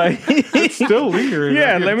motherfucker. Like, It's still lingering.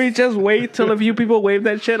 yeah, Like, let me just wait till a few people wave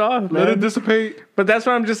that shit off, let it man. dissipate. But that's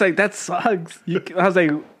why I'm just like, that sucks. I was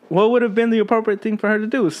like, what would have been the appropriate thing for her to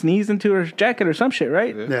do? Sneeze into her jacket or some shit,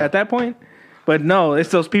 right? Yeah. At that point. But no,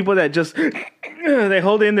 it's those people that just they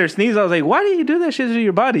hold in their sneeze. I was like, why do you do that shit to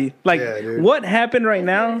your body? Like, Yeah, dude. what happened right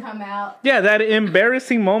now? Come out. Yeah, that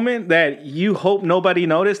embarrassing moment that you hope nobody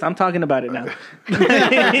noticed. I'm talking about it now.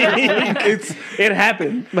 It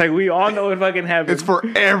happened. Like, we all know it fucking happened. It's for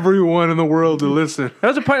everyone in the world to listen. That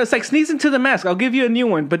was a part. It's like sneezing to the mask. I'll give you a new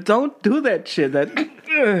one, but don't do that shit. That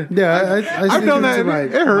Yeah, I I've done that. My,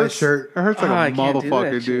 It hurts. my shirt. It hurts like I a can't do that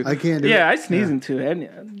motherfucker, shit. dude. I can't do it. yeah, I sneeze into it.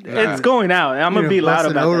 And it's going out. I'm gonna You know, be loud bust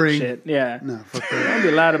an about that O-ring. shit. Yeah, No, fuck I'm that. gonna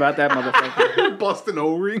be loud about that motherfucker. Busting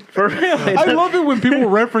O-ring. For real. I love it when people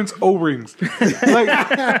reference O-rings. Like,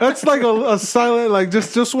 that's like a silent, like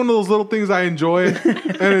just one of those little things I enjoy.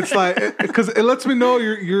 And it's like, because it lets me know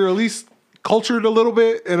you're at least cultured a little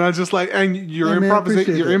bit. And I just like, and your Yeah, man, I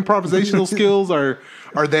appreciate your that. improvisational skills are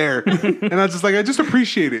there. And I just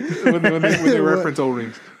appreciate it when they reference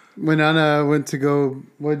O-rings. When Anna went to go,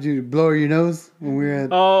 what'd you blow your nose when we were at?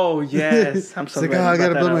 Oh yes, I'm It's so like, glad oh, I you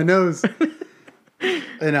gotta brought blow my that up. nose.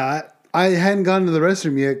 And I hadn't gone to the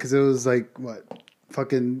restroom yet because it was like what,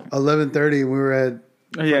 fucking 11:30, and we were at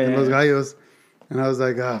Yeah, Los yeah. Gallos. And I was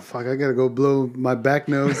like, oh, fuck, I gotta go blow my back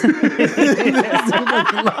nose. You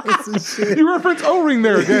reference O-ring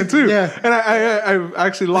there again too. Yeah. And I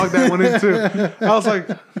actually logged that one in too. I was like,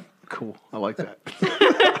 cool. I like that.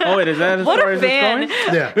 Oh wait, is that as What far a as it's fan. going?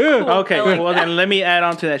 Yeah. Okay, I like well then let me add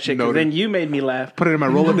on to that shit. 'Cause Noted. then you made me laugh Put it in my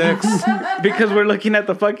Rolodex. because we're looking at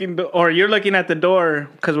the fucking or you're looking at the door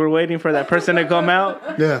because we're waiting for that person to come out.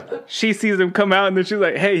 Yeah. She sees him come out and then she's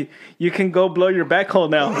like, "Hey, you can go blow your back hole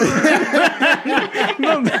now."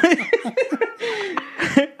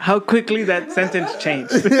 How quickly that sentence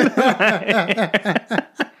changed.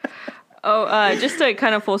 Just to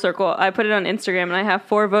kind of full circle, I put it on Instagram and I have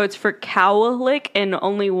 4 votes for cowlick and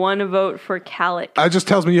only 1 vote for calic. That just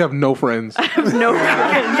tells me you have no friends. No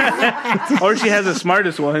friends. Or she has the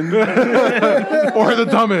smartest one. Or the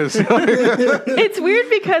dumbest. It's weird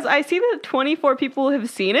because I see that 24 people have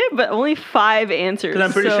seen it, but only 5 answers. Because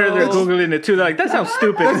I'm pretty sure they're Googling it too. They're like, that sounds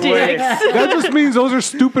stupid. Wait. That just means those are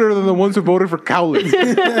stupider than the ones who voted for Cowley.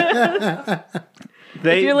 you're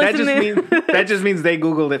That just means they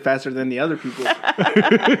Googled it faster than the other people.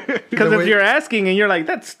 Because if you're asking and you're like,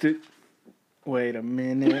 that's wait a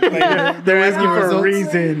minute. Like, they're asking for a results?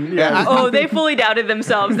 reason. Yeah. Oh, they fully doubted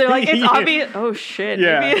themselves. They're like, it's Yeah. obvious. Oh shit.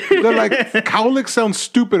 Yeah. Maybe They're like, Cowlick sounds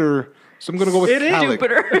stupider, so I'm gonna go with It is Calic.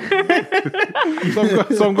 stupider.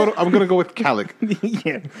 So I'm gonna go with Calic.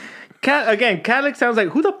 Yeah. Again, Calic sounds like,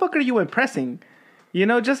 who the fuck are you impressing?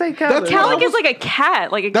 Just say Calic. Calic is like a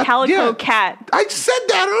cat, like a calico cat. I said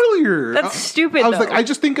that earlier. That's stupid, I was like, though. I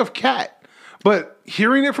just think of cat, but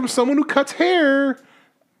hearing it from someone who cuts hair,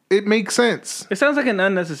 it makes sense. It sounds like an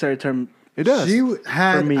unnecessary term. It does. She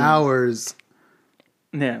had For me. hours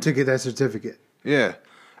Yeah. to get that certificate. Yeah.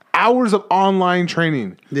 hours of online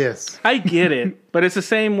training. Yes. I get it, but it's the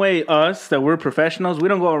same way us that we're professionals. We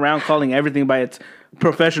don't go around calling everything by its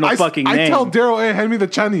professional fucking I name. tell Daryl, hey, hand me the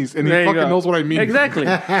Chinese, and he There you fucking go. knows what I mean. Exactly.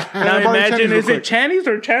 Now I've already imagine, Chinese real is it quick. Chinese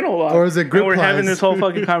or channel lock? Or is it grip And we're having plies? this whole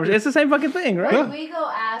fucking conversation. It's the same fucking thing, right? When we go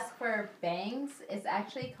ask for bangs, it's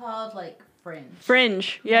actually called like fringe.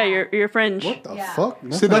 Fringe. Yeah, your fringe. What the Yeah. fuck?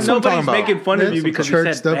 See, that's what I'm talking Nobody's about. making fun of That's you some because you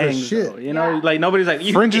churched said up as bangs, shit. though. You know, Yeah. like nobody's like,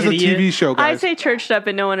 you Fringe is a idiot. TV show, I guys. say churched up,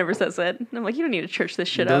 and no one ever says it. And I'm like, you don't need to church this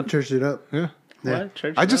shit Don't up. church it up. Yeah. Yeah. What?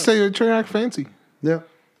 Church I just up. say try to act fancy. Yeah.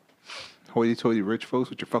 Hoity-toity rich folks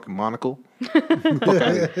with your fucking monocle.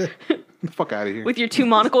 Fuck out of here. With your two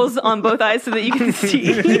monocles on both eyes so that you can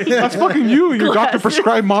see. That's fucking you and your doctor Glasses.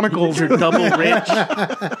 prescribed monocles. You're double rich.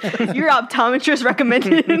 Your optometrist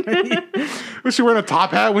recommended. Was she wearing a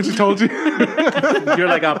top hat when she told you? You're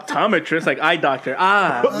like optometrist, like eye doctor.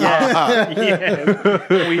 Ah, yes.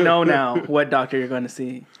 yes. We know now what doctor you're going to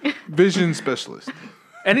see. Vision specialist.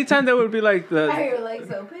 Anytime there would be like Are the, your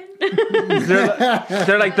legs open?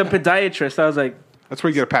 they're like the podiatrist. I was like, That's where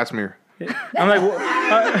you get a pap smear. I'm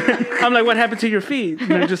like, what happened to your feet?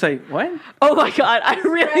 And they're just like, what? Oh my god, I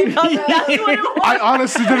really thought that's what it was. I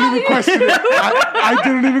honestly didn't even question it. I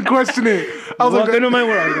didn't even question it. I was Welcome like, to my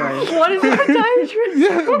world, guys. What is a podiatrist?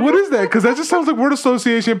 yeah, what is that? Because that just sounds like word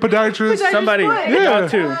association, podiatrist. Somebody, Foot. Yeah. y'all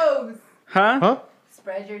too. Toes. Huh? Huh?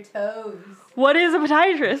 Spread your toes. What is a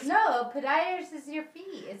podiatrist? No, a podiatrist is your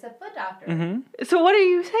feet. It's a foot doctor. So what are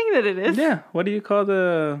you saying that it is? Yeah. What do you call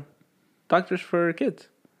the doctors for kids?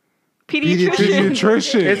 Pediatrician.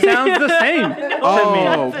 Pediatrician. It sounds the same. to me.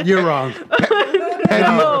 Oh, You're wrong.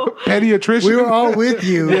 pediatrician. We were all with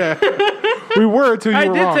you. Yeah. We were till you I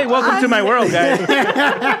were did wrong. say welcome to my world, guys.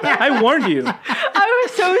 I warned you. I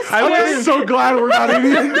was so scared. I'm so glad we're not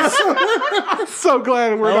idiots. So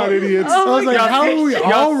glad we're not idiots. I was like, how are we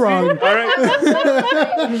all wrong? All right.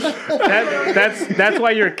 That's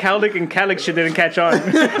why your Calic and Calic shit didn't catch on.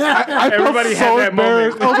 I Everybody felt so had that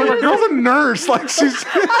embarrassed. moment. I was like, the girl's a nurse. Like, she's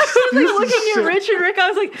I was like looking at Rich and Rick. I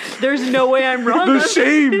was like, "There's no way I'm wrong." the on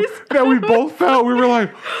shame this. that we both felt. We were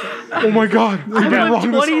like, oh my God. We've been I've wrong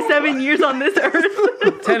lived this 27 years on this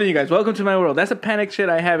earth. Telling you guys, welcome to my world. That's a panic shit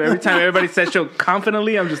I have every time everybody says so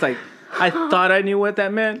confidently. I'm just like, I thought I knew what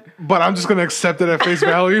that meant. But I'm just going to accept it at face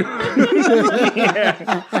value.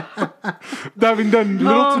 Having done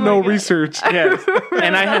little to my no God. research. Yes.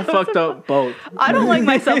 And I have fucked up both. I don't like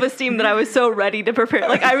my self-esteem that I was so ready to prepare.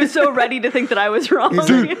 Like I was so ready to think that I was wrong. He's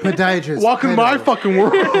a podiatrist. Welcome to my fucking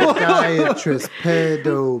world. Podiatrist.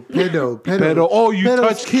 Pedo. Pedo. Oh, you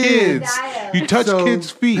Pedo's touch kids. You touch So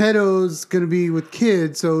kids' feet. Pedo's gonna be with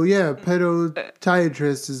kids. So yeah,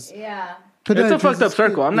 podiatrist is. Yeah. It's a podiatrist fucked up is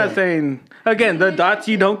circle. kid. I'm not Yeah. saying, again, the dots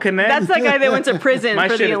you don't connect. That's that guy that went to prison My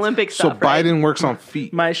for shit the is- Olympic So stuff. right? Biden works on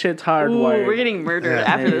feet. My shit's Ooh, hardwired. we're getting murdered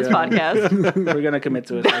Yeah. after There you this go. podcast. We're going to commit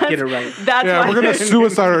suicide. Get it right. That's Yeah, why we're going to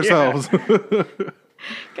suicide ourselves.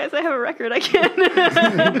 guys, I have a record. I can't.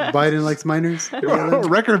 Biden likes minors.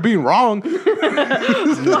 Record of being wrong. I'm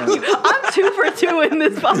 2 for 2 in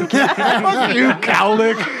this podcast. Fuck you,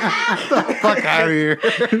 Cowlick. The fuck out of here.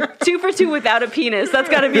 2 for 2 without a penis. That's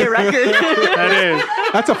got to be a record. That is.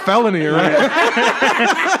 That's a felony, right?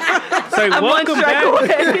 It's like, I'm one welcome strike back.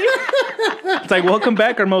 away. It's like, welcome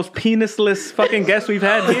back. Our most penisless fucking guest we've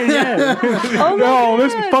had here. Yeah. Oh my No,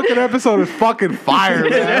 this God. fucking episode is fucking fire,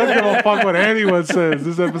 man. I don't give a fuck what anyone says.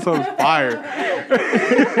 This episode is fire.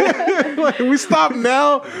 Like, we stop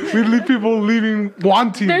now, we leave people leaving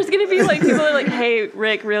wanting. There's gonna be like people that are like, "Hey,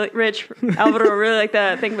 Rick, really, Rich, Alvaro, really like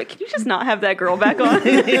that thing, but can you just not have that girl back on?"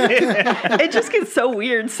 It just gets so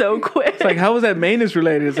weird so quick. Like, how was that maintenance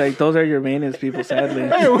related? It's like, those are your maintenance people, sadly.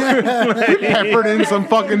 Peppered in some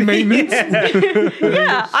fucking maintenance.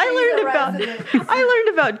 Yeah, I resident. learned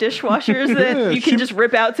about dishwashers that Yeah, you can just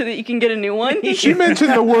rip out so that you can get a new one. She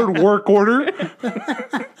mentioned the word work order.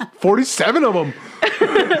 47 of them.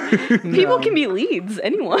 People can be leads.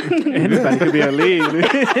 Anyone. Anybody could be a lead.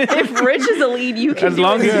 If Rich is a lead, you can. As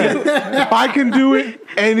long as you. If I can do it,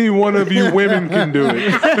 any one of you women can do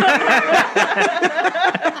it.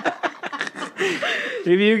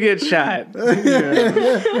 If you get shot.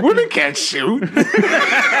 Women can't shoot.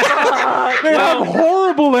 They have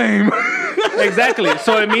horrible aim. Exactly.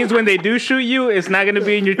 So it means when they do shoot you, it's not going to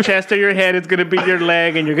be in your chest or your head. It's going to be your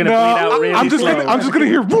leg, and you're going to bleed out really I'm just slow. gonna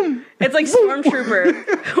hear boom. It's like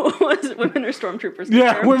Stormtrooper. Women are Stormtroopers.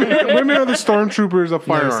 Yeah, women are the stormtroopers of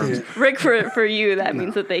firearms. Rick, for you, that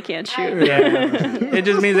means that they can't shoot. Yeah. It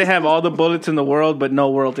just means they have all the bullets in the world, but no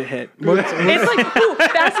world to hit. It's like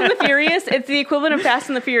Fast and the Furious. It's the equivalent of Fast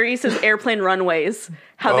and the Furious' airplane runways.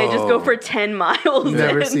 How they just go for 10 miles.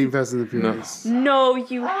 Never seen Fast and the Furious. No,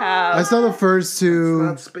 you have. I saw the first two.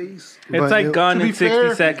 Not space. It's like gone to in be 60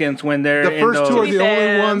 fair, seconds when they're The first two are be the fair.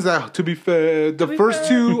 only ones that, to be fair, the first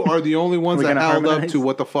two are the only ones We're that gonna held up harmonize? to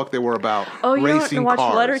what the fuck they were about. Oh, you Racing don't watch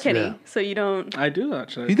cars. Letterkenny, Yeah. so you don't. I do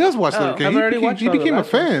actually. He does watch Oh. Letterkenny. I've already watched He all the became a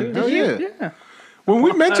last ones, fan. too. Hell Did yeah. you? Yeah. When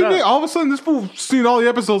we mentioned up. it, all of a sudden this fool seen all the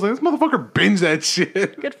episodes and this motherfucker binged that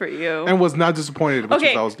shit Good for you. and was not disappointed. Which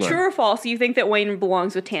Okay, I was glad. true or false? You think that Wayne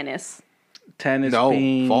belongs with Tanis, Tennis No,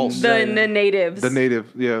 being false. the natives? The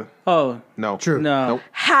native, yeah, Oh, no, True. no. Nope.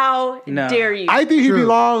 How No. dare you? I think he True.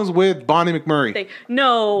 belongs with Bonnie McMurray.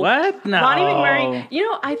 No. What? No. Bonnie McMurray. You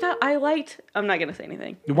know, I thought I liked. I'm not gonna say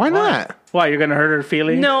anything. Why not? Why, you're going to hurt her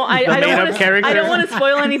feelings? No, I The don't made-up want to. character? I don't want to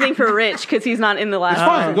spoil anything for Rich because he's not in the last. It's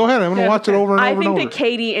fine. Go ahead. I'm gonna watch it over and I over and think over. that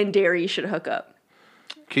Katie and Derry should hook up.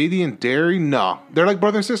 Katie and Derry, no, they're like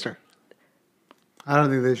brother and sister. I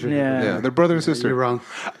don't think they should. Yeah. Yeah, they're brother and sister. You're wrong.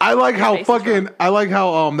 I like how Face is wrong. fucking. I like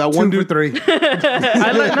how that 2 one for dude. 3.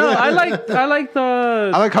 I like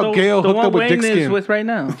the. I like how Gail the hooked one up with Wayne Dick is Skin. with right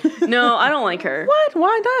now. No, I don't like her. What?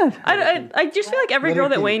 Why not? I just feel like every Let her girl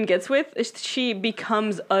that think. Wayne gets with, she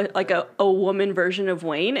becomes a woman version of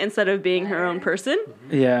Wayne instead of being her own person.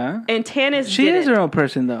 Yeah. And Tanis She is didn't. her own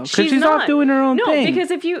person though, because she's not. off doing her own no, thing.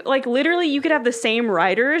 because if you like, literally, you could have the same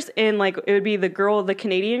writers, and like it would be the girl, the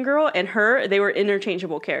Canadian girl, and her. They were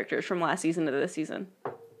interchangeable characters from last season to this season.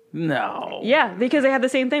 no. Yeah, because they had the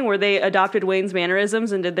same thing where they adopted Wayne's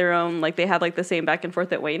mannerisms and did their own. Like they had like the same back and forth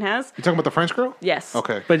that Wayne has. You talking about the French girl? Yes.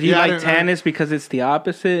 Okay, But you Yeah, I like didn't- Tanis because it's the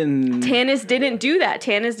opposite, and Tanis didn't do that.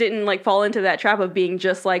 Tanis didn't like fall into that trap of being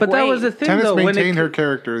just like but Wayne. that was the thing Tennis though. When maintained it, her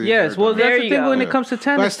character. the yes, entire well, time. There that's the you thing go. when it comes to But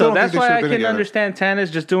I Tanis still though. don't That's think they why I should've can been together. understand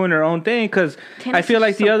Tanis just doing her own thing because Tanis I feel is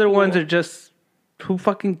like the so other ones cool. are just who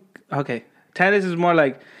fucking okay. Tanis is more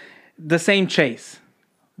like the same chase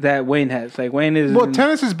that Wayne has. Like Wayne is Well,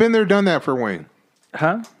 Tennis has been there, done that for Wayne.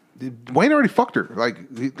 huh? Wayne already fucked her. Like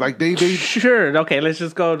they. Sure. Okay, let's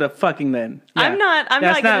just go to fucking then. Yeah. I'm not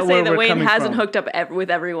That's going to say where that we're Wayne coming hasn't from. hooked up with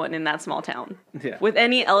everyone in that small town. Yeah. With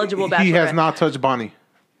any eligible bachelorette. He has not touched Bonnie.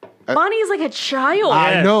 Bonnie is like a child.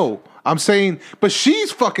 I Yes. know. I'm saying, but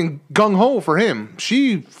she's fucking gung ho for him.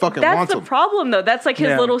 She fucking That's wants the him. problem, though. That's like his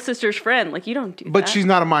Yeah. little sister's friend. Like, you don't do that. But she's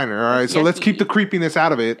not a minor, all right? So let's keep the yucky. creepiness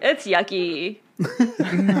out of it. It's yucky.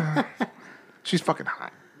 She's fucking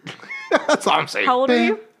hot. That's all I'm saying. How old are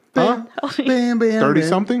you? Huh? Bam, bam, 30 bam.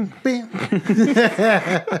 something? Bam.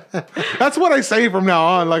 That's what I say from now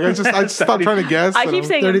on. Like, I just stop trying to guess. I and keep I'm-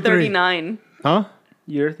 saying I'm 33. 39. Huh?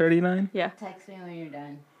 You're 39. Yeah. Text me when you're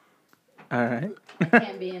done. All right. I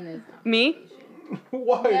can't be in this. Me?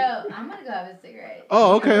 Why? No, I'm gonna go have a cigarette.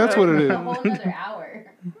 Oh, okay. That's what it is. A whole another hour.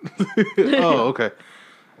 Oh, okay.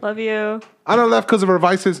 Love you. I done left because of her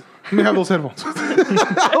vices. Let me have those headphones.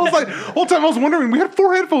 I was like, whole time I was wondering, we had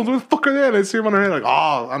 4 headphones. What the fuck are they? And I see them on her head, like,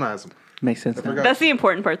 oh, I'm not some. Makes sense. Now. That's the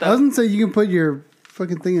important part, I though. was gonna say you can put your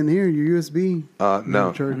fucking thing in here, your USB.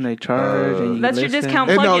 No. Charge. And they charge. and you That's your listen. discount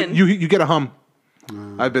Hey, no, plug-in. you get a hum.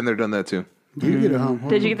 I've been there, done that too. You get a hum.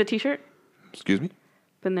 Did you get the t-shirt? Excuse me?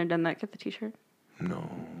 Been there, done that, get the t-shirt? No.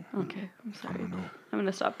 Okay, I'm sorry. I'm going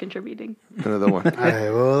to stop contributing. Another one. All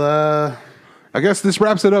right. Well, I guess this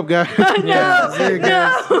wraps it up, guys. there you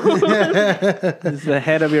go. This is the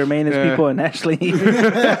head of your maintenance people and Ashley.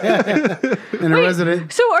 And a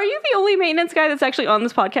resident. So are you the only maintenance guy that's actually on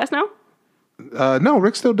this podcast now? No,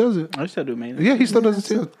 Rick still does it. I still do maintenance. Yeah, he still does it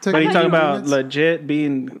too. But are you talking about Technically, legit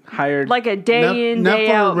being hired? Like a day Not- in, not day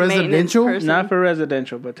for out residential? maintenance person? not for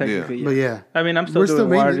residential, but technically, But yeah. I mean, I'm still We're doing still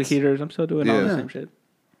water maintenance. heaters. I'm still doing all Yeah. the same shit.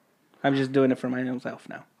 I'm just doing it for my own self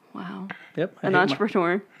now. Wow. Yep. I An hate my-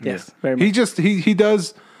 entrepreneur. Yes, very much.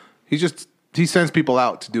 He sends people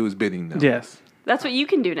out to do his bidding now. Yes. That's what you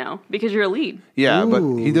can do now because you're a lead. Yeah, but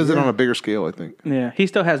Ooh, he does it yeah. on a bigger scale, I think. Yeah. He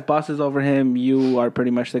still has bosses over him. You are pretty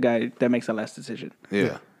much the guy that makes the last decision.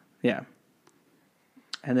 Yeah. Yeah.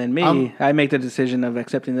 And then me, I make the decision of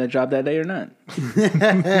accepting the job that day or not.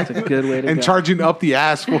 It's a good way to And go. charging up the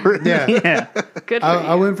ass for it. Yeah. Yeah. Good for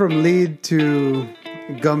I you. went from lead to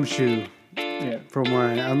gumshoe Yeah. from where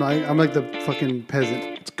I'm like the fucking peasant.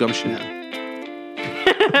 It's gumshoe.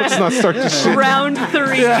 Let's not start this shit. Round 3.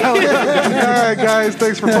 All right, guys.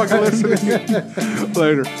 Thanks for fucking listening.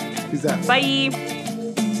 Later. He's that. Bye.